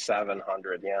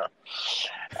 2,700. Yeah,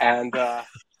 and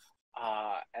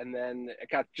then it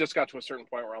got to a certain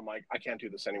point where I'm like, I can't do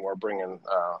this anymore. Bring in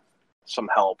some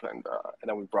help, and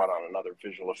then we brought on another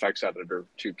visual effects editor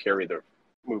to carry the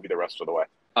movie the rest of the way.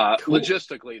 Cool.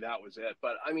 Logistically, that was it.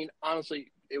 But I mean,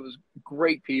 honestly, it was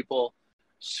great people,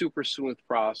 super smooth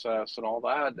process, and all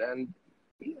that. And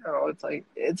you know, it's like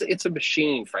it's a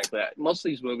machine. Frankly, most of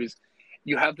these movies,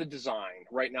 you have the design.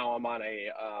 Right now, I'm on a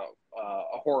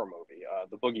horror movie,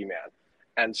 The Boogeyman,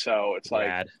 and so it's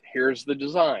like, here's the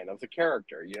design of the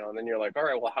character, you know. And then you're like, all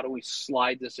right, well, how do we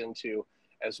slide this into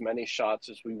as many shots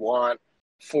as we want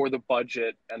for the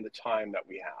budget and the time that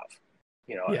we have?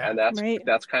 You know, and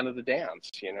that's kind of the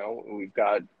dance. You know, we've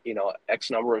got, you know,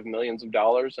 X number of millions of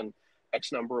dollars and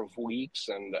X number of weeks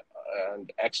and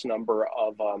X number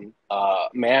of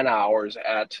man hours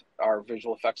at our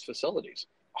visual effects facilities.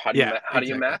 How do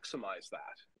you maximize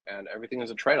that? And everything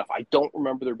is a trade-off. I don't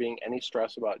remember there being any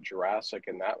stress about Jurassic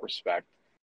in that respect.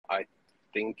 I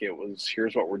think it was,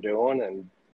 here's what we're doing, and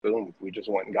boom, we just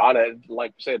went and got it.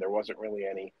 Like I say, there wasn't really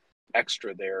any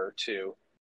extra there to,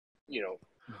 you know,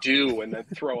 do and then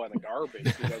throw in the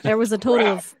garbage. There was a total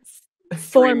of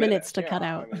 4 minutes to cut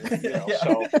out. I mean, you know,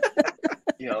 so,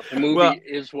 you know, the movie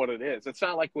is what it is. It's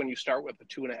not like when you start with a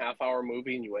 2.5-hour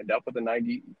movie and you end up with a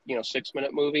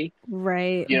 6-minute movie.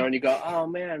 Right. You know, and you go, oh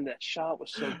man, that shot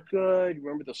was so good. You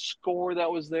remember the score that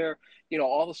was there? You know,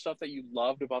 all the stuff that you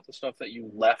loved about the stuff that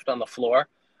you left on the floor.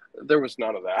 There was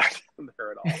none of that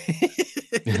there at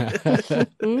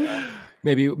all.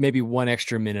 Maybe 1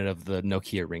 extra minute of the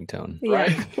Nokia ringtone.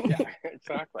 Right? Yeah,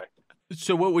 exactly.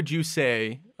 So what would you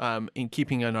say, in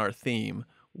keeping on our theme,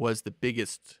 was the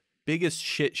biggest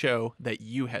shit show that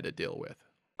you had to deal with?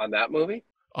 On that movie?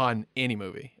 On any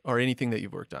movie or anything that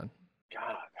you've worked on.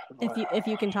 God. If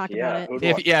you can talk about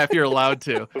it. If you're allowed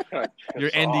to.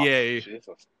 Your NDA.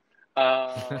 Jesus.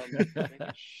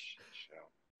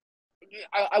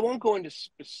 I won't go into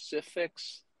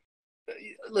specifics.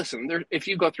 Listen, if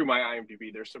you go through my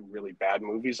IMDb, there's some really bad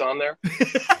movies on there,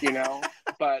 you know,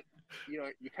 but you know,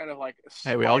 you kind of like,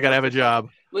 hey, we all got to have a job.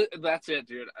 That's it,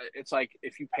 dude. It's like,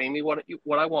 if you pay me what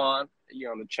I want, you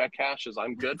know, the check cashes,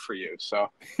 I'm good for you. So,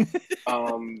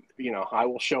 you know, I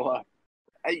will show up.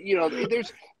 You know,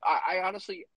 I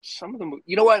honestly, some of them,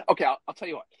 you know what? Okay. I'll tell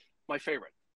you what, my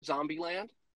favorite, Zombieland.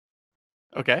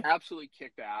 Okay. Absolutely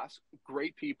kicked ass.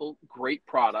 Great people, great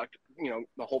product. You know,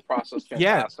 the whole process,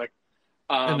 fantastic.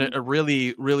 Yeah. And a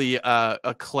really, really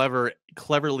a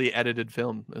cleverly edited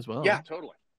film as well. Yeah,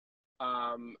 totally.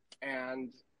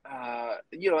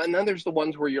 You know, and then there's the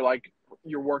ones where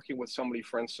you're working with somebody,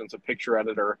 for instance, a picture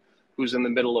editor who's in the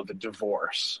middle of a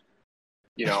divorce.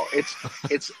 You know, it's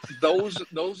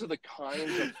those are the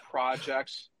kinds of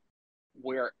projects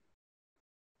where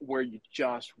you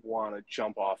just want to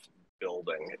jump off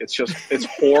building. It's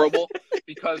horrible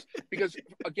because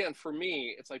again, for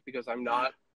me, it's like, because I'm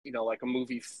not, you know, like a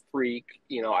movie freak,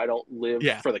 you know, I don't live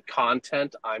for the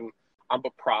content. I'm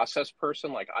a process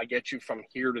person. Like, I get you from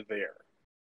here to there.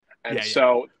 And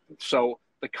so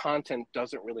the content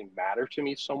doesn't really matter to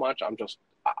me so much. I'm just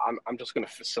going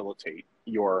to facilitate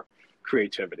your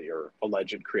creativity or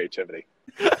alleged creativity.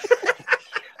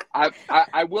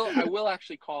 I will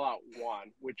actually call out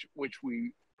one, which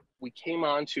we came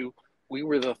on to. We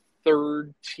were the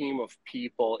 3rd team of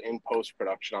people in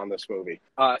post-production on this movie.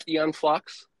 Eon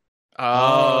Flux.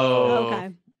 Oh,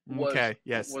 okay.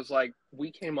 Yes. Was like, we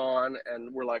came on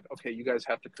and we're like, okay, you guys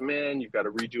have to come in. You've got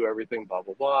to redo everything, blah,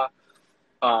 blah,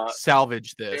 blah.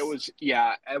 Salvage this. It was,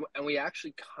 and we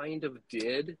actually kind of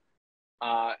did.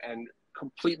 And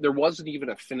there wasn't even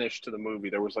a finish to the movie.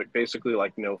 There was like basically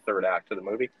like no third act to the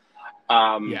movie.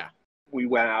 We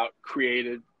went out,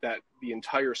 created that. The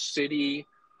entire city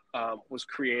was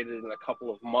created in a couple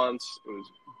of months. It was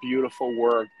beautiful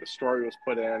work. The story was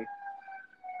put in,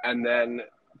 and then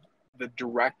the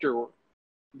director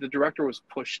was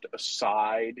pushed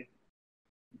aside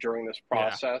during this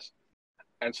process,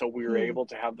 and so we were able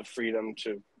to have the freedom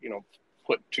to, you know,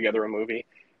 put together a movie,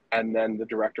 and then the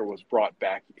director was brought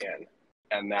back in,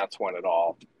 and that's when it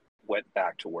all went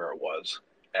back to where it was,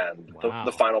 and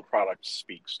the final product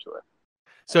speaks to it.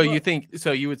 So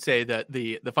you would say that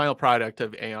the final product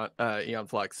of Eon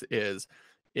Flux is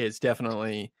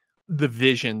definitely the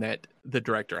vision that the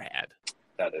director had.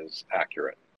 That is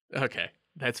accurate. Okay.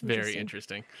 That's very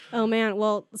interesting. Oh man.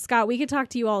 Well, Scott, we could talk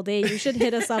to you all day. You should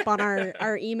hit us up on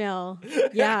our email.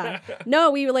 Yeah.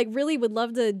 No, we really would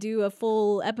love to do a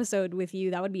full episode with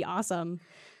you. That would be awesome.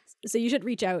 So you should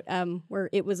reach out where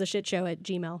it was a shit show at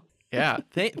Gmail. Yeah.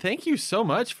 Thank you so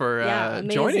much for amazing.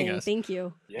 joining us. Thank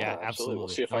you. Yeah, absolutely. We'll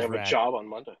see if That I was have rad. a job on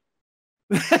Monday.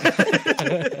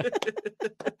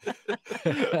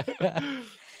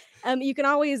 You can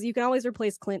always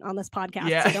replace Clint on this podcast.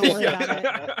 Yeah. So don't worry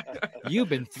about it. You've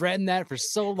been threatening that for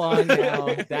so long now.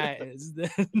 That is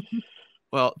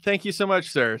Well, thank you so much,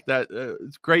 sir.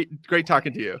 It's great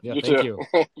talking to you. yeah. You Thank too.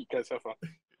 you. You guys have fun.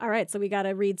 All right, so we got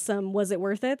to read some Was It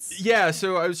Worth It? Yeah,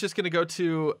 so I was just going to go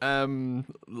to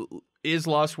is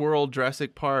Lost World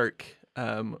Jurassic Park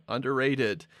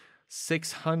underrated?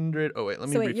 600. Oh, wait, let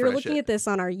me refresh you're looking it. at this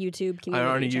on our YouTube community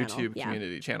On a channel. YouTube Yeah.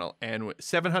 community channel. And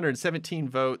 717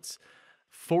 votes,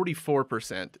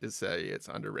 44% say it's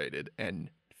underrated, and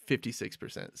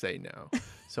 56% say no.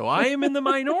 So I am in the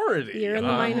minority. You're in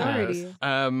the minority.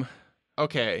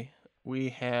 Okay, we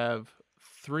have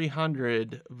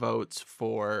 300 votes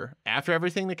for after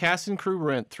everything the cast and crew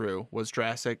went through, was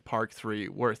Jurassic Park 3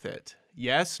 worth it?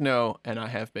 Yes, no, and I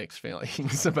have mixed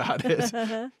feelings about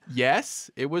it. Yes,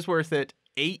 it was worth it,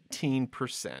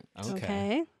 18%.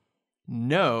 Okay.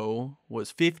 No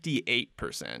was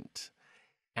 58%.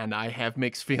 And I have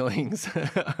mixed feelings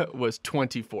was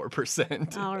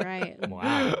 24%. All right.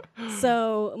 Wow.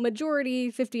 So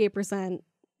majority, 58%,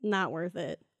 not worth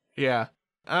it. Yeah.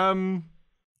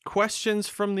 Questions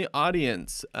from the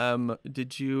audience.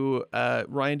 Did you,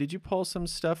 Ryan, did you pull some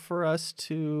stuff for us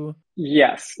to?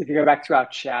 Yes. If you go back to our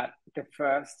chat, the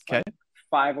first Okay.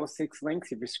 5 or 6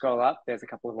 links, if you scroll up, there's a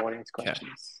couple of audience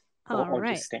questions. All Or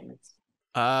right. just statements.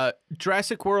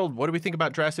 Jurassic World. What do we think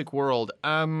about Jurassic World?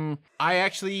 I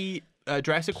actually,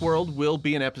 Jurassic World will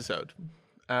be an episode.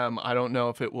 I don't know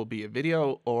if it will be a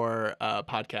video or a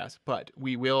podcast, but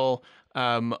we will.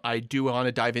 I do want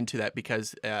to dive into that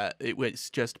because it was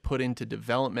just put into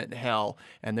development hell,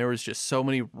 and there was just so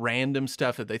many random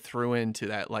stuff that they threw into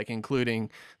that, like including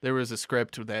there was a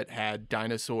script that had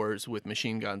dinosaurs with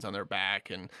machine guns on their back,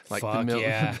 and like Fuck,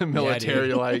 yeah. the Yeah, military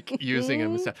dude. like using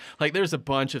them and stuff. Like there's a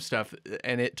bunch of stuff,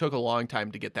 and it took a long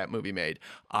time to get that movie made.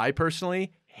 I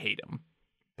personally hate them,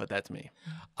 but that's me.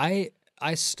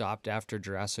 I stopped after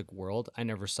Jurassic World. I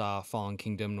never saw Fallen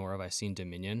Kingdom, nor have I seen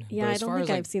Dominion. Yeah, But I as don't far think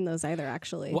as, I've like, seen those either,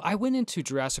 actually. Well, I went into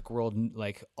Jurassic World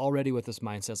like already with this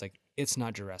mindset, it's like it's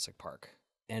not Jurassic Park,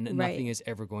 and nothing is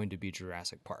ever going to be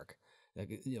Jurassic Park.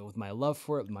 Like, with my love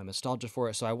for it, my nostalgia for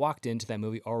it, so I walked into that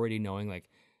movie already knowing like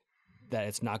that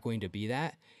it's not going to be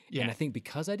that. Yeah. And I think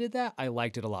because I did that, I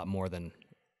liked it a lot more than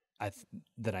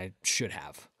I should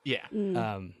have. Yeah.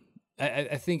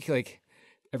 I think like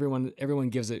everyone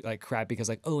gives it like crap because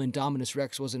like, oh, Indominus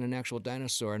Rex wasn't an actual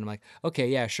dinosaur, and I'm like, okay,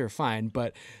 yeah, sure, fine,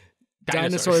 but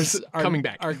dinosaurs are coming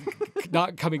back. are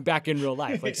not coming back in real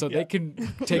life. Like, so they can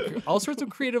take all sorts of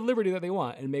creative liberty that they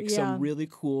want and make some really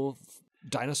cool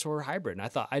dinosaur hybrid. And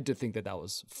I did think that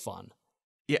was fun.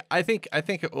 Yeah, I think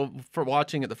for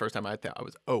watching it the first time, I thought I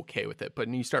was okay with it. But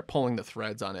when you start pulling the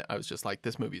threads on it, I was just like,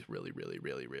 this movie's really, really,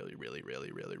 really, really, really,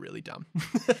 really, really, really dumb.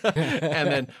 And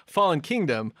then Fallen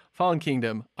Kingdom,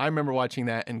 I remember watching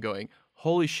that and going,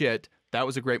 holy shit, that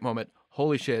was a great moment.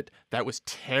 Holy shit, that was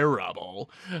terrible.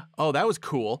 Oh, that was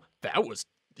cool. That was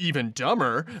even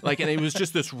dumber. Like, and it was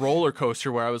just this roller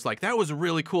coaster where I was like, that was a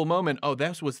really cool moment. Oh,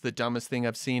 that was the dumbest thing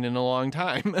I've seen in a long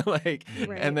time. Like,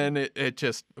 and then it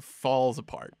just falls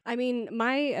apart. I mean,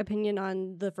 my opinion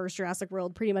on the first Jurassic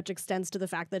World pretty much extends to the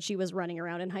fact that she was running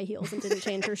around in high heels and didn't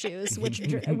change her shoes,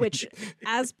 which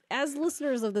as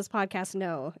listeners of this podcast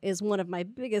know, is one of my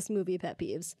biggest movie pet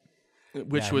peeves.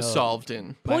 Which was solved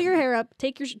in Pull your hair up,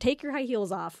 take your high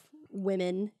heels off,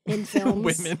 women in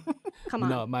films. Women. Come on.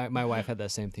 No, my wife had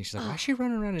that same thing. She's like, why is she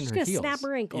running around in her She's heels? gonna snap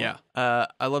her ankle. Yeah.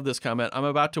 I love this comment. I'm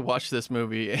about to watch this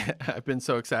movie. I've been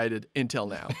so excited until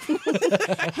now.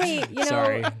 Hey, you know,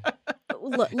 Sorry.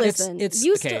 listen, It's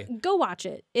you okay. go watch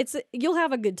it. You'll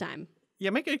have a good time. Yeah,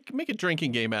 make a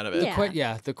drinking game out of it.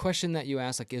 Yeah. The question that you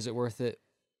asked, like, is it worth it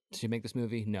to make this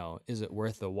movie? No. Is it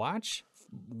worth the watch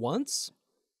once?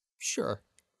 Sure.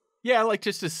 Yeah, like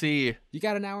just to see. You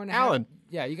got an hour and a Alan. half.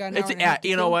 Yeah, you got an hour and a Yeah, half. to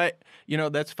you know kill. what? You know,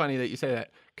 that's funny that you say that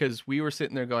because we were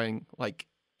sitting there going, like,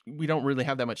 we don't really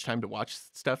have that much time to watch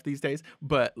stuff these days,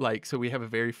 but like, so we have a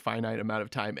very finite amount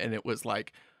of time, and it was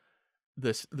like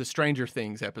the Stranger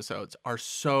Things episodes are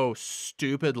so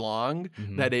stupid long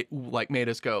that it like made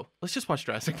us go, let's just watch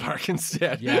Jurassic Park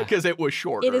instead. Yeah. Because it was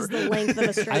shorter. It is the length of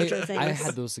a Stranger Things. I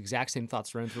had those exact same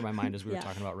thoughts running through my mind as we were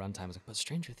talking about runtime. I was like, but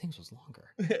Stranger Things was longer.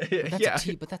 But that's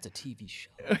Yeah. but that's a TV show.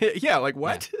 Yeah, like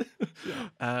what?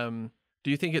 Do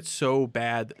you think it's so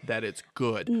bad that it's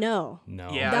good? No.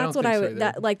 Yeah, that's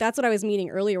what that's what I was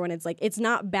meaning earlier when it's like it's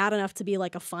not bad enough to be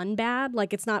like a fun bad.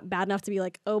 Like it's not bad enough to be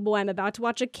like, oh boy, I'm about to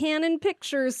watch a Canon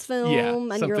Pictures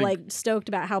film, and you're like stoked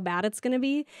about how bad it's gonna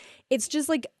be. It's just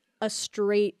like a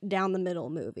straight down the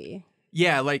middle movie.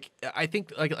 Yeah, like I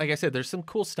think like I said, there's some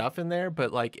cool stuff in there,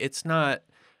 but like it's not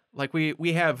like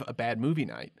we have a bad movie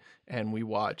night and we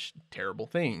watch terrible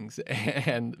things.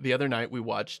 And the other night we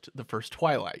watched the first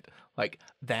Twilight. Like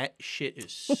that shit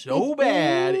is so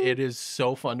bad. It is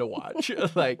so fun to watch.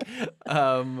 Like,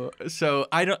 so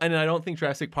I don't think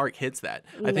Jurassic Park hits that.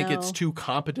 I think it's too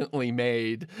competently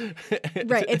made.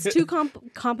 Right. It's too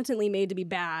competently made to be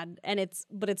bad,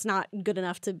 but it's not good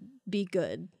enough to be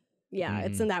good. Yeah.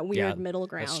 It's in that weird middle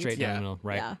ground. Straight down the middle.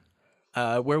 Right. Yeah.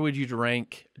 Where would you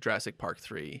rank Jurassic Park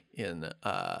 3 in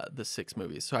the 6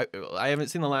 movies? So I haven't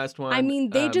seen the last one. I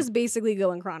mean, they just basically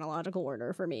go in chronological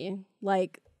order for me.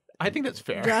 Like, I think that's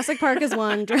fair. Jurassic Park is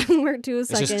 1, Jurassic Park 2 is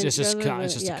 2nd. It's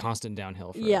just a constant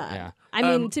downhill. Yeah. I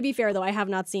mean, to be fair though, I have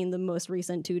not seen the most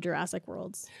recent 2 Jurassic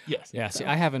Worlds. Yes. Yeah. So. See,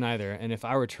 I haven't either. And if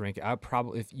I were to rank it, I'd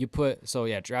probably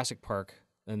Jurassic Park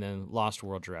and then Lost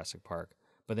World, Jurassic Park.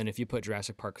 But then if you put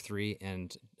Jurassic Park 3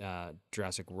 and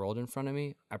Jurassic World in front of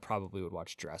me, I probably would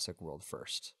watch Jurassic World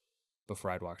first before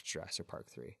I'd watch Jurassic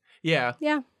Park 3. Yeah.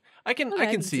 Yeah. I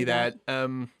can see that.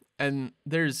 And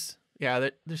there's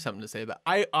something to say about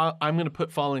it. I'm going to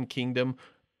put Fallen Kingdom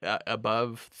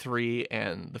above 3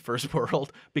 and The First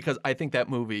World because I think that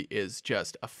movie is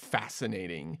just a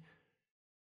fascinating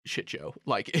shit show,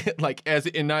 like as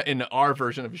in not in our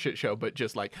version of a shit show, but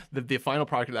just like the final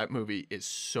product of that movie is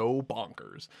so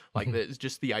bonkers. Like it's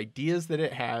just the ideas that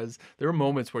it has. There are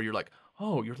moments where you're like,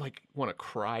 oh, you're like want to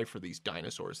cry for these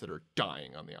dinosaurs that are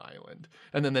dying on the island,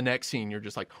 and then the next scene you're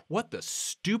just like, what the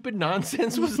stupid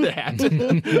nonsense was that?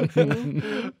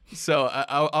 So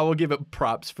I will give it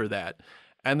props for that.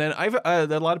 And then I've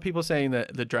a lot of people saying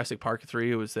that the Jurassic Park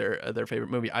 3 was their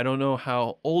favorite movie. I don't know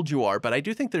how old you are, but I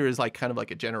do think there is like kind of like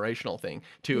a generational thing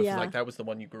too. If like that was the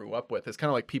one you grew up with, it's kind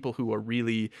of like people who are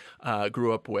really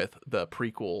grew up with the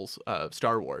prequels of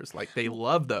Star Wars. Like they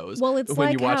love those. Well, it's when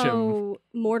like you watch how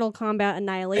Mortal Kombat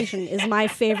Annihilation is my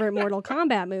favorite Mortal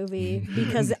Kombat movie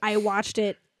because I watched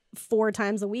it 4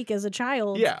 times a week as a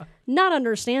child. Yeah. Not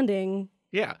understanding.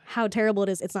 Yeah. How terrible it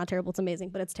is. It's not terrible. It's amazing,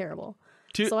 but it's terrible.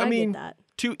 So I mean, get that.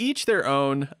 To each their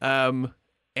own. I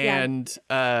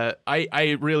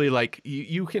really like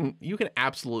you can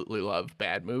absolutely love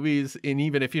bad movies, and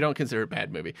even if you don't consider it a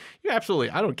bad movie, you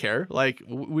absolutely, I don't care. Like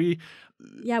we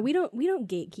don't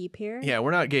gatekeep here. Yeah,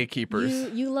 we're not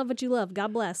gatekeepers. You love what you love.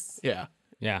 God bless. Yeah.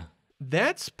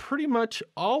 That's pretty much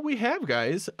all we have,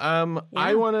 guys.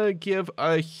 I want to give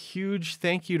a huge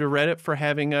thank you to Reddit for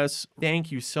having us.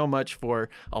 Thank you so much for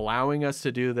allowing us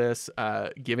to do this,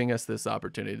 giving us this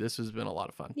opportunity. This has been a lot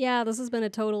of fun. Yeah, this has been a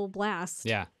total blast.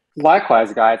 Yeah.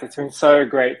 Likewise, guys. It's been so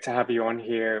great to have you on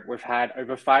here. We've had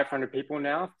over 500 people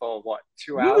now for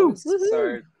 2 hours? Woo-hoo.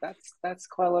 So that's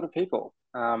quite a lot of people.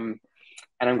 And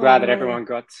I'm glad that everyone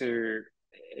got to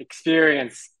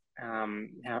experience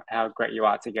how great you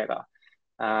are together.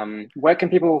 Where can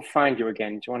people find you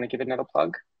again? Do you want to give another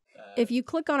plug? If you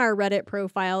click on our Reddit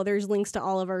profile, there's links to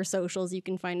all of our socials. You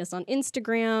can find us on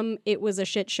Instagram, It Was a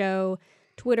Shit Show,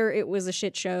 Twitter, It Was a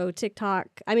Shit Show, TikTok.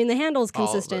 I mean, the handle's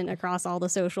consistent across all the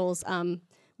socials,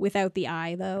 without the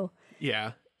I, though.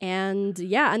 Yeah. And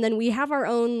then we have our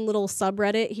own little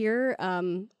subreddit here,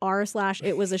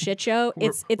 r/It Was a Shit Show.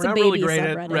 It's we're a not baby really great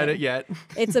subreddit. at Reddit yet.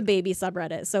 It's a baby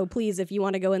subreddit. So please, if you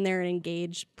want to go in there and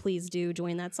engage, please do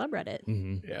join that subreddit.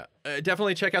 Mm-hmm. Yeah.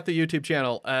 Definitely check out the YouTube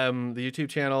channel. The YouTube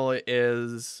channel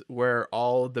is where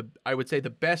I would say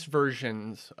the best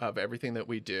versions of everything that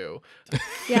we do.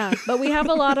 Yeah, but we have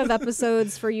a lot of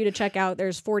episodes for you to check out.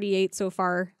 There's 48 so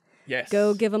far. Yes.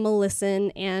 Go give them a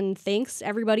listen. And thanks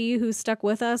everybody who stuck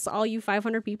with us. All you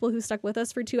 500 people who stuck with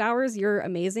us for 2 hours. You're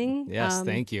amazing. Yes,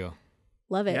 thank you.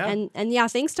 Love it. Yeah. And yeah,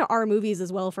 thanks to our movies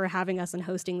as well for having us and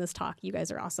hosting this talk. You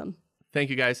guys are awesome.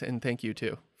 Thank you guys. And thank you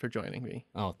too for joining me.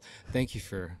 Oh, thank you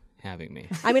for having me.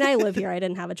 I mean, I live here. I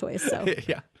didn't have a choice. So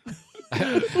Yeah.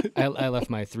 I left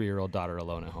my 3-year-old daughter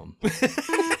alone at home.